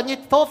อโทฉันยิ่ง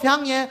โทฝีหัง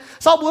เนี่ย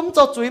สาวบุ้มจ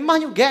ะจุยมา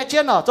อยู่แก่เจ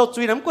นจะจุ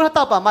ยน้ำกุ้งต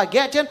าป่ามาแ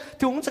ก่เจน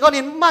ทิวจะก็เ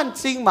นี่ยมัน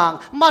สิงมัง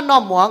มันนอ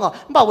มหมวง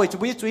มันบ่าวจุ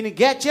บุยจุยนี่แ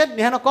ก่เจนเ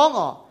นี่ยนะก็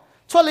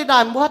ช่วยเลยนา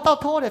ยบัวเต้า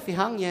โทเนี่ยฝี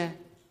หังเนี่ย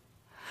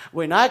เ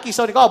ว้ยนะกิโซ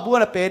นี่ก็บัว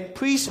น่ะเป็น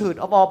priesthood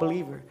of all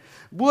believer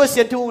บัวเสี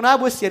ยนทุ่งนะ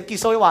บัวเสียนกิ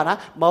โซว่านะ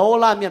เมา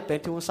ล่าเมียนเป็น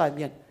ทุ่งใส่เ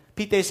มียน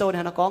พี่เตโซเ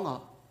นี่ยนะก็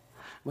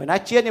เว้ยนะ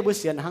เจียนเนี่ยบัว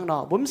เสียนหังนอ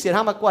บุ้มเสียน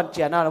หังมากวนเ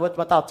จียนนะแล้ว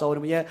มาตาโจเ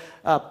นี่ย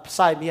ใ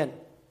ส่เมียน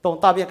ตรง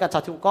ตาเมียนกันชา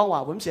ทุ่งก้องว่า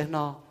บุ้มเสียนน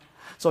อ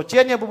โซเจีย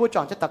นเนี่ยบัวจ่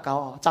องจะตะเกา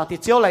จ่างที่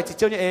เจียวอะไรที่เ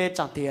จียวเนี่ย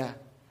จ่างเตีย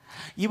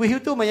ยีบัวหิว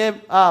ตู้มันเนี่ย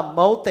เม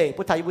าเตะ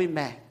พุทธายบัวแ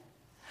ม่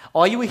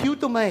ยีบัวหิว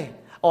ตู้ไม่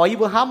ยี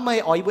บัวห้ามไม่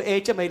ยีบัว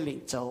จะไม่หลิง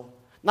โจ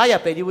น่าอย่า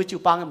เป็นยีบัวจู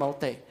ปังเมา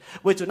เตะ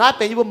วิจุน่าเ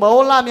ป็นยีบัวเมา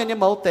ล่าเมียนเนี่ย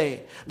เมาเตะ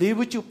หรือ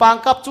วิจูปัง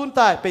กับจุนต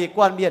ายเป็นก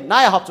วนเมียนน่า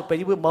อย่าหอบจุเป็น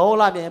ยีบัวเมา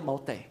ล่าเมียนเมา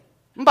เตะ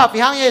มันแบบฝี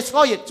หางเยส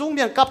ก็เหยียดจุ้งเ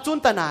มียนกับจุน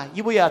ตาหน่าย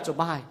ยีบัวอยากจุไ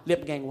ม่เรีย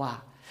บแงงว่า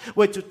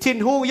วิจุทิน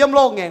หูย่ำโล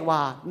กแงงว่า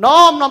น้อ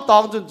มตอ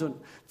งจุน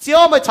เจีย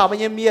วไม่ฉามั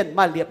นเมียนม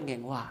าเรียบแง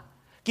งว่า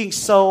กิ่ง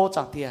โซจ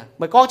ากเตียเห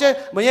มือนก้องเจ้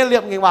มันยังเรีย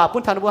บแงงว่าพุ่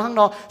นทันบัวหาง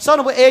นอเศร้าห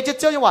นูบัวเอ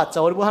เจ้ายังว่าโจ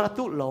บัวหาง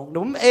ตุหลงหนู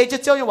เอเ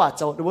จ้ายังว่าโ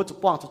จหนูบัวจุ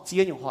ป้องจุเจี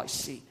ยอย่างหอย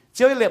สีเ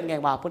จ้าเรียบแงง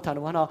ว่าพุ่นทัน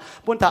บัวหางนอ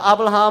พุ่นทันอับ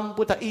ราฮัม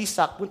พุ่นทันอิ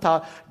สักพุ่นทัน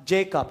เจ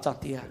คอบจาก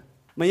เตีย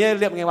มันยัง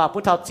เรียบไงว่าพุ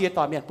ทธาเจีย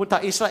ต่อเมียนพุทธา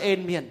อิสราเอล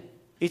เมียน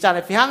อีจานใน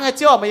ฝีหางเ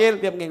จ้ามันยัง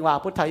เรียบไงว่า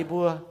พุทธาอี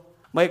บัว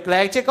มันแกล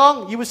งเจ้าก้อง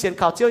ยีบุเสียน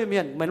ข่าวเจ้าเมี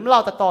ยนเหมือนน้ำเล่า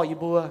ตะต่ออี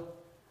บัว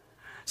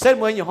เส้น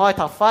มวยอยู่ห้อย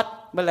ถาฟัด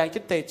มันแรงจ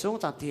นเตะช่วง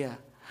จางเทีย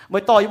มั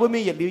นต่ออีบัวมี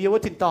เหยียดลิ้วยีบัว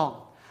ถิ่นตอง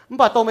มัน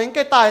บ่าตัวมันใก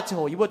ล้ตายโฉ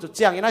ยีบัวจุดเ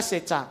จียงยังน่าเสีย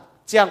จัง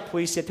เจียงพุ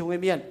ยเสียทุ่ง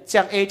เมียนเจี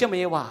ยงเอเจ้ามัน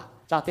ยังว่า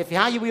จากเตะฝี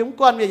หางยีบัวยัง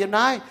กวนเมียยังไง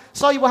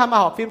ซอยยีบัวทำมา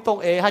หอบฟิล์มตรง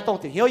เอให้ตรง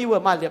ถึงเหี้ยวยีบัว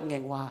มาเรียบไง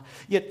ว่า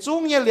เหยียดจุ้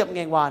งยังเรียบไง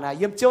ว่านะเ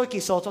ยี่ยมเจ้า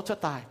กี่โซ่ชด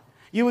ตาย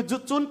ยู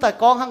จุนแต่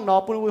กองหังนอ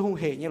ปุ่นวิหง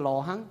เหยยังหล่อ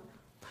หัง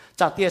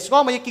จากเตียสก็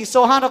มายังกินโซ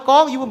หังนกอ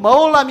งยูเมา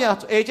ลามี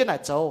เอเจนไหน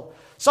โจ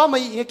ซ้อมมา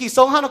ยังกินโซ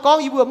หังนกอง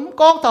ยูม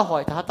กองตาหอ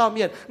ยตาตาเ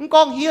มียนก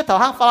องเฮียตา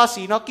หังฟารา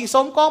สีนอกินโซ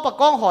มกองปะ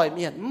กองหอยเ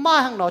มียนมา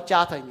หังนอจ่า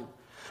ไทยอยู่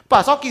ป่า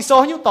ซ้อกินโซ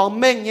หังยูต่อ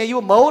เมงเนี่ยยู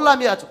เมาลา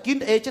มีกิน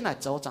เอเจนไหน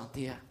โจจากเ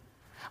ตีย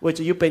เวจ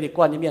ะยูเป็นอีกก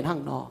ว่านี้เมียนหั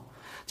งนอ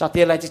จากเตี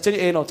ยอะไรจิตเจน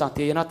เอโนจากเ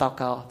ตียน่าตา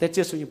กาวแต่เ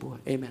จ้าสุญญบัว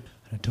เอเมน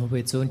ทุกเว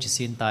จุนจิ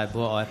สินตายบั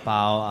วอ้อยเปล่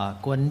า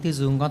กวนที่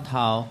ซุงก็เ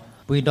ท้า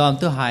ปุยดอม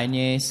ตัวหายเ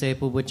นี่ยเซ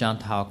ปูบุจัง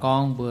เท้ากอ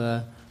งบัว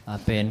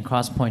เป็น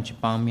cross point จิ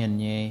ปังเมียน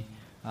เนี่ย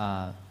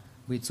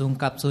วิจุง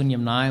กับซุนย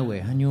ำนายเว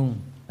หันยุง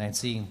แต่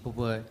สิ่งปู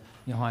บัว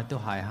ยังหอยตัว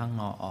หายห้าง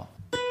นอ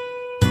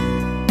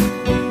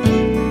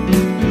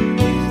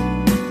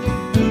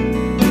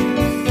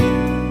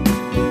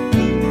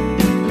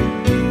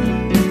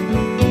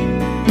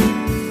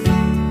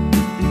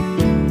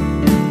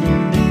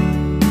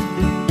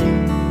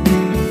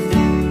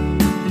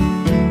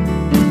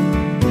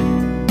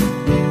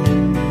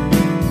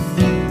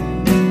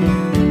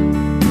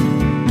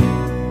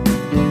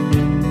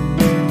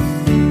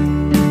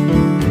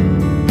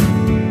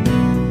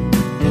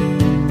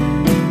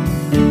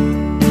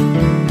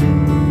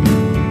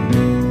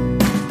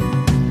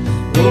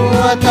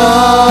Bùa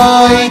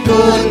tôi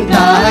cùng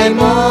tại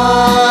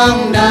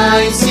mong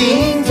đại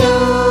xin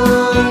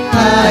dung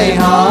ai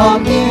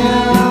họp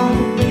nhau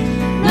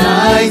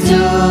đại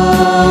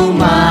dung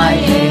mai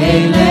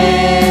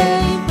lê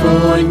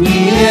buồn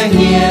nhớ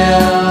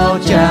nhiều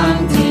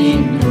chẳng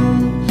tin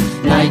hùng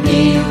lại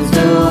điều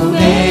dung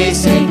ấy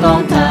sẽ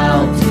con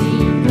thao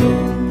tin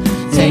hùng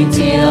thành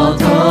chiều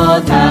thô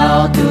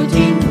thao tu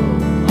tin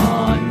hùng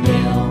on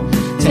nhiều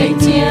thành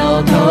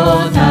chiều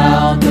thô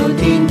thao tu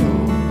tin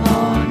hùng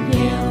on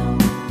nhiều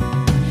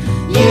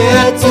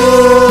yết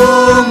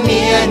dung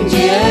miền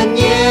diện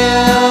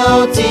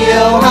nhiều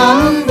chiều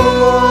hắm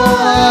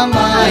bùa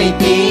mai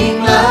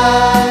tình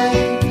lại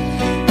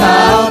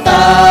tao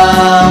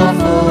tao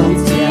phụng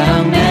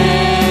giang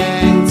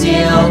men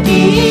chiều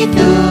ký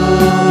tư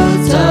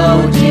dâu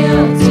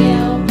chiều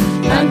chiều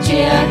làm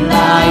chuyện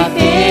lại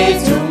thế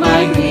chúng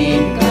mai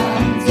quyên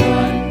cảm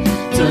ruột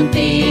chuồn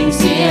tình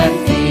xiên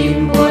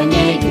phim bùa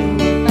nhẹ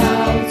đủ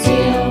tao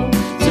chiều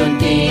chuồn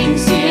tình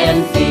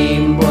xiên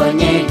phim bùa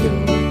nhẹ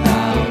đủ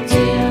tao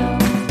chiều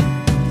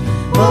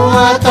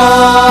bùa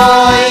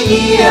tôi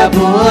ia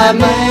bùa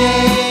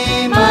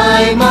mây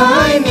mãi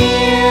mãi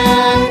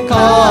miên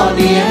có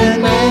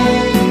điện mây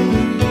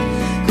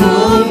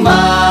cũng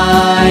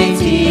mãi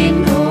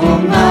thiên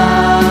hùng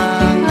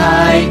ngang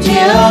hai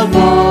chiếu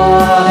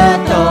bùa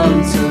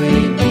tôn suy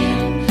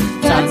miên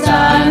chán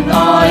chán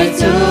nói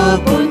chữ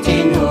buồn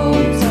thiên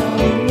hùng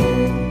dầu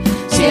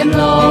xiên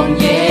lông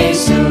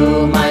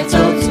Giêsu mai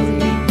châu suy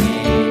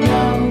ngày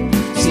đầu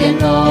xiên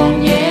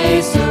lông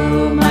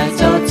Giêsu mai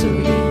châu suy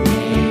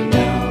ngày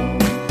đầu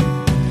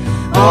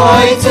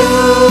ôi chữ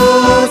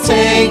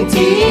tranh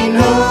thiên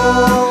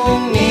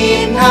hùng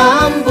nhìn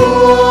hám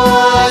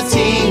vua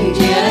xin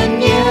chiến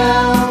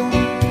nhau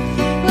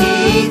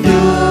ý tu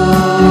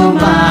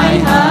mai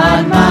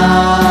hạt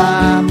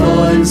ma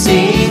buồn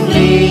sinh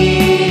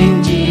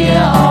linh chia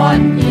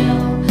on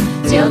nhiều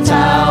chiều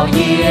chào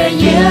yê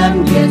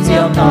yếm yê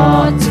chiều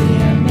to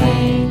chia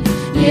mây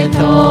yê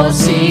thô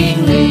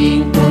sinh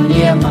linh buồn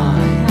yê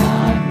mai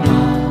hạt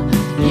ma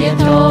yê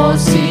thô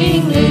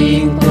sinh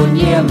linh buồn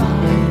yê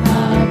mai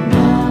hạt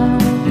ma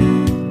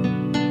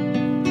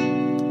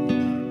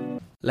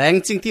lãng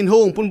chính thiên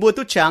hùng bùn bùa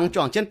tu chẳng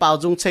chọn chân bảo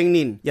dung chen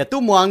nínอย่าตู้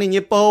มวงนี่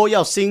ยี่โปย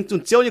าวซิงจุ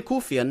นเจียวยี่คู่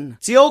เฟียน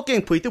เจียวเก่ง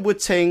ผุยตู้บัว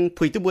เชง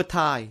ผุยตู้บัวไท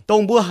ยตร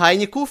งบัวหาย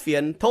ยี่คู่เฟีย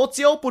นโทเ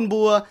จียวปุน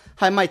บัว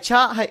ให้ไม่ช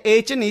ะให้เอ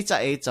เจนี้จะ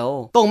เอเจ้า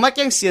ตรงมาแก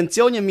งเสียนเจี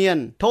ยวยี่เมียน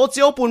โทเ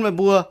จียวปุนไม่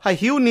บัวให้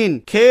หิวนิน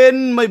เคน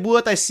ไม่บัว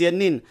แต่เสียน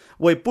นิน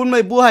ไว้ปุนไม่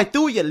บัวให้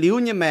ตู้อย่าลิ้ว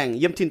ยี่แมง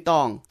เยี่ยมทินต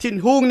องทิน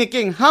หงนี่เ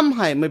ก่งห้ำใ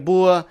ห้ไม่บั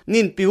วนิ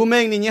นปิวแม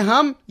งนี่ยี่ห้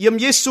ำเยี่ยม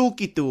เยซู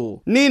กิตู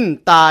นิน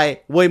ตาย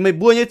ไว้ไม่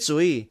บัวยี่จุ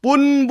ยปุ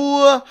นบั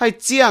วให้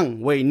เจียง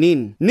ไว้นิน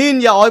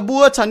อย่าอ้อยบั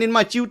วฉันนินม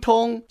าจิ้วท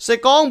งใส่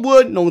กองบัว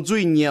หนงจุ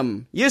ยเงียม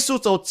เยซู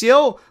เจ้าเจีย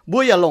วบั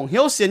วอย่าหลงเหี้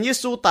ยวเสียนเย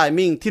ซูตาย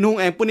มิงทินหง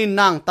เองปุนิน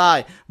นางตาย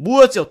บั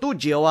วเจ้าตู้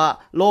เจียวอะ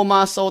โลมา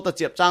โซตะเ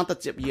จ็บจางตะ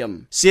เจ็บเยี่ยม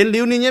เสียน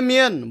ลิ้วนี่ยี่เมี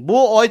ยนบั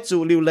วอ้อยจู่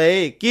ลิ้วเลย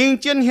กิง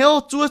เจียนเหี้ยว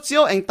จัวเจีย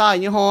วเองตาย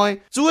ยี่หอย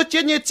จัวเจี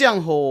ยนยี่เจียง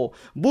โห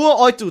บัว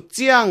อ้อยจู่เ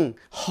จียง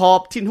หอ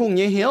บทินหง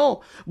ยี่เหี้ยว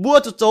บัว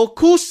จู่โจ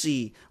คู่สี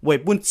ไว้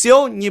บุญเจียว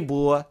ยี่บั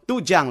วตู้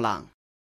จางหลัง